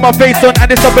video with my face on.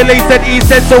 And it's a belay said he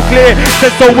said so clear.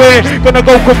 Said so weird. Gonna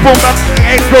go conform. I'm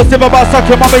explosive about such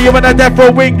a mama. You in a death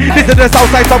row wing. This is the south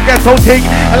side of ghetto ting.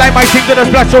 I like my thing to the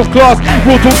splash of class.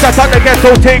 Rule talk that's out the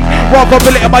ghetto ting. Rock up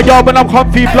a in my yard when I'm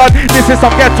comfy blood. This is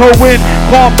some ghetto win.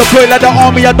 Calm deploy like the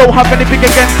army. I don't have anything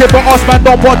against it, but us man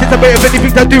don't participate with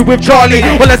anything to do with Charlie.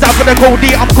 Well, it's out for the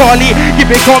Cody, I'm Carly.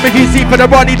 Keep it calm if you see for the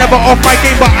body. Never off my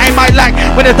game, but I might like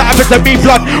when it's happens to me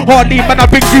blood. Hardly man, I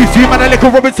big juicy man, I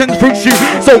little Robinson's fruit shoe.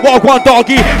 So what I want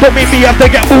doggy, don't make me have to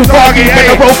get all foggy. When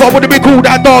the robot wouldn't be called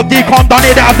that doggy. Calm down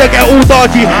here, they have to get all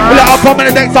dodgy. Well, I'm coming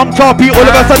to take some choppy. All of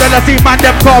a sudden I see man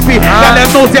them copy. Y'all let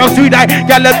no say I'm sweet like,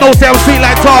 y'all let no say I'm sweet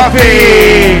like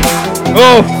toffee.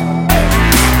 Oh.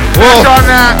 Whoa. On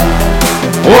that.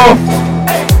 Whoa.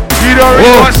 You don't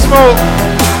really want smoke.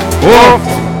 Whoa.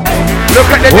 Look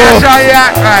at the dash on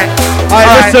ya. Right.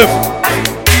 Alright, listen.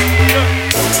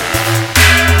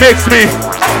 Mix me.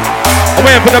 I'm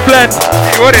waiting for the blend.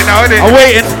 You want it now, isn't it? I'm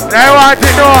waiting. I want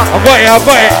it now. I got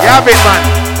it. Yeah, big man.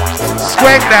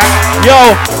 Square that.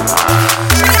 Yo.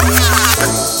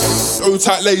 So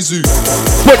tight, lazy.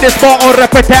 Put this bar on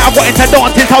repeat. I got into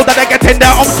dancing, how did I get in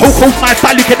there? I'm so cool, my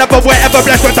style, you can never wear ever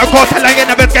blessed with the cartel, I can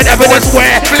never get evidence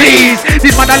where. Please,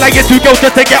 these man are like you two girls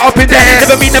just to get up in there.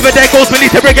 Never mean never there goes, we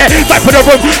need to bring it back for the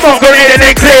room, smoke grenade and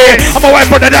then clear. I'm a white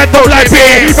brother that don't like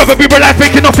beer. Rather be relaxed,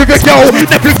 making off with your girl.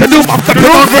 Netflix the loom, I'm stepping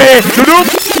hungry.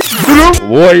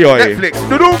 Netflix.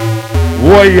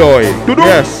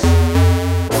 Yes.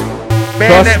 Man,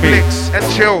 Trust Netflix me. and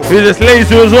chill. He's just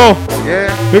lazy as well.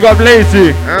 Yeah. Big up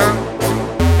lazy.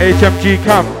 HMG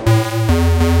Camp.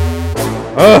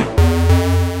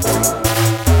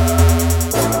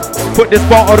 Put this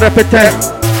bar on repeat.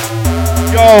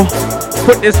 Yo,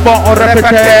 put this bar on repeat.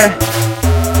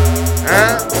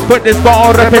 Put this bar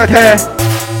on repeat.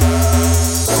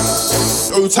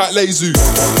 So tight, lazy.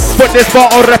 Put this bar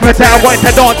on repeat. I want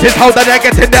to dance. How did I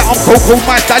get in there? I'm so cool,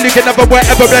 my style. You can never wear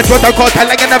ever blessed with the cartel.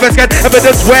 I can never get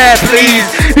evidence where, please.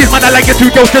 These man are like you two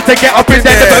girls just to get up in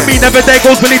there. Never mean never there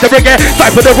goes, we need to bring it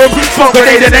back for the room, smoke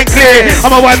grenade and then clear.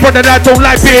 I'm a white brother that don't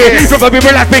like beer. Rather be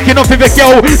relaxed, making off with a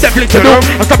girl. Netflix to do.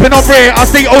 I'm stopping on rare. I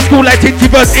stay old school like Tinty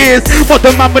verse is.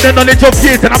 Modern man with the knowledge of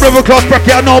years. And I'm level class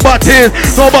bracket. I know about tears,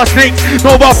 know about snakes,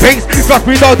 know about pinks. Trust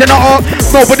me, dog, they're not up.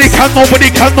 Nobody can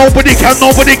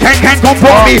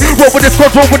confront me. Roll with the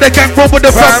squad, roll with the gang, roll with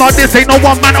the fam. Now this ain't no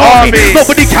one man army.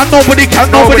 Nobody can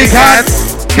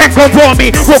can't confront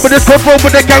me. Roll with the squad, roll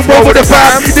with the gang, roll with the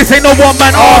fam. This ain't no one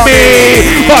man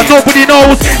army. But nobody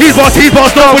knows. He's boss,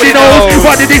 nobody knows.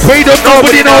 Why did he trade up?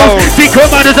 Nobody knows. Secret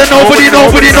matters and nobody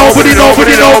knows. He's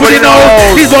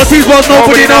boss,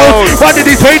 nobody knows. Why did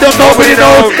he trade up? Nobody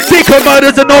knows. Secret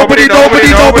matters and nobody knows.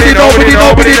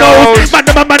 Man,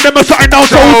 them are shutting down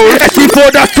shows.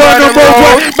 SC4, that's turn and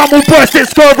roll. Man will burst it,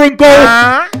 score and go.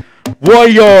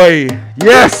 Woy.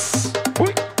 Yes.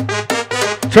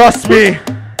 Trust me.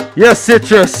 Yes,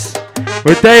 Citrus.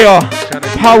 But they are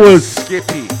powers.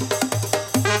 Skippy.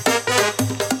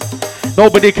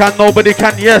 Nobody can,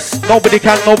 yes. Nobody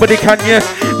can, yes.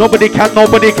 Nobody can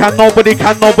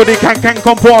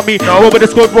confront me. Roll with the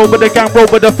squad, roll with the gang, roll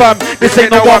with the fam. This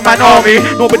ain't no one man army.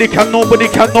 Nobody can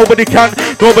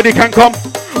come.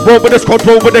 Roll with the squad,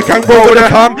 roll with the gang, roll with the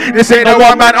fam. This ain't no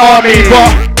one man army.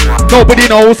 But nobody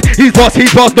knows. He's boss,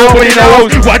 nobody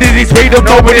knows. Why did he trade him?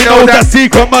 Nobody knows. That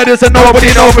secret murders and nobody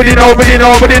knows. He's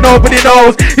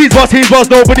boss,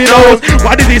 nobody knows.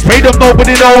 Why did he trade him?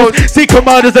 Nobody knows. Secret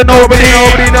murders and nobody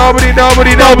knows.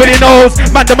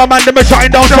 Man, them are shutting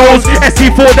down shows.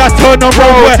 SC4, that's turn and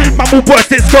roll. Where man will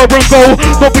burst it, score and go.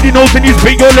 Nobody knows when you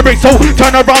spit your lyrics, so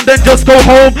turn around and just go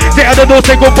home. Stay out the door,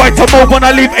 say goodbye to Mo. When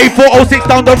I leave A406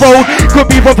 down the road. Could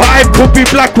be Revive, could be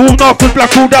Blackpool. No, cause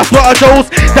Blackpool, that's what I chose.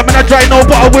 That man I dry no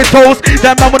butter with toast.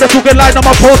 That man with a talking line on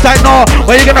my post like nah.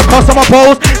 Where you gonna cost on my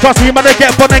post? Trust me, man, I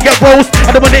get fun and get roast.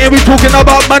 I don't wanna hear me talking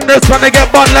about madness. Man, I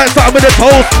get bun like something with a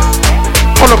toast.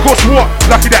 Holocaust what?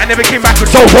 Lucky that I never came back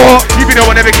with so what? Even though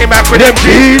I never came back with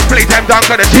MGs. Playtime dunk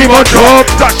on the team on drop.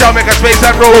 Touchdown, make a space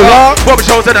and roll up. Bob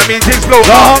shows that mean things blow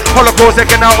up. Holocaust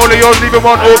taking out all of yours, leave them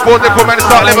on all fours. They come and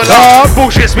start level up.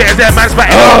 Bullshit spitters, that man's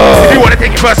batting up. If you wanna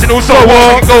take it personal, so what?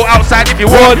 You can go outside if you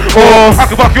want. Or I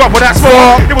can fuck you up with that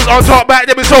sport. It was on top back,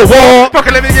 then so what?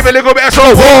 Fucking let me give a little bit of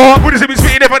so what? Wouldn't see me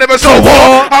spitting if I never so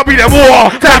what? I'll be the war.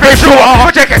 Time for shorter.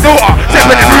 I'll check your daughter. Step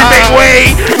in the room, make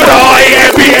way. For the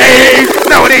NBA.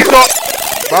 Nowadays not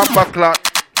Bumper clock.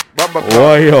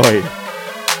 Oi.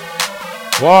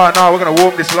 Wow, now we're gonna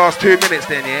warm this last 2 minutes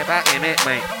then, yeah? Back in it,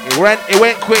 mate. It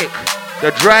went quick.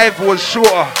 The drive was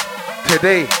shorter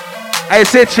today. Hey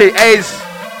Sitchy,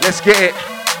 let's get it.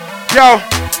 Yo.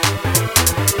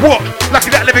 What?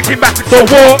 Lucky that never came back with so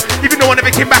what? Even though I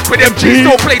never came back with MG.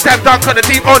 Still playtime dunk on the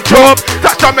team on job.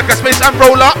 Touchdown, make a space and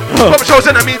roll up. Pop shows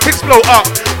and things blow up.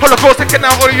 Holocaust taking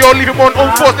out all of your leave him on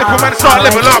all fours. They come and start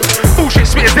level up. Bullshit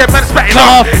spitters, dead man spatting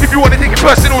up. If you want to take it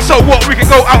personal, so what? We can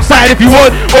go outside if you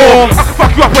want. Or I can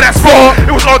fuck you up with that sport.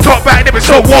 It was on top back, never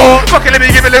so what? Fucking let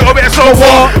me give a little bit of so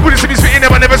what? Wouldn't see me spitting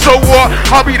them, I never so what?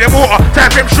 I'll be the water,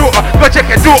 time frame shorter. Go check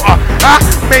your daughter.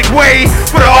 Make way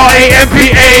for the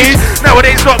RAMPA.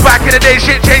 Nowadays not back in the day,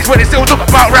 shit changed when they still talk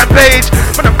about rampage.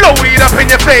 When I blow weed up in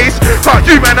your face, can't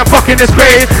do man, I'm fucking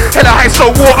disgrace. Hella high, so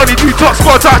what? Only do top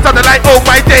squad, touch down the light, oh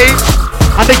my days.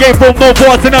 And the game from no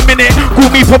boards in a minute.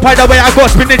 Cool me Popeye the way I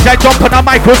got spinach. I jump on a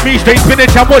mic with me straight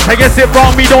spinach. And watch I get it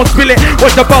round me, don't spill it.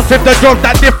 Watch the bounce if the drug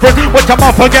that different. Watch your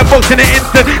mouth and get boxed in an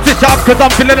instant. Switch up cause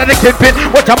I'm feeling like a kidpin.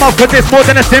 Watch your mouth cause it's more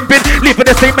than a simpin. Leave for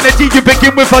the same energy you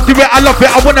begin with. I do it, I love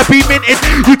it, I wanna be minted.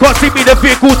 You can't see me, the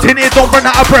vehicle tinted. Don't run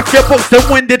out of breath, get boxed and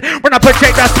winded. Run up a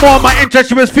check, that's more my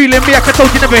interest. She was feeling me, I can tell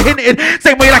you never hinted.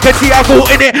 Same way like a G, I go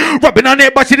in it. Rubbing on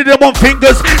it, but she didn't want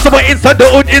fingers. So I inside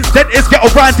the hood instead. It's get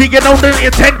around to get on the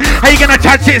it's Vincent. How you gonna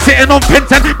chat shit sitting on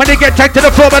Vincent? Man, they get dragged to the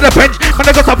floor by the bench. Man,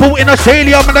 I got support in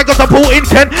Australia. Man, I got support in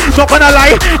Kent. Not gonna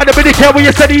lie, I don't really care what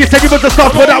you said. You said you was the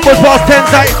stuff, but that was past 10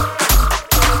 like.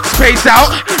 Space out,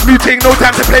 new thing, no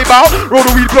time to play bout. Roll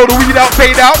the weed, blow the weed out,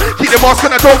 fade out. Keep the mask on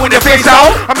the door when they face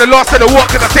out. I'm the last of the walk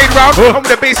cause I stayed round. I'm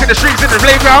with the bass and the strings in the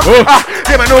playground.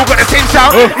 Them I know got the same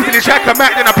sound. Easily track a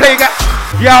Mac, then I play that.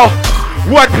 Yo,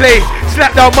 wordplay,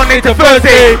 slap down Monday to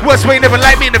Thursday. Worst way never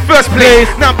liked me in the first place.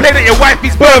 Now I'm playing at your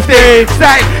wifey's birthday.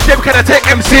 Style, them can I take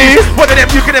MCs. One of them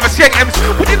you can never skank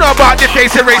MCs. What do you know about this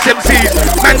face and race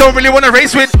MCs? Man don't really wanna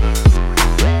race with.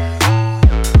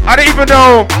 I don't even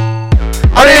know.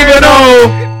 I don't even know.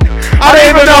 I don't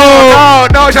even know.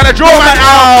 No, you're trying to draw man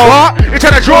out. What? You're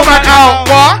trying to draw man out.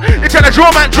 What? You're trying to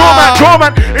draw man.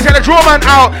 You're trying to draw man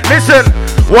out. Listen,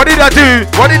 what did I do?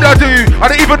 What did I do?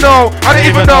 I don't even know. I don't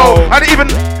even know. I don't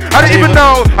even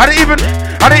know. I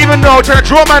don't even know. Trying to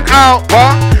draw man out.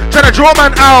 What? Trying to draw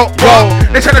man out. Whoa.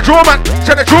 They trying to draw man. They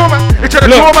trying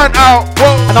to draw man out.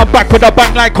 Whoa. And I'm back with a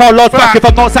bang like Carlos back. If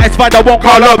I'm not satisfied, I won't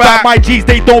call her back. My G's,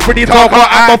 they don't really talk.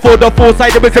 I'm before the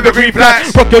foresight, the Pacific green flag.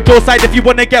 Rock your door side if you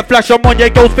wanna get flash. I'm on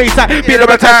your ghost face at beat the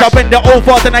attach. I bend it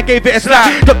over, then I gave it a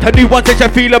slap. Dropped a new one, since you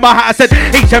feel in my hat. I said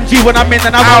HMG when I'm in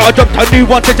and I'm out. I dropped a new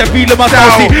one, since you feel in my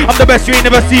saucy. I'm the best you ain't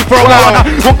never seen for a while.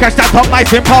 One cash that top nice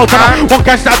in pulse. One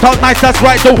cash that top nice, that's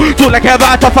right. So do like ever,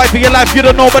 I have to fight for your life. You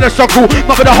don't know about the struggle,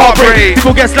 not for the heartbreak.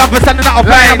 People get slammed for standing out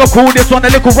of line. I'ma call this one a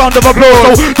little round of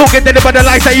applause. So don't get dead by the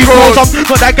lights that you roll. I'm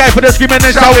not that guy for the screaming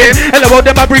and shouting. Hello,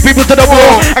 them I bring people to the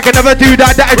wall. I can never do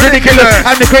that, that is ridiculous.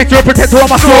 I'm the creator and protector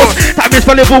of my source. Time is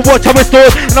valuable, watch how it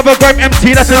stores. Another grime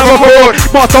MC, that's another board.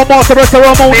 Master, rest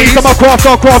ceremonies. I'm a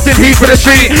crafting heat for the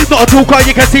street. Not a tool car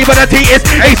you can see, but the T is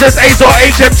Aces, Ace or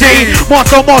HMG.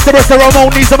 Master, rest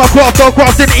ceremonies. I'm a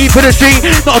crafting heat for the street.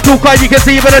 Not a tool car you can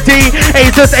see, but the T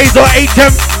Aces, Ace or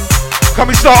HMG. Can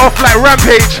we start off like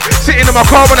Rampage? Sitting in my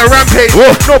car on a rampage.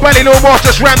 Whoa. No belly, no mask,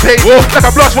 just rampage. Whoa. Like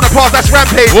a blast when I pass, that's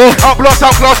rampage. Out blast,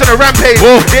 out class on a rampage.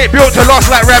 They ain't built to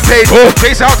last like rampage.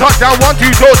 Face out, touchdown, 1,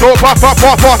 2, door, pass,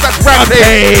 that's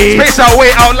rampage. Space out,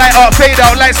 wait out, light up, fade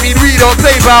out, light speed, read out,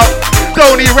 play out.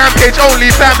 Don't need rampage,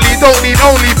 only family, don't need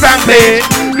only family.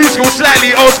 New school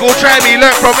slightly, old school try me,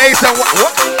 learn from Ace and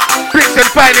what? Bricks and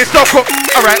finest, stock up,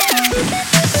 alright.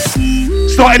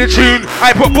 Started the tune,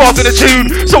 I put bars in the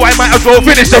tune, so I might as well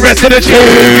finish the rest of the tune.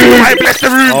 I bless the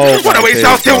room, wanna waste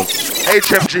out still.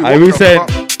 HMG, what we said?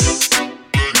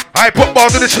 I put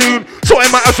bars in the tune, so I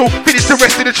might as well finish the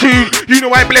rest of the tune. You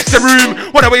know I bless the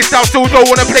room, wanna waste out still, don't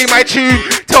wanna play my tune.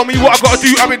 Tell me what I gotta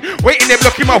do, I've been waiting there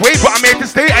blocking my way, but I'm here to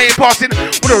stay, I ain't passing.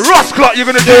 What a Ross clock you're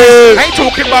gonna do? I ain't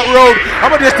talking about road,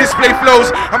 I'ma just display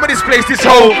flows, I'ma displace this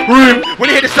whole room.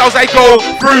 When you hear the styles I go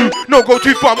through, no go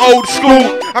too far, I'm old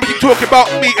school. I'ma keep talking about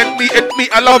me and me and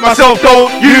me, I love myself, don't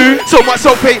you? So much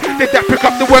self-hate, did that pick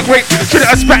up the work rate? Should've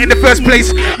spat in the first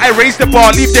place. I raised the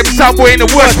bar, leave them soundboy in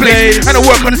the worst place. And I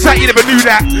work on the site, you never knew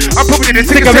that. I'm probably the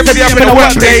sickest MC up in the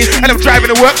workplace. And I'm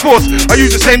driving the workforce, I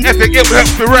use the same ethic, it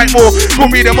helps me write more.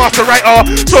 Call me the master writer,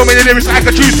 so many lyrics I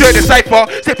could choose to decipher.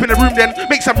 Step in the room then,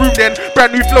 make some room then.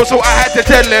 Brand new flow, so I had to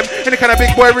tell them. Any kind of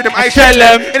big boy rhythm, I shell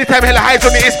them. Anytime hella highs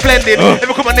on it, it's blending.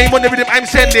 Never put my name on the rhythm I'm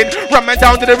sending. Run man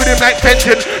down to the rhythm like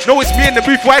Fenton. No, it's me in the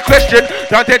booth, why question?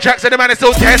 Down 10 tracks and the man is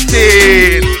still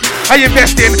testing. I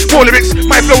invest in more lyrics,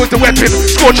 my flow is the weapon.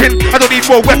 Scorching, I don't need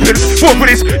more weapons. More for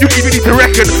this, you even need to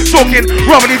reckon. Talking,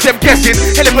 rather leave them guessing.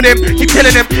 Hell for them, keep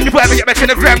telling them. If I ever get back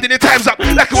in the gram, then the time's up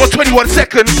like it was 21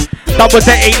 seconds. That was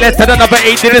an 8 less than another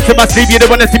 8. Didn't see my sleeve, you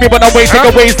don't wanna see me when I'm waiting. Take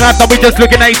away his life, now we just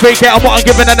looking at each way. Get on what I'm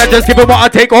giving and I just giving what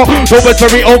I take. Oh, Robert's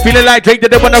very old, feeling like Drake.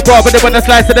 They wanna grab, but they wanna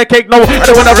slice of the cake. No, I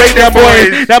don't wanna rate them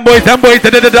boys. Them boys,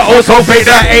 they also fake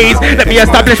their A's. Let me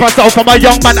establish myself, I'm a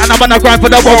young man and I'm on a grind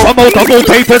for the world. For multiple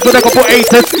papers with a couple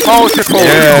aces. Multiple.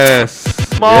 Yes.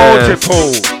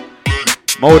 Multiple.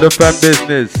 Motor fan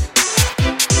business.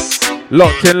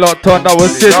 Locked in, locked on. That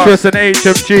was Citrus and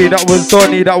HMG. That was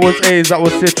Donny. That was A's. That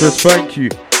was Citrus. Thank you.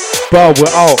 Bro, we're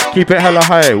out. Keep it hella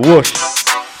high. Whoosh.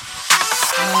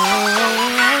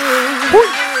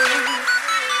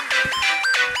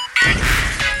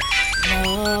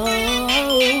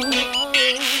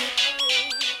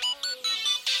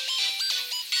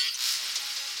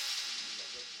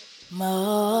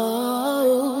 More.